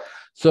दिया था.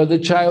 So the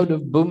child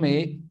of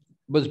Bhumi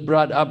was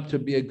brought up to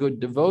be a good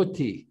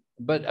devotee,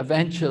 but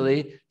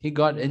eventually he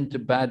got into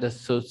bad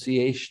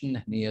association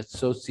and he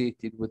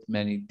associated with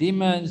many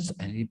demons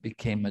and he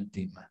became a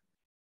demon.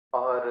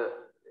 और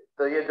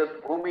तो ये जो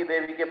भूमि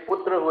देवी के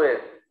पुत्र हुए,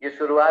 ये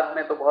शुरुआत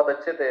में तो बहुत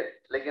अच्छे थे,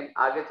 लेकिन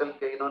आगे चल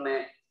के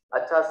इन्होंने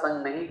अच्छा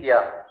संग नहीं किया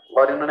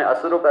और इन्होंने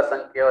असुरों का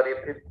संग किया और ये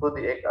फिर खुद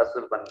एक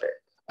असुर बन गए.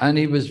 And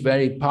he was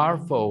very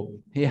powerful.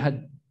 He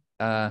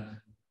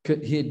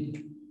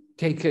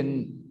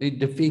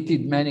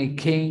defeated many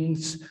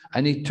kings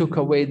and he took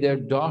away their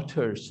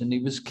daughters, and he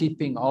was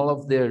keeping all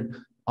of the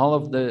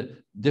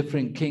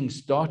different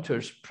kings'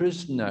 daughters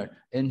prisoner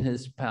in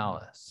his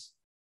palace.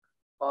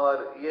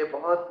 और ये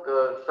बहुत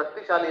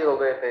शक्तिशाली हो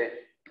गए थे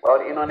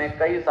और इन्होंने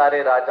कई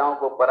सारे राजाओं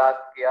को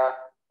परास्त किया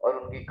और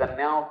उनकी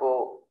कन्याओं को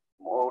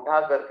उठा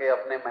करके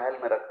अपने महल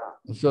में रखा.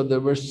 So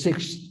there were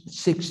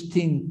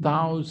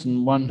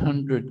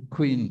 16,100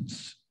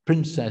 queens,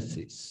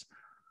 princesses.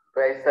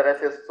 तो इस तरह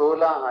से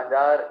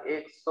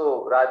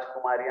 16,100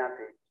 राजकुमारियां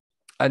थी.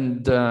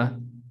 And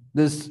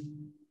this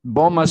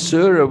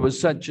Bhaumasura was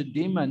such a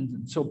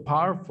demon, so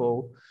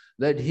powerful,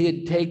 that he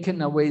had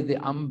taken away the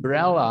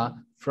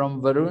umbrella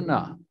from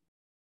Varuna.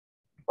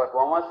 पर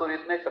भौमासुर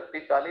इतने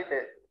शक्तिशाली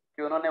थे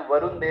कि उन्होंने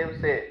वरुण देव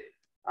से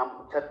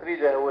छतरी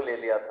जो है वो ले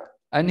लिया था.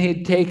 And he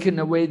had taken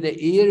away the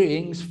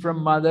earrings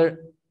from Mother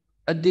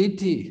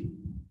Aditi.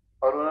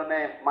 और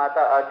उन्होंने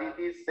माता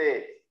अदिति से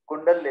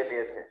कुंडल ले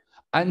लिए थे.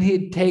 And he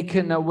had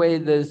taken away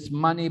this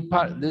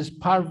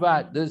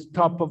Parvat, this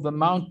top of the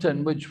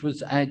mountain, which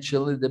was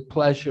actually the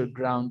pleasure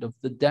ground of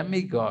the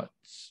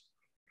demigods.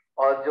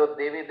 और जो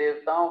देवी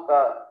देवताओं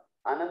का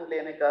आनंद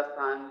लेने का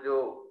स्थान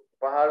जो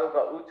पहाड़ों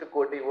का उच्च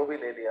कोटि, वो भी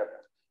ले लिया था.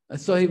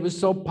 So he was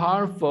so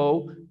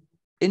powerful,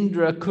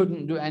 Indra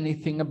couldn't do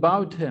anything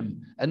about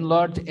him. And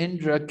Lord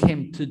Indra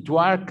came to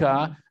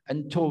Dwarka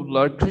and told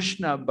Lord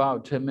Krishna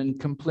about him and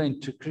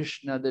complained to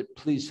Krishna that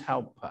please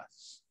help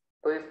us.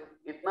 तो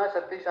इतना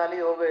शक्तिशाली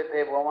हो गए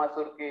थे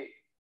भौमासुर की,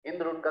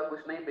 इंद्र उनका कुछ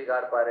नहीं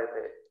बिगाड़ पा रहे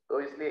थे. तो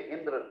इसलिए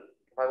इंद्र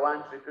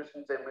भगवान श्री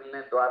कृष्ण से मिलने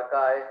द्वारका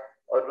आए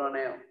और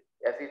उन्होंने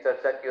ऐसी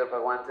चर्चा की और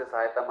भगवान से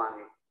सहायता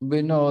मांगी.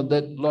 We know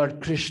that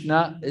Lord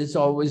Krishna is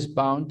always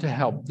bound to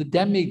help the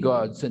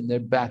demigods in their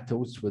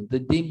battles with the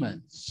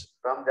demons.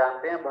 तो हम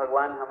जानते हैं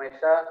भगवान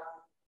हमेशा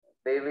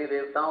देवी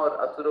देवताओं और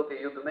असुरों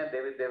के युद्ध में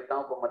देवी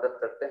देवताओं को मदद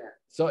करते हैं.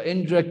 So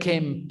Indra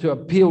came to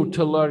appeal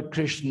to Lord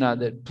Krishna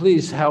that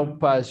please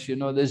help us, you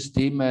know, this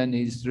demon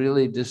is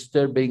really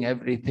disturbing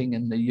everything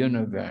in the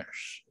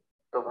universe.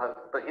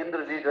 तो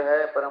इंद्र जी जो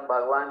है परम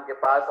भगवान के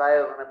पास आए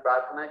और उन्होंने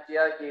प्रार्थना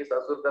किया कि इस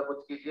असुर का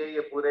कुछ कीजिए,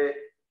 ये पूरे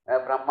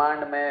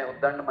ब्रह्मांड में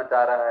उद्दंड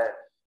मचा रहा है.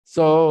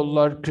 So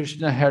Lord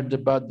Krishna heard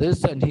about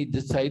this and he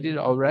decided,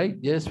 all right,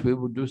 yes, we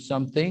will do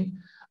something.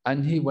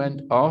 And he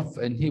went off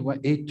and he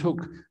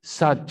took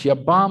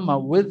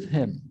Satyabhama with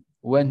him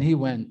when he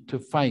went to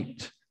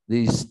fight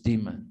these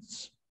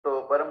demons.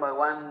 तो परम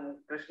भगवान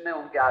कृष्ण ने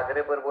उनके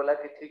आग्रह पर बोला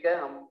कि ठीक है,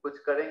 हम कुछ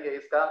करेंगे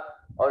इसका.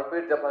 और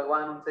फिर जब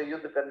भगवान उनसे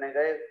युद्ध करने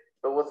गए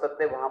तो वो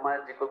सत्यभामा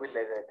जी को भी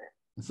ले गए थे.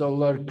 So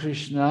Lord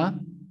Krishna,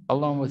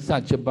 along with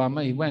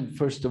Satyabhama, he went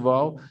first of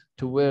all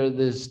to where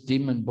this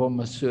demon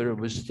Bhaumasura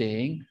was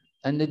staying,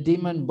 and the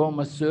demon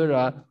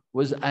Bhaumasura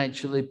was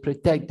actually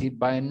protected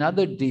by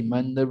another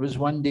demon. There was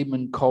one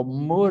demon called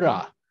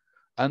Mura,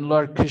 and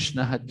Lord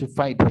Krishna had to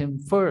fight him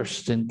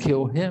first and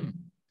kill him.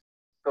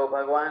 तो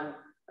भगवान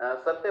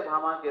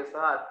सत्यभामा के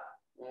साथ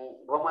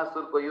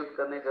भौमासुर को युद्ध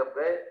करने जब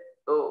गए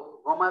तो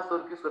भौमासुर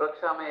की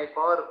सुरक्षा में एक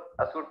और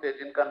असुर थे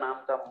जिनका नाम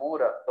था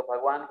मूर, तो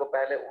भगवान को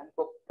पहले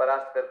उनको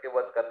परास्त करके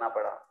वध करना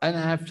पड़ा. And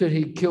after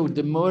he killed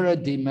the Mura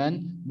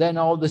demon, then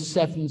all the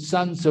 7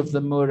 sons of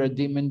the Mura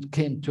demon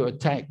came to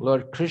attack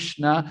Lord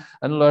Krishna,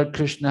 and Lord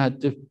Krishna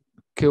had to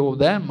kill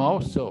them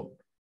also.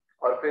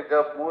 और फिर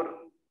जब मूर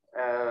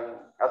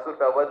असुर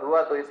का वध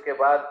हुआ तो इसके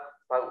बाद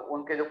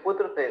उनके जो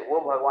पुत्र थे वो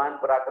भगवान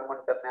पर आक्रमण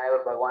करने आए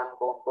और भगवान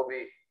को उनको भी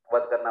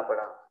वध करना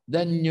पड़ा.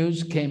 Then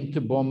news came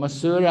to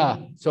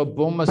Bhaumasura. So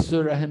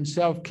Bhaumasura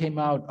himself came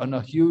out on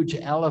a huge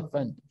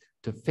elephant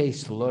to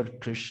face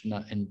Lord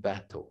Krishna in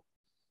battle.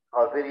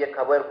 और फिर ये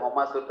खबर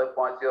भौमासुर तक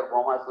पहुंची और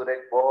भौमासुर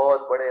एक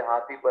बहुत बड़े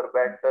हाथी पर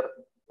बैठकर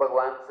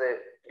भगवान से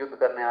युद्ध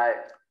करने आए.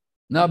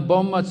 Now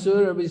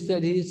Bhaumasura, we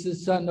said he's the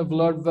son of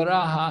Lord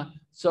Varaha,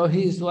 so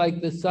he's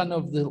like the son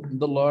of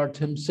the Lord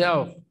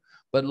himself.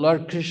 But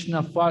Lord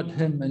Krishna fought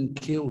him and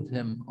killed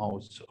him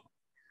also.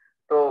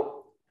 तो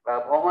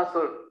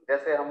भौमासुर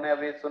जैसे हमने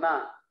अभी सुना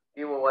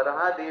कि वो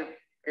वराहदेव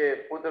के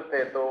पुत्र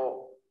थे, तो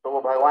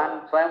वो भगवान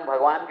स्वयं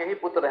भगवान के ही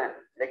पुत्र हैं,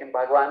 लेकिन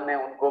भगवान ने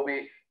उनको भी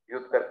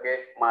युद्ध करके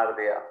मार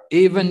दिया.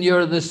 Even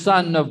you're the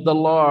son of the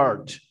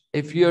Lord.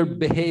 If you're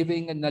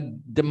behaving in a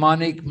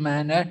demonic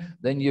manner,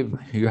 then you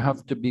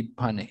have to be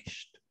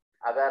punished.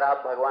 अगर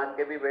आप भगवान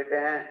के भी बेटे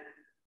हैं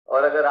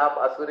और अगर आप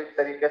असुरिक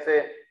तरीके से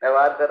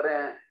व्यवहार कर रहे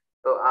हैं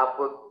तो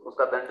आपको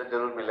उसका दंड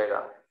जरूर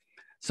मिलेगा.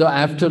 So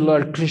after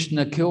Lord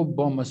Krishna killed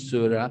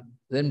Bhaumasura,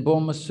 then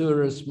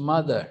Bhaumasura's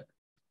mother,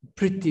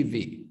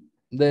 Prithivi,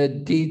 the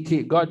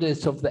deity,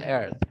 goddess of the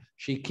earth,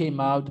 she came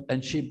out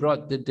and she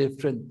brought the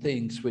different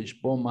things which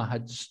Bhoma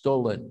had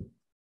stolen.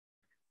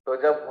 तो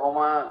जब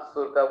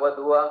भौमासुर का वध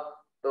हुआ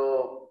तो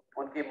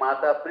उनकी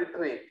माता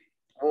पृथ्वी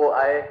वो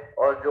आए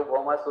और जो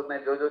भौमासुर ने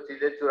जो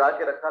चीजें चुरा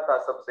के रखा था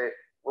सबसे,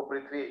 वो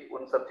पृथ्वी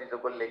उन सब चीजों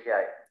को लेके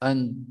आए. And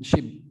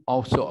she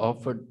also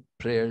offered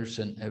prayers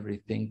and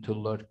everything to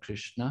Lord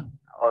Krishna.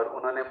 और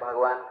उन्होंने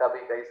भगवान का भी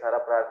कई सारा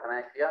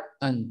प्रार्थनाएं किया.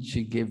 And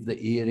she gave the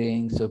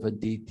earrings of a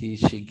deity,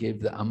 she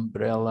gave the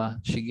umbrella,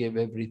 she gave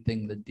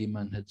everything the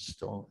demon had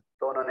stolen.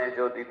 तो उन्होंने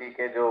जो दीदी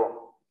के जो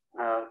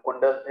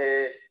कुंडल थे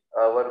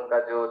और उनका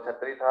जो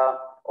छतरी था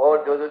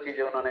और जो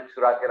चीजें उन्होंने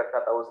चुरा के रखा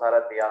था वो सारा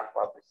दिया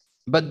वापस.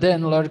 But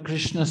then Lord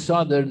Krishna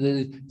saw there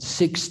the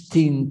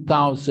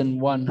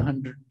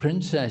 16,100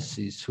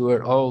 princesses who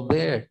are all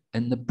there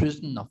in the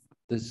prison of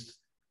this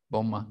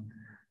Bhoma.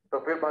 तो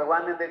फिर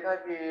भगवान ने देखा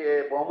कि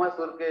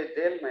भौमासुर के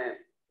जेल में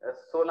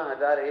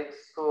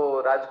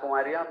 16,100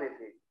 राजकुमारियां भी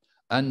थी.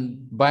 And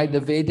by the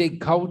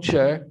Vedic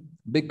culture,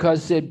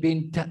 because they've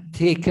been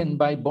taken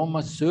by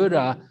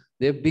Bhaumasura,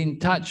 they've been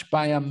touched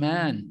by a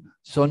man,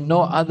 so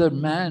no other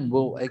man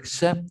will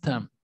accept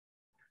them.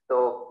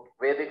 तो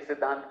वैदिक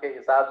सिद्धांत के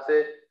हिसाब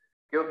से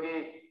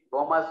क्योंकि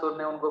भौमासुर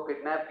ने उनको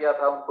किडनैप किया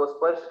था, उनको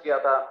स्पर्श किया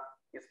था,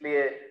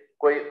 इसलिए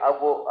कोई अब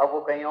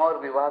वो कहीं और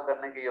विवाह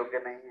करने के योग्य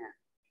नहीं है.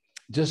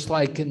 Just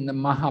like in the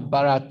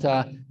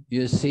Mahabharata,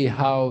 you see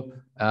how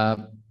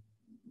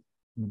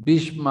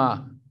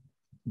Bhishma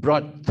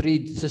brought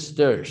 3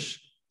 sisters.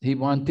 He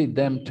wanted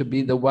them to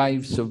be the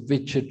wives of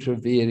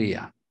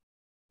Vichitravirya.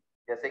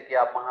 जैसे कि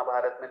आप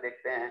महाभारत में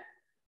देखते हैं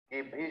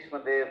कि भीष्म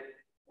देव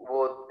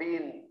वो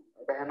 3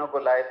 बहनों को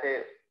लाए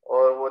थे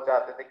और वो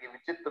चाहते थे कि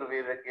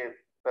विचित्रवीर्य की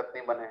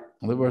पत्नी बने.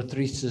 There were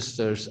 3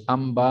 sisters,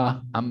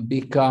 Amba,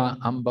 Ambika,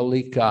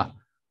 Ambalika,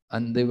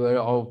 and they were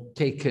all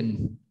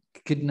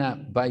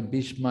kidnapped by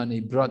Bhishma, and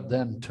he brought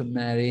them to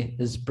marry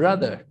his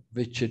brother,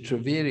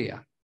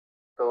 Vichitravirya.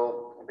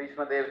 तो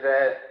भीष्म देव जो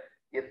है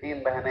ये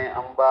 3 बहनें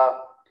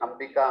अम्बा,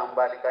 अंबिका,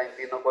 अंबालिका इन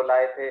तीनों को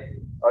लाए थे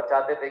और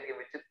चाहते थे कि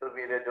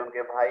विचित्रवीर्य जो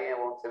उनके भाई हैं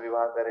वो उनसे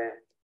विवाह करें.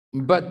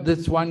 But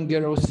this one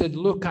girl said,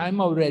 look,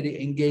 I'm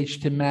already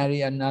engaged to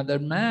marry another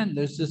man.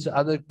 There's this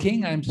other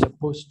king I'm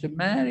supposed to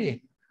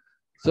marry.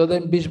 So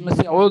then Bhishma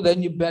said, oh,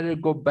 then you better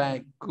go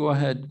back. Go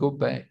ahead, go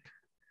back.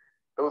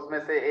 तो उसमें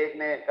से एक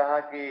ने कहा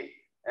कि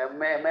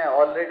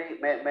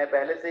मैं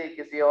पहले से ही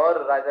किसी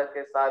और राजा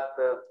के साथ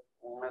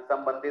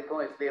संबंधित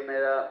हूँ, इसलिए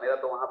मेरा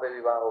तो वहां पे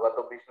विवाह होगा.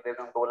 तो विष्णुदेव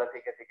ने उनको बोला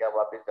ठीक है आप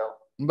वापस जाओ.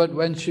 But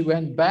when she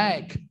went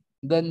back,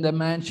 then the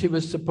man she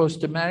was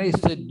supposed to marry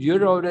said,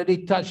 you're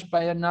already touched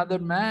by another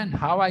man.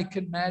 How I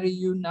can marry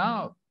you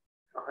now?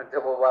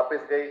 जब वो वापस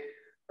गई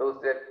तो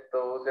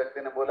उस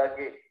व्यक्ति ने बोला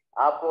कि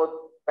आपको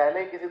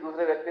पहले किसी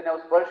दूसरे व्यक्ति ने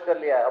स्पर्श कर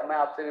लिया, अब मैं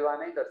आपसे विवाह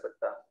नहीं कर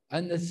सकता.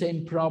 And the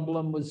same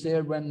problem was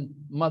there when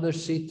Mother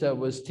Sita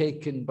was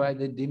taken by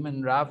the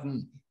demon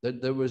Ravan,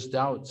 that there was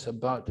doubts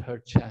about her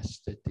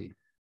chastity.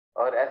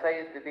 और ऐसा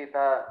ही स्थिति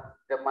था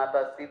जब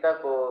माता सीता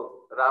को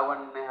रावण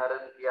ने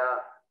हरण किया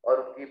और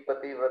उनकी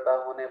पतिव्रता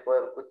होने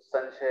पर कुछ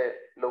संशय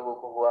लोगों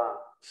को हुआ.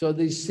 So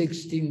these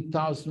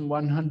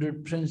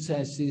 16,100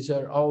 princesses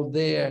are all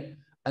there,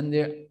 and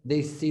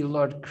they see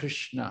Lord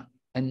Krishna,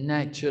 and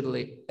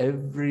naturally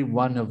every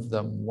one of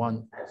them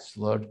wants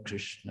Lord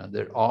Krishna.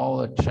 They're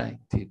all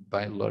attracted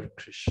by Lord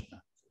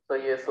Krishna. तो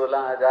ये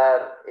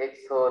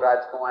 16,100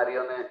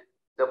 राजकुमारियों ने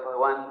जब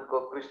भगवान को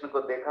कृष्ण को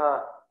देखा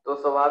तो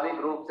स्वाभाविक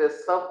रूप से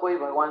सब कोई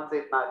भगवान से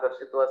इतना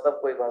आकर्षित हुआ, सब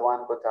कोई भगवान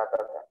को चाहता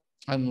था.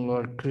 And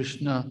Lord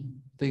Krishna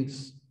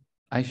thinks,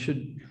 I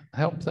should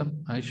help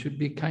them, I should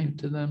be kind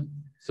to them.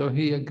 So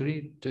he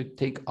agreed to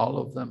take all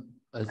of them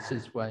as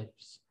his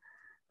wives.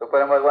 तो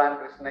परम भगवान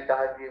कृष्ण ने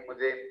कहा कि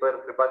मुझे इन पर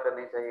कृपा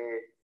करनी चाहिए,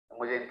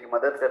 मुझे इनकी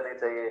मदद करनी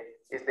चाहिए,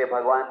 इसलिए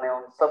भगवान ने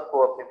उन सबको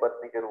अपनी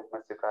पत्नी के रूप में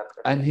स्वीकार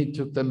कर लिया. And he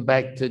took them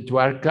back to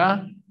Dwarka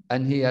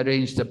and he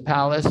arranged a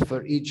palace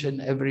for each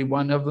and every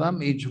one of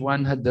them. Each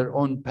one had their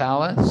own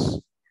palace.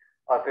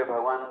 और फिर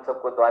भगवान उन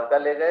सबको द्वारका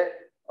ले गए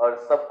और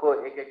सबको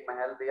एक एक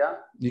महल दिया.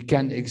 You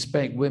can't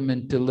expect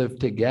women to live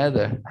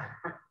together.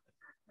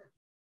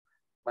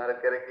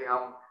 महाराज कह रहे कि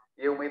हम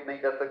ये उम्मीद नहीं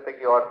कर सकते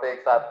कि औरतें एक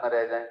साथ में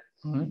रह जाएं.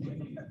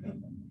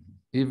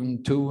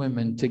 Even two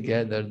women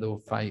together, they'll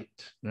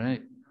fight,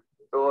 right?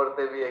 दो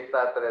औरतें भी एक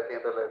साथ रहती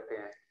हैं तो लड़ती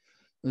हैं.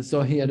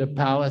 So he had a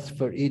palace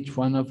for each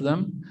one of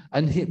them,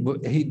 and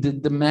he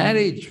did the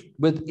marriage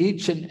with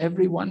each and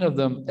every one of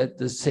them at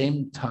the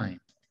same time.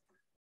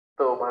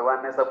 तो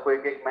भगवान ने सबको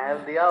एक एक महल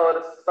दिया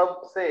और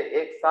सबसे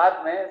एक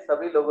साथ में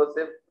सभी लोगों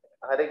से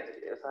हर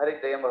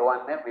एक जगह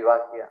भगवान ने विवाह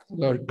किया.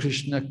 Lord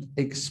Krishna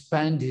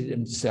expanded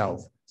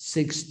himself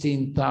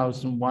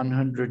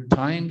 16,100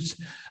 times,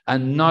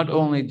 and not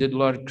only did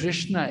Lord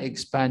Krishna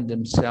expand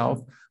himself,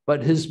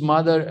 but his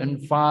mother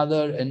and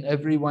father and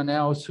everyone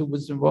else who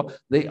was involved,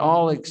 they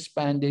all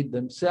expanded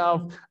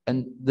themselves,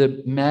 and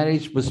the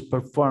marriage was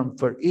performed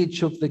for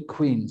each of the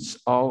queens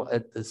all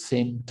at the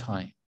same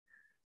time.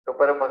 तो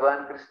परम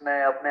भगवान कृष्ण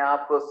ने अपने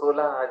आप को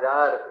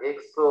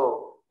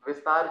 16,100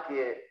 विस्तार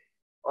किए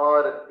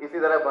और इसी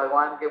तरह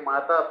भगवान के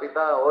माता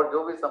पिता और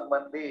जो भी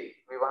संबंधी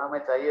विवाह में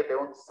चाहिए थे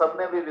उन सब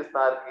ने भी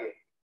विस्तार किए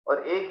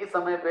और एक ही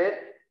समय पे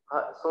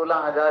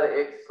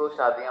 16,100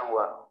 शादियां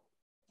हुआ.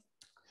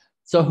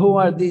 So who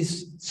are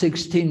these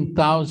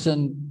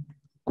 16,000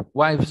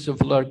 wives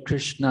of Lord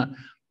Krishna?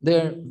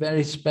 They're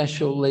very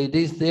special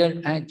ladies.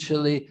 They're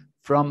actually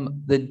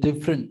from the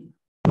different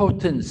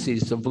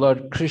potencies of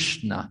Lord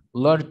Krishna.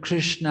 Lord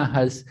Krishna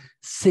has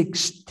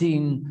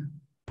 16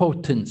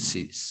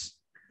 potencies.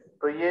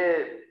 तो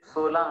ये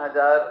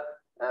 16,000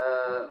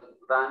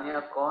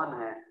 रानियां कौन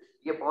हैं?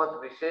 ये बहुत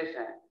विशेष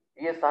हैं.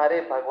 ये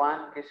सारे भगवान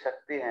की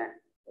शक्ति हैं.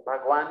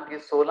 भगवान की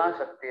 16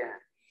 शक्तियां हैं.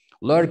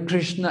 Lord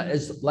Krishna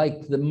is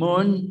like the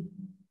moon,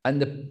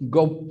 and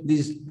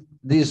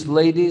these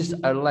ladies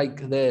are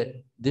like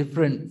the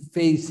different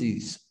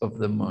phases of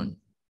the moon.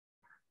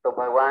 तो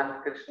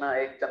भगवान कृष्ण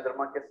एक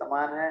चंद्रमा के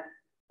समान है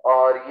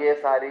और ये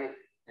सारी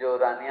जो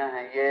रानियां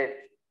हैं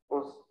ये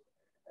उस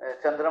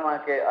चंद्रमा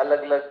के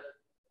अलग-अलग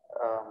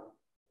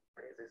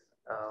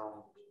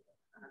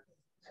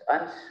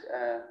अंश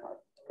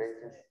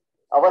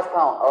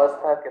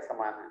अवस्था के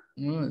समान है.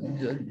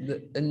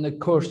 In the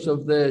course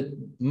of the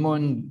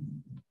moon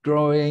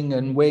growing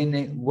and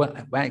waning,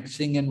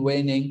 waxing and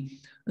waning,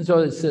 and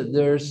so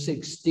there are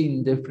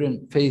 16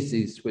 different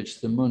phases which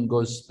the moon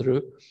goes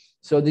through.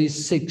 So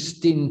these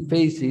 16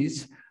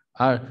 phases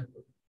are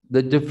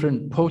the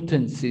different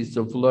potencies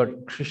of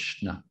Lord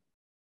Krishna.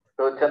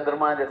 तो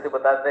चंद्रमा जैसे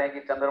बताते हैं कि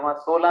चंद्रमा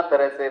 16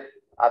 तरह से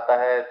आता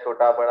है,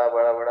 छोटा बड़ा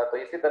बड़ा बड़ा. तो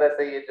इसी तरह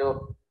से ये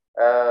जो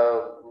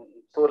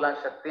 16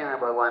 शक्तियां हैं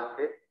भगवान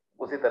के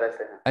उसी तरह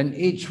से हैं. And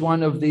each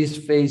one of these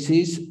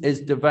phases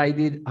is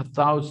divided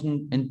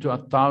 1,000 into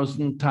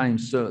 1,000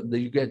 times, so that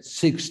you get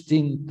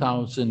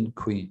 16,000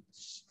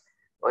 queens.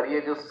 और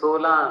ये जो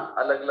 16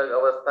 अलग-अलग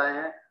अवस्थाएं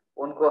हैं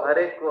उनको हर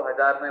एक को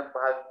 1000 में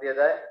भाग दिया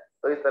जाए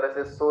तो इस तरह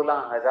से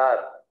 16,000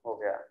 हो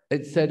गया.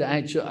 It said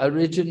actually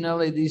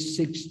originally these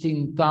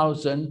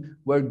 16,000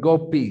 were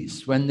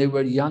gopis. When they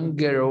were young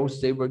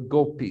girls, they were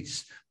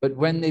gopis. But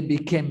when they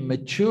became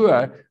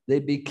mature, they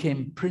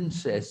became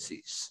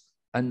princesses.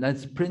 And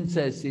as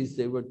princesses,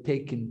 they were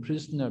taken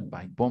prisoner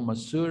by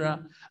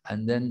Bhaumasura,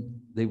 and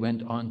then they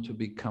went on to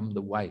become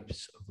the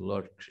wives of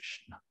Lord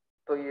Krishna.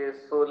 तो ये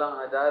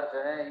 16,000 जो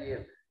है ये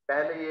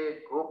पहले ये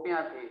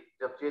गोपियां थी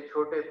जब ये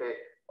छोटे थे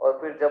और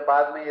फिर जब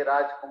बाद में ये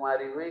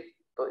राजकुमारी हुई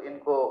तो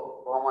इनको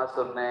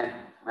भौमासुर ने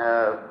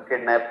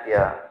किडनैप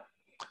किया.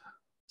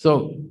 So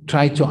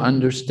try to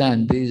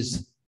understand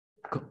these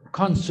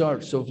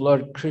consorts of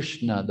Lord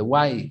Krishna, the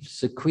wives,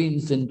 the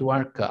queens in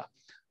Dwarka,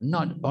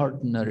 not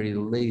ordinary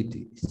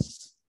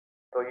ladies.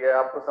 तो ये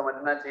आपको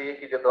समझना चाहिए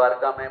कि जो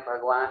द्वारका में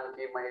भगवान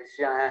की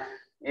महिषियां हैं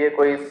ये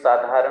कोई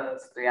साधारण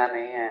स्त्रियां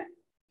नहीं हैं.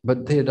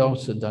 But they had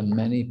also done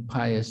many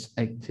pious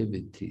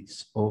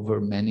activities over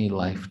many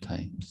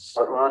lifetimes.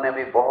 और उन्होंने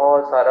भी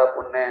बहुत सारा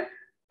पुण्य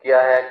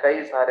किया है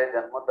कई सारे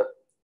जन्मों तक.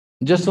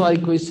 Just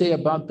like we say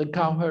about the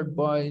cowherd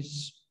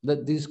boys,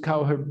 that these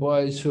cowherd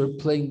boys who are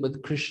playing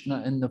with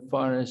Krishna in the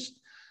forest,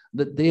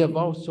 that they've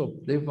also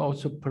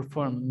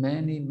performed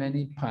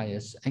many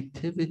pious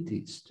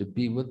activities to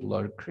be with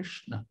Lord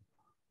Krishna.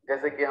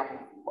 जैसे कि हम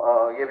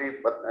ये भी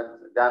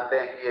जानते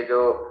हैं कि ये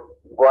जो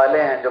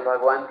ग्वाले हैं जो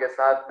भगवान के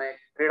साथ में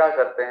क्रीड़ा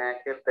करते हैं,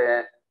 खेलते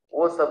हैं,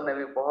 वो सब ने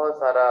भी बहुत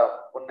सारा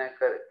पुण्य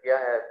किया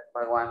है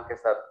भगवान के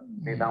साथ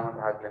लीला में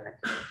भाग लेने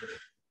के लिए.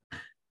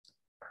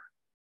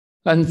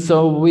 And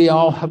so we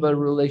all have a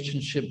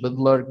relationship with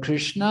Lord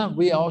Krishna.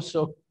 We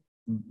also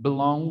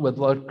belong with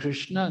Lord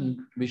Krishna, and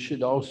we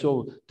should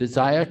also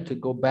desire to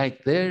go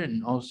back there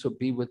and also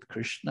be with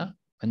Krishna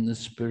in the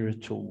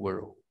spiritual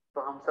world.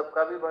 तो हम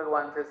सबका भी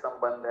भगवान से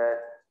संबंध है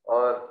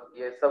और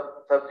ये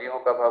सब जीवों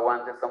का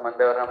भगवान से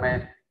संबंध है और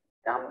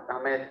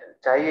हमें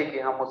चाहिए कि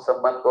हम उस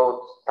संबंध को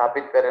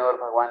स्थापित करें और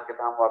भगवान के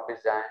धाम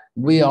वापस जाएं.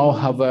 We all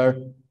have our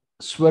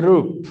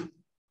swarup,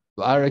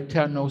 our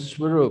eternal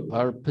swarup,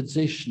 our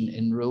position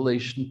in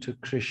relation to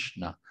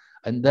Krishna,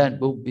 and that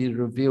will be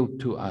revealed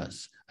to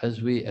us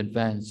as we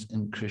advance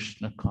in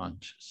Krishna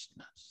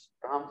consciousness.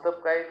 तो हम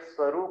सबका एक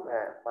स्वरूप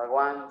है,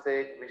 भगवान से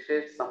एक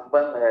विशेष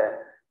संबंध है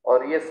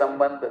और ये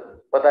संबंध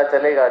पता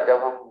चलेगा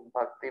जब हम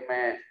भक्ति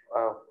में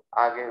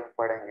आगे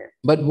बढ़ेंगे.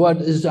 But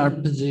what is our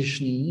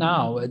position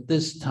now at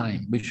this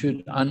time? We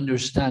should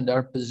understand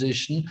our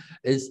position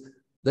is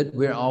that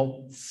we're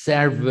all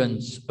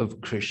servants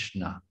of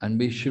Krishna, and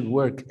we should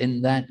work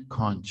in that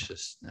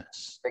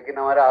consciousness. लेकिन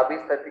हमारा अभी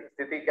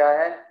स्थिति क्या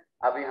है?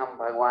 अभी हम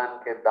भगवान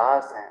के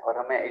दास हैं और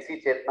हमें इसी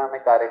चेतना में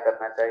कार्य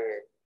करना चाहिए.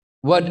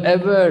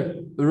 Whatever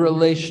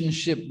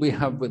relationship we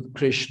have with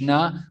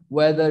Krishna,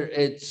 whether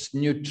it's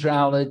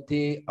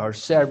neutrality or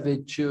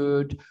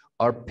servitude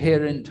or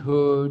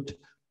parenthood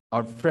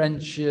or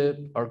friendship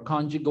or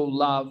conjugal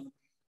love,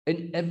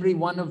 in every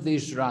one of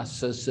these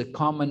rasas, the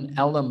common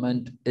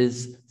element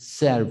is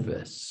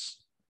service.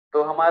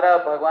 तो हमारा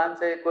भगवान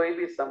से कोई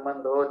भी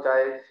संबंध हो,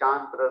 चाहे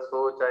शांत रस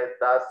हो, चाहे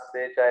दास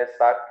से, चाहे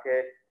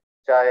साख्य,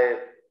 चाहे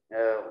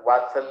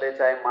वात्सल्य,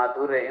 चाहे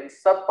माधुर्य, इन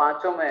सब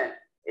पांचों में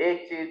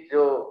एक चीज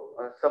जो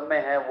सब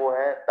में है वो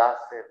है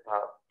दास्य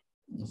भाव.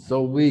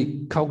 So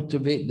we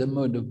cultivate the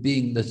mode of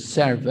being the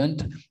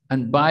servant,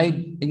 and by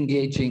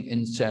engaging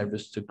in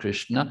service to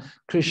Krishna,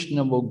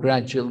 Krishna will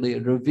gradually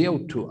reveal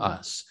to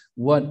us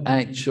what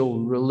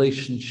actual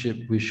relationship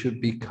we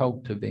should be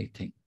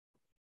cultivating.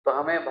 तो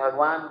हमें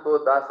भगवान को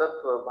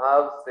दासत्व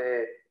भाव से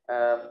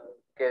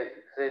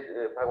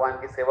भगवान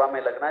की सेवा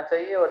में लगना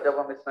चाहिए और जब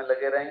हम इसमें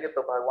लगे रहेंगे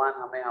तो भगवान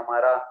हमें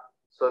हमारा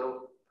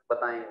स्वरूप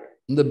बताएंगे.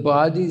 The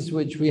bodies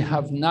which we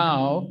have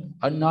now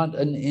are not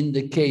an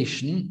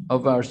indication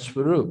of our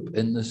swarup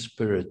in the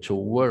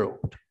spiritual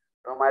world.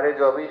 तो हमारे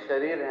जो अभी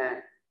शरीर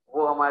हैं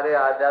वो हमारे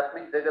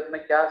आध्यात्मिक जगत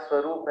में क्या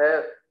स्वरूप है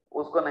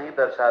उसको नहीं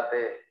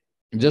दर्शाते.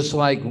 Just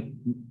like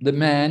the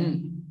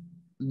man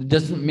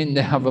doesn't mean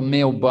they have a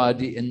male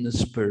body in the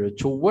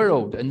spiritual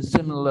world, and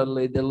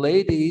similarly the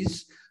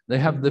ladies, they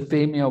have the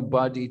female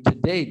body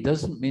today,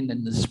 doesn't mean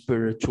in the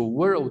spiritual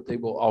world they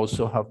will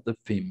also have the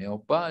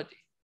female body.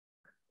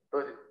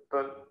 तो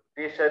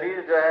ये शरीर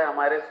जो है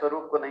हमारे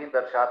स्वरूप को नहीं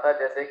दर्शाता.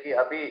 जैसे कि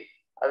अभी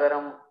अगर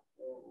हम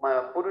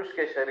पुरुष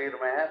के शरीर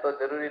में हैं तो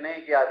जरूरी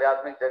नहीं कि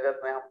आध्यात्मिक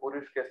जगत में हम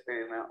पुरुष के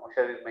शरीर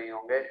में ही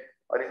होंगे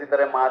और इसी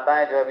तरह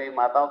माताएं जो अभी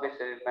माताओं के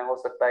शरीर में हो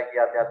सकता है कि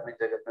आध्यात्मिक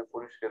जगत में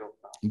पुरुष के रूप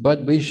में.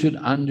 But we should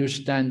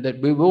understand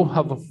that we will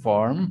have a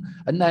form,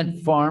 and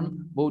that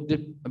form will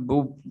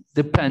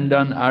depend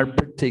on our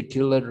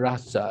particular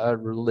rasa, our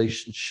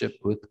relationship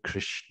with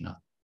Krishna.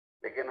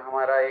 लेकिन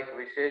हमारा एक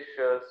विशेष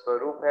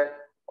स्वरूप है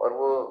और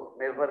वो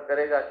निर्भर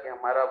करेगा कि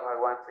हमारा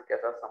भगवान से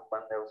कैसा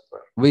संबंध है उस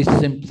पर. We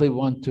simply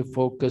want to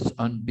focus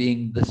on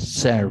being the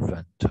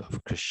servant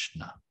of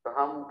Krishna. तो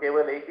हम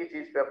केवल एक ही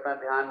चीज पे अपना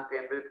ध्यान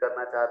केंद्रित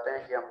करना चाहते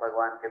हैं कि हम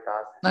भगवान के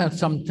दास हैं. Now,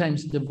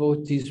 sometimes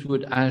devotees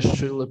would ask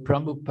Srila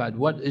Prabhupada,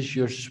 what is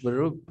your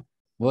swarup?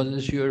 What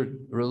is your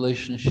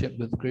relationship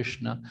with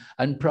Krishna?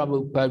 And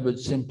Prabhupada would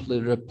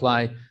simply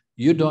reply,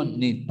 you don't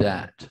need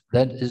that.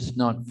 That is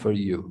not for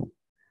you.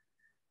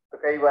 तो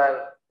कई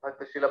बार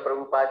भक्त श्रील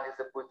प्रभुपाद जी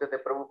से पूछते थे,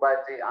 प्रभुपाद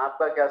जी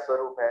आपका क्या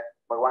स्वरूप है,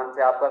 भगवान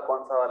से आपका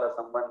कौन सा वाला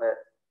संबंध है?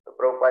 तो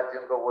प्रभुपाद जी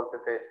उनको बोलते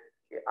थे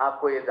कि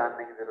आपको ये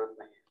जानने की जरूरत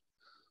नहीं है.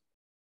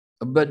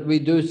 But we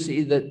do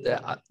see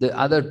that the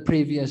other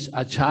previous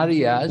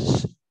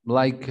acharyas,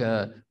 like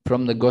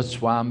from the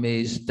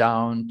Goswamis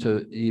down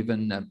to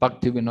even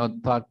Bhakti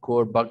Vinod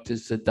Thakur, Bhakti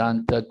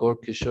Siddhanta, Gaur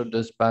Kishore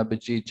Das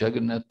Babaji,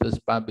 Jagannath Das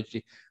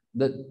Babaji,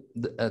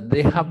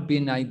 they have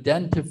been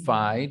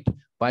identified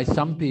by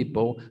some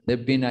people,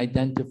 they've been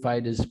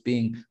identified as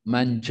being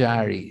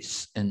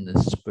manjaris in the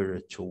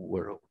spiritual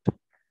world.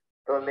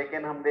 तो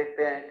लेकिन हम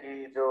देखते हैं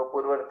कि जो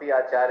पूर्ववर्ती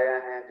आचार्य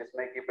हैं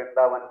जिसमें कि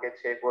वृंदावन के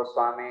 6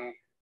 गोस्वामी,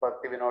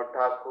 भक्ति विनोद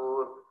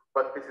ठाकुर,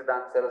 भक्ति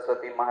सिद्धांत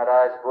सरस्वती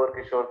महाराज, गौर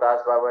किशोर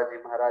दास बाबा जी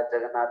महाराज,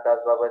 जगन्नाथ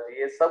दास बाबा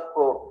जी, ये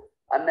सबको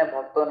अन्य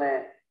भक्तों ने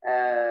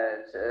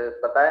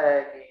बताया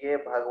है कि ये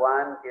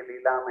भगवान के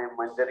लीला में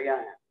मंजरियां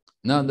हैं.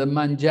 Now the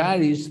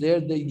manjaris,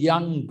 they're the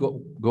young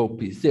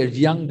gopis. They're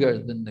younger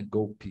than the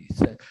gopis,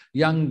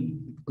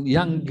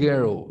 young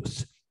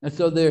girls. And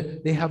so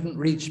they haven't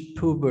reached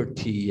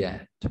puberty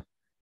yet.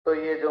 तो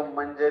ये जो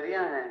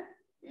मंजरियां हैं,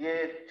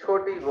 ये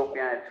छोटी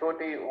गोपियां हैं,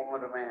 छोटी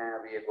उम्र में हैं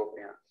अभी ये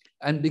गोपियां.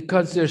 And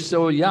because they're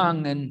so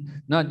young and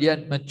not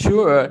yet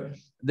mature,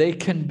 they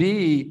can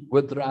be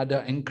with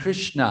Radha and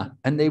Krishna,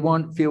 and they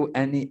won't feel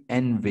any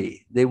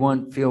envy. They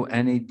won't feel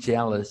any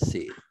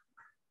jealousy.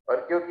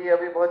 और क्योंकि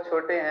अभी बहुत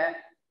छोटे हैं,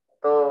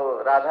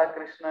 तो राधा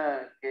कृष्ण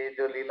के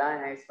जो लीलाएं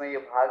हैं इसमें ये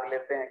भाग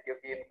लेते हैं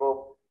क्योंकि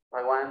इनको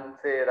भगवान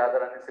से राधा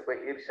रानी से कोई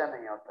ईर्ष्या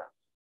नहीं होता.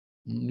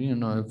 You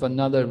know, if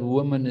another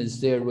woman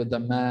is there with a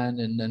man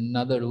and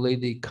another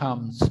lady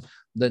comes,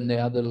 then the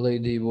other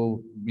lady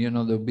will, you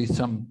know, there'll be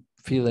some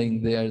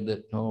feeling there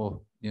that,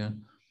 oh, yeah,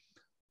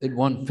 it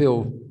won't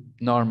feel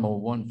normal,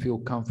 won't feel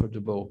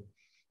comfortable.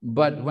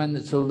 But when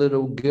it's a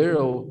little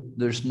girl,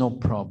 there's no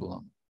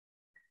problem.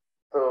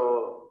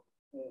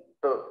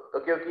 तो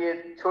क्योंकि ये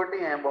छोटी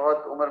हैं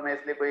बहुत उम्र में,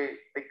 इसलिए कोई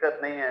दिक्कत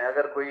नहीं है.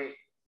 अगर कोई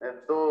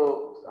दो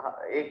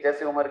एक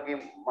जैसी उम्र की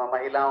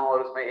महिला हो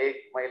और उसमें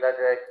एक महिला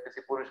जो है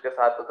किसी पुरुष के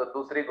साथ हो, तो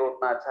दूसरी को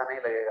उतना अच्छा नहीं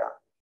लगेगा.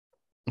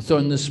 So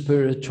in the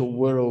spiritual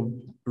world,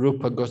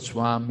 Rupa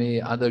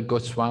Goswami, other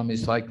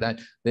Goswamis like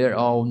that, they're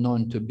all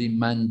known to be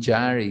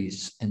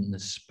manjaris in the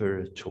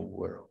spiritual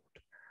world.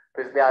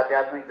 तो इसलिए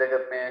आध्यात्मिक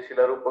जगत में श्रील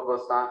रूप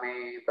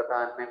गोस्वामी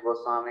तथा अन्य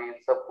गोस्वामी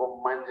सबको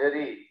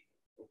मंजरी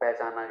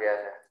पहचाना गया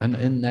है. And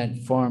in that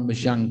form,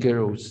 as young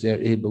girls,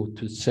 they're able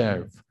to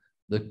serve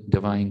the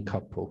divine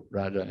couple,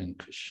 Radha and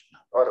Krishna.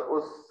 और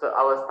उस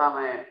अवस्था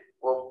में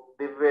वो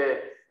दिव्य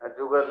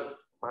जुगल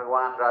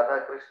भगवान राधा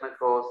कृष्ण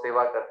को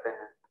सेवा करते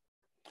हैं.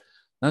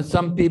 And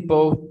some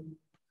people,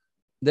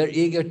 they're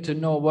eager to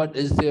know what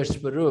is their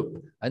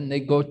swarup, and they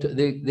go to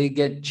they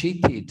get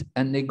cheated,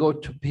 and they go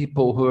to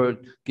people who are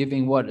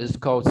giving what is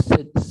called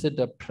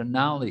Siddha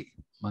Pranali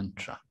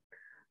mantra.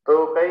 तो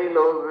कई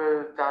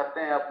लोग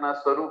चाहते हैं अपना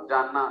स्वरूप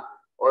जानना,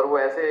 और वो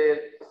ऐसे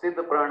सिद्ध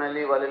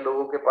प्रणाली वाले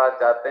लोगों के पास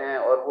जाते हैं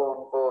और वो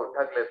उनको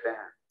ठग लेते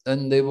हैं.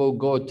 And they will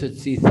go to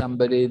see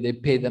somebody, they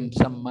pay them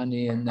some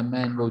money, and the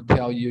man will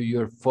tell you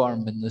your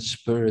form in the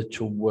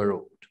spiritual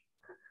world.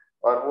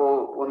 और वो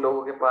उन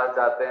लोगों के पास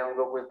जाते हैं,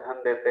 उनको कुछ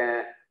धन देते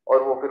हैं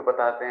और वो फिर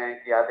बताते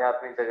हैं कि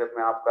आध्यात्मिक जगत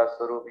में आपका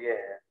स्वरूप ये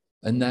है.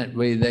 And that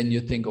way then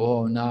you think,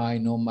 oh, now I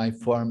know my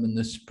form in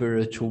the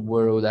spiritual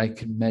world, I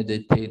can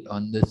meditate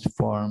on this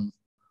form.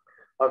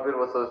 और फिर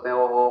वो सोचते हैं,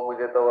 वो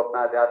मुझे तो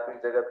अपना आध्यात्मिक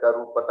जगत का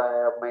रूप पता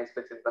है, अब मैं इस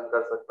पे चिंतन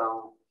कर सकता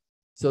हूँ.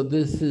 So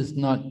this is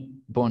not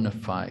bona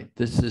fide.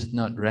 This is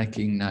not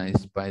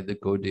recognized by the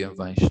Gaudiya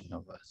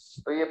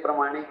Vaishnavas. तो ये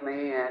प्रमाणिक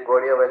नहीं है,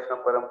 गौड़ीय वैष्णव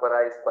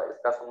परंपरा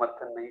इसका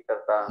समर्थन नहीं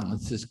करता.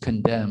 This is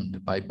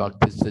condemned by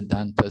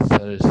Bhaktisiddhanta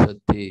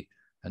Saraswati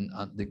and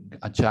the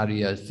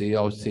acharyas. They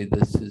all say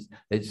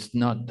it's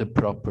not the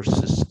proper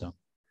system.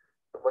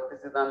 तो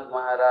भक्तिसिद्धांत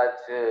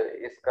महाराज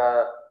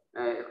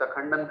इसका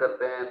खंडन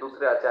करते हैं,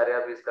 दूसरे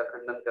आचार्य भी इसका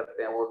खंडन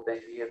करते हैं, बोलते हैं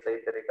कि ये सही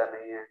तरीका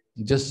नहीं है.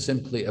 Just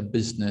simply a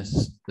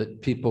business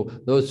that people,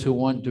 those who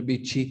want to be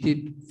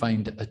cheated,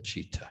 find a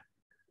cheater.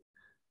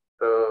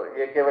 तो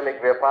ये केवल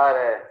एक व्यापार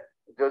है,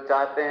 जो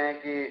चाहते हैं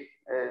कि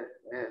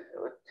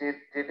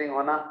चीटिंग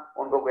होना,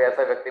 उनको कोई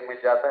ऐसा व्यक्ति मिल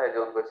जाता है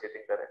जो उनको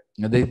चीटिंग करे.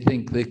 They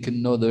think they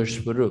can know their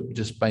swarup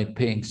just by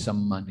paying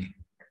some money.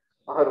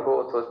 और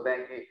वो सोचते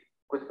हैं कि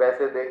कुछ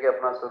पैसे देके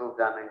अपना स्वरूप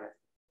जानेंगे.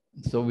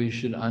 So we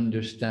should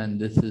understand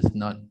this is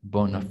not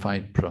bona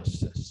fide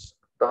process.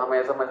 तो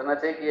हमें समझना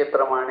चाहिए कि ये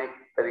प्रमाणिक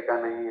तरीका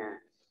नहीं है.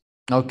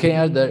 Okay,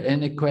 are there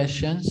any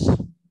questions?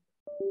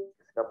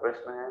 इसका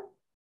प्रश्न है.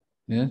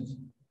 Yes.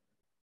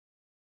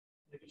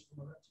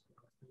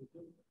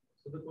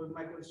 So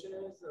my question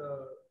is,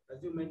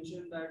 as you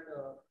mentioned that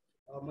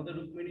Mother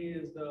Rukmini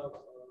is the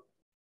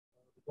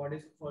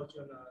goddess of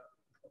fortune,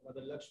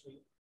 Mother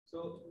Lakshmi.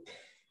 So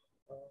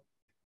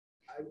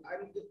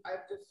I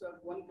have just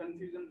one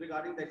confusion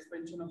regarding the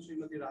expansion of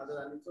Srimati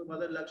Radharani. So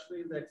Mother Lakshmi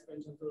is the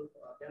expansion. So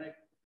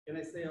can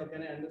I say or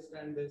can I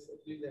understand this?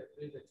 Please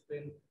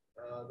explain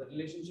the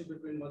relationship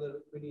between Mother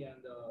Rukmini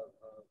and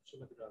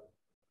Srimati Radharani.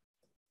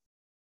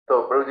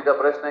 तो प्रभु जी का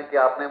प्रश्न है कि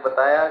आपने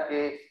बताया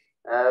कि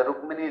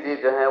रुक्मिणी जी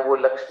जो है वो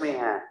लक्ष्मी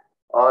हैं,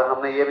 और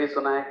हमने ये भी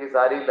सुना है कि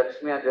सारी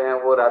लक्ष्मियां जो हैं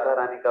वो राधा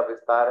रानी का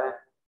विस्तार है.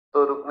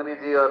 तो रुक्मिणी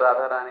जी और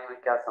राधा रानी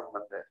में क्या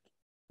संबंध है?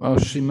 Well,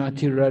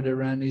 Srimati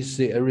Radharani is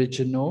the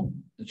original.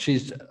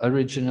 She's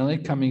originally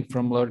coming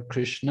from Lord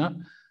Krishna,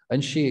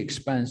 and she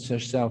expands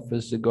herself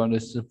as the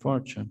goddess of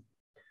fortune.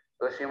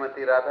 तो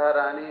श्रीमती राधा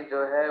रानी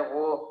जो है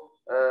वो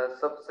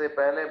सबसे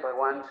पहले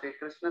भगवान श्री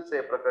कृष्ण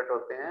से प्रकट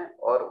होते हैं,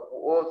 और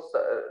वो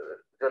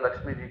जो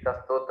लक्ष्मी जी का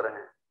स्तोत्र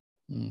है.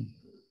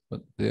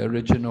 But the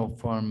original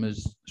form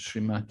is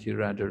Srimati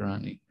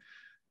Radharani,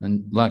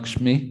 and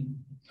Lakshmi,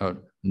 or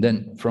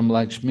then from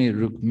Lakshmi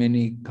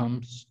Rukmini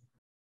comes.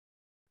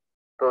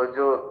 तो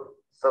जो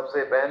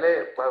सबसे पहले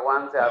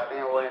भगवान से आते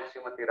हैं वो है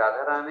श्रीमती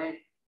राधा रानी,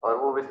 और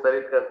वो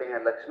विस्तरित करती हैं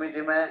लक्ष्मी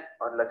जी में,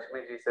 और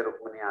लक्ष्मी जी से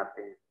रुक्मिणी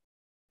आती हैं.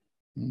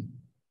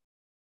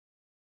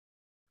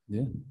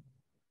 Yeah.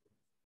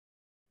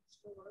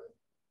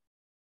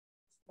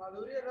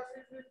 Madhurya Rasa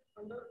is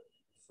under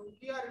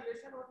Sukya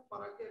relation or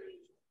Parakya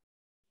relation?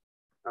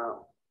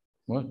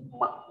 What?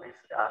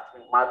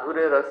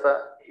 Madhurya Rasa,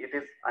 it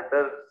is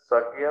under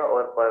Swakya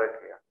or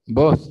Parakya?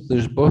 Both.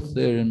 There's both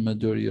there in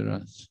Madhurya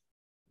Rasa.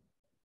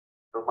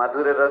 तो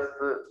माधुर्य रस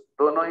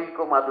दोनों ही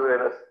को माधुर्य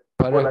रस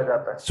बोला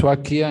जाता है.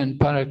 Swakya and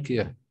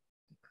Parakya.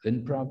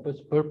 In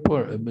Prabhupada's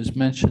purport, it was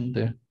mentioned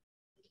there.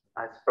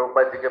 आज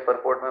प्रभुपाद जी के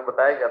परपोर्ट में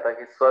बताया गया था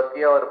कि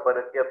स्वकीय और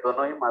परकीय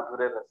दोनों ही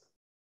माधुर्य रस.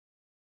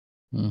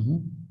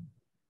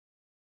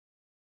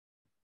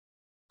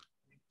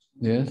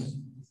 Yes.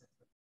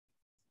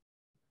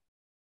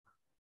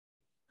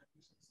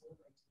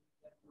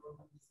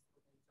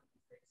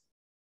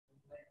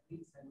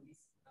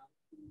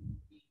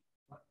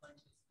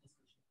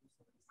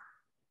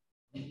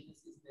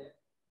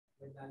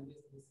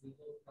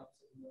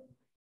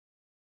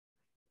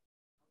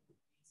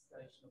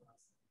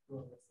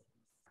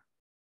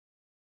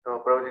 तो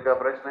प्रभु जी का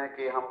प्रश्न है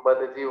कि हम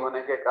बद्ध जीव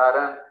होने के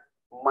कारण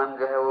मन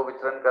जो है वो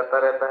विचरण करता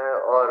रहता है,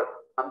 और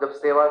हम जब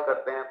सेवा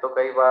करते हैं तो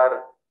कई बार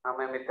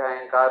हमें मिथ्या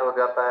अहंकार हो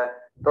जाता है,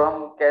 तो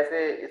हम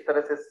कैसे इस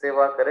तरह से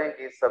सेवा करें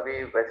कि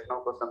सभी वैष्णव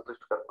को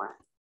संतुष्ट कर पाएं?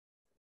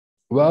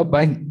 Well,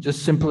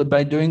 just simply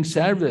by doing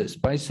service,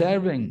 by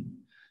serving.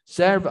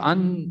 Serve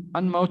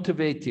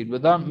unmotivated,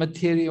 without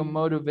material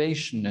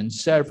motivation, and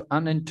serve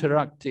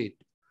uninterrupted.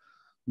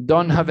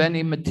 Don't have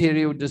any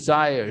material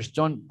desires.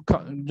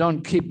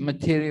 Don't keep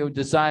material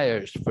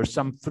desires for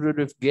some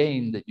fruitive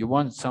gain that you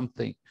want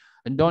something,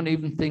 and don't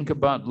even think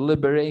about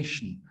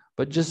liberation,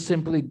 but just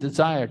simply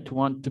desire to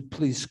want to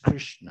please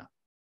Krishna.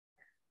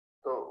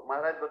 तो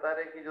महाराज बता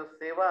रहे कि जो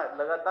सेवा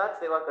लगातार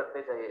सेवा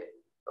करते चाहिए,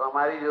 तो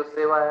हमारी जो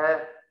सेवा है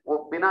वो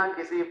बिना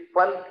किसी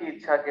फल की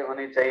इच्छा के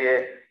होनी चाहिए,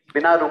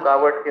 बिना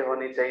रुकावट के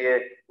होनी चाहिए,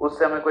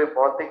 उससे हमें कोई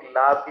भौतिक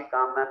लाभ की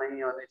कामना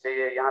नहीं होनी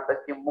चाहिए, यहाँ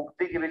तक कि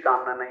मुक्ति की भी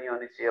कामना नहीं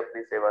होनी चाहिए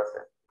अपनी सेवा से।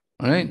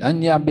 Right?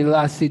 Anya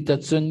bilasi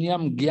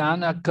tatsunyam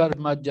jnana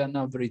karma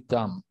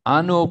janavritam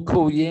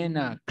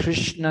anukuyena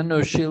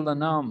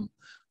krishnanushilanam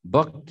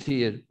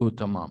bhakti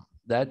uttamam.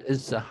 That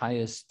is the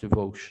highest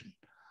devotion.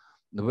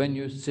 When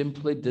you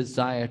simply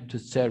desire to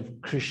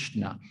serve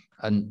Krishna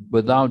and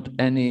without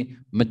any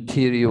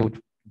material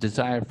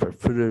desire for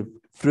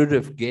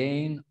fruitive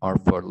gain or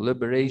for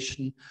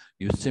liberation,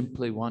 you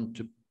simply want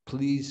to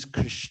please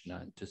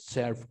Krishna and to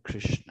serve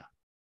Krishna.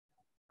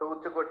 तो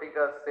उच्च कोटि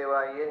का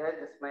सेवा ये है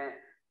जिसमें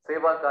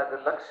सेवा का जो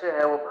लक्ष्य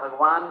है वो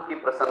भगवान की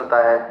प्रसन्नता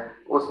है,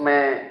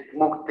 उसमें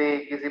मुक्ति,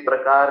 किसी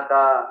प्रकार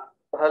का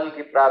फल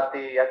की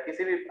प्राप्ति या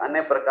किसी भी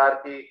अन्य प्रकार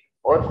की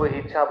और कोई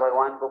इच्छा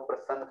भगवान को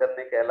प्रसन्न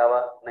करने के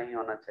अलावा नहीं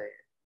होना चाहिए।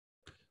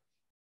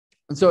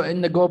 So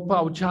in the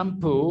Gopal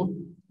Champu,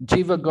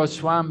 Jiva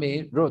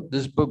Goswami wrote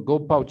this book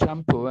Gopal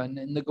Champu, and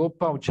in the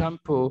Gopal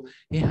Champu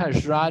he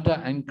has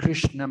Radha and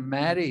Krishna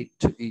married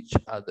to each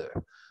other,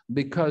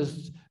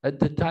 because at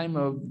the time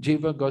of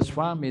Jiva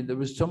Goswami there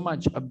was so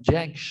much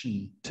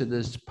objection to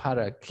this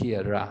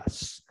Parakya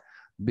ras,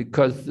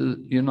 because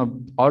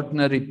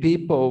ordinary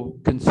people,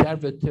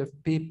 conservative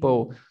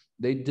people,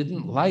 they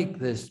didn't like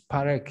this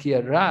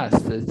Parakya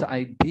ras, this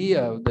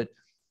idea that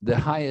the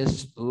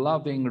highest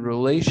loving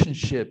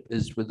relationship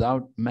is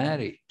without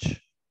marriage.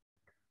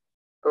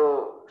 तो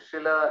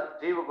शिला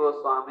जीव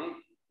गोस्वामी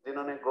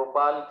जिन्होंने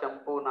गोपाल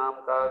चंपू नाम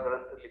का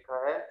ग्रंथ लिखा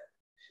है,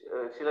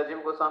 शिला जीव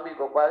गोस्वामी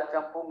गोपाल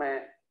चंपू में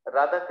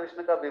राधा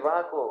कृष्ण का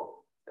विवाह को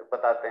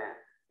बताते हैं,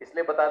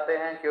 इसलिए बताते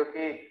हैं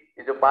क्योंकि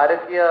ये जो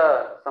पारकीय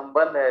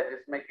संबंध है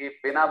जिसमें कि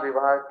बिना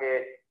विवाह के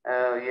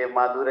ये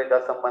माधुर्य का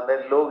संबंध है,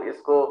 लोग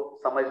इसको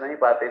समझ नहीं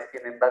पाते,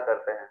 इसकी निंदा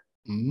करते हैं।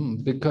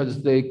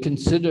 Because they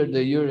consider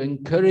that you're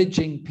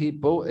encouraging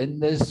people in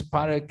this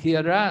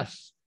parakya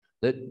ras,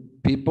 that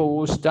people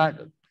will start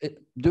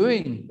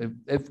doing.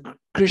 If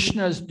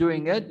Krishna is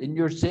doing it and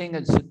you're saying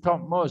it's the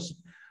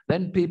topmost,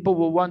 then people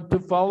will want to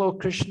follow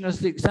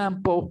Krishna's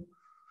example.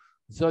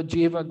 So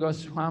Jiva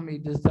Goswami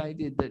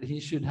decided that he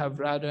should have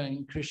Radha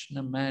and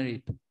Krishna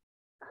married.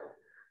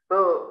 तो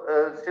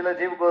शिला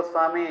जीव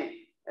गोस्वामी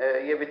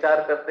ये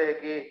विचार करते हैं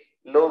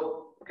कि लोग,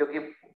 क्योंकि